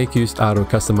had to make use out of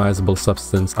customizable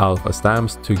substance alpha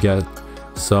stamps to get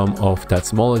some of that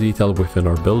smaller detail within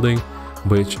our building,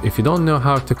 which if you don't know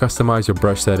how to customize your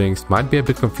brush settings might be a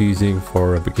bit confusing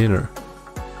for a beginner.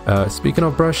 Speaking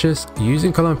of brushes,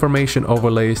 using color information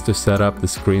overlays to set up the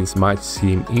screens might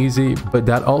seem easy, but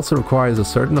that also requires a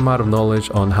certain amount of knowledge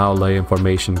on how layer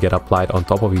information get applied on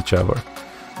top of each other.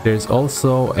 There's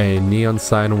also a neon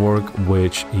sign work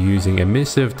which, using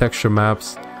emissive texture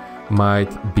maps,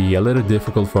 might be a little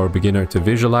difficult for a beginner to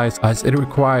visualize, as it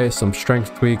requires some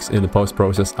strength tweaks in the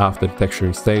post-process after the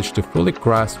texturing stage to fully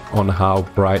grasp on how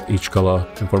bright each color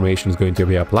information is going to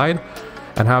be applied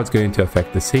and how it's going to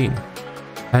affect the scene.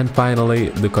 And finally,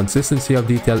 the consistency of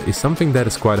detail is something that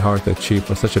is quite hard to achieve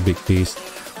for such a big piece.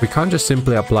 We can't just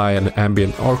simply apply an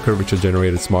ambient or curvature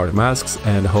generated smart masks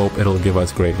and hope it'll give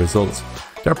us great results.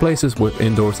 There are places with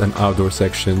indoors and outdoor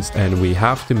sections and we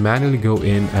have to manually go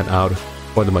in and out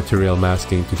for the material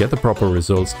masking to get the proper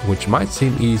results, which might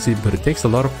seem easy, but it takes a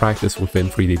lot of practice within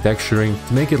 3D texturing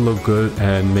to make it look good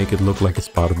and make it look like it's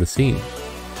part of the scene.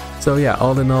 So yeah,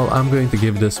 all in all, I'm going to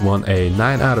give this one a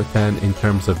 9 out of 10 in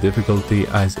terms of difficulty,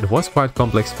 as it was quite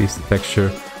complex piece to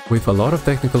texture with a lot of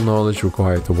technical knowledge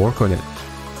required to work on it.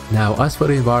 Now, as for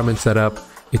the environment setup,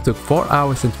 it took 4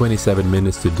 hours and 27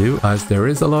 minutes to do, as there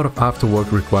is a lot of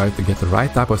afterwork required to get the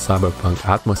right type of cyberpunk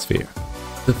atmosphere.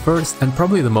 The first and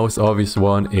probably the most obvious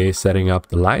one is setting up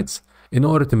the lights. in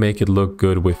order to make it look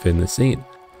good within the scene.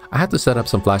 I had to set up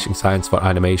some flashing signs for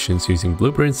animations using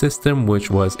Blueprint system, which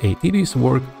was a tedious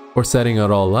work for setting it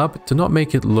all up to not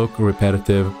make it look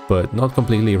repetitive but not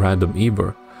completely random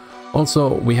either.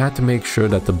 Also, we had to make sure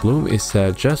that the bloom is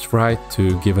set just right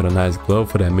to give it a nice glow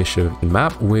for the emission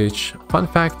map, which, fun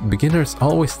fact, beginners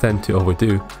always tend to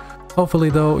overdo. Hopefully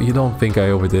though, you don't think I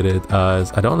overdid it,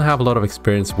 as I don't have a lot of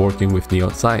experience working with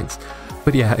neon signs.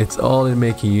 But yeah, it's all in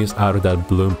making use out of that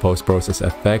bloom post-process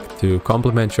effect to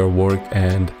complement your work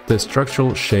and the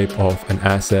structural shape of an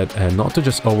asset and not to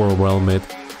just overwhelm it.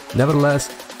 Nevertheless,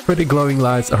 pretty glowing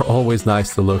lights are always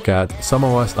nice to look at. Some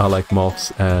of us are like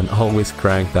moths and always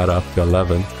crank that up to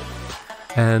 11.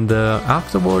 And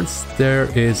afterwards, there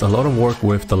is a lot of work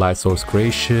with the light source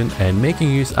creation and making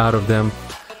use out of them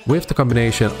with the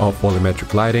combination of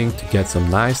volumetric lighting to get some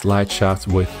nice light shots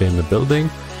within the building,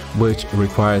 which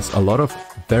requires a lot of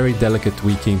very delicate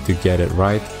tweaking to get it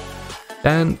right.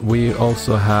 Then we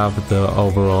also have the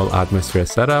overall atmosphere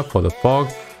setup for the fog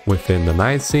within the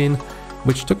night scene,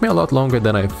 which took me a lot longer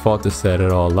than I thought to set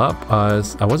it all up,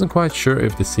 as I wasn't quite sure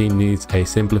if the scene needs a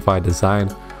simplified design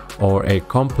or a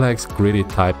complex gritty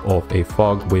type of a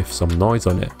fog with some noise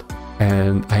on it.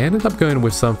 And I ended up going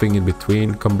with something in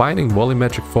between, combining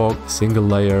volumetric fog, single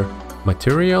layer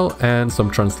material and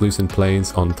some translucent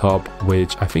planes on top,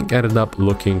 which I think ended up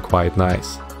looking quite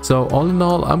nice. So all in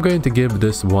all, I'm going to give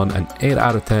this one an 8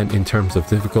 out of 10 in terms of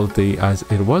difficulty, as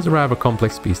it was a rather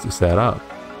complex piece to set up.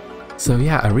 So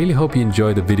yeah, I really hope you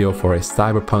enjoyed the video for a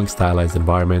cyberpunk stylized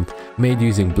environment made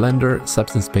using Blender,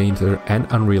 Substance Painter and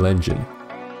Unreal Engine.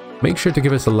 Make sure to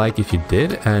give us a like if you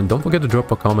did, and don't forget to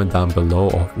drop a comment down below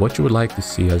of what you would like to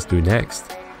see us do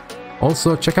next.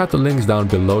 Also, check out the links down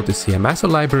below to see a massive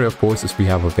library of courses we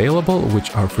have available,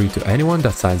 which are free to anyone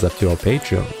that signs up to our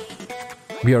Patreon.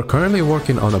 We are currently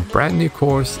working on a brand new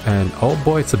course, and oh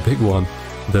boy, it's a big one.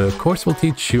 The course will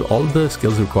teach you all the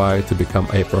skills required to become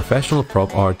a professional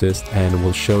prop artist and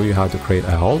will show you how to create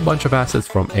a whole bunch of assets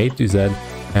from A to Z,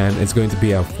 and it's going to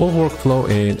be a full workflow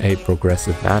in a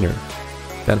progressive manner.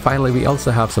 Then finally, we also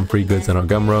have some free goods on our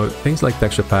Gumroad, things like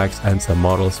texture packs and some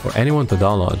models for anyone to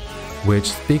download.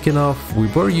 Which, speaking of, we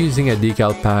were using a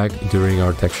decal pack during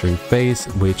our texturing phase,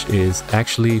 which is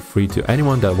actually free to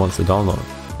anyone that wants to download.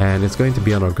 And it's going to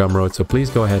be on our Gumroad, so please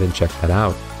go ahead and check that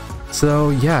out. So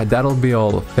yeah, that'll be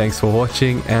all. Thanks for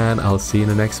watching, and I'll see you in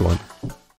the next one.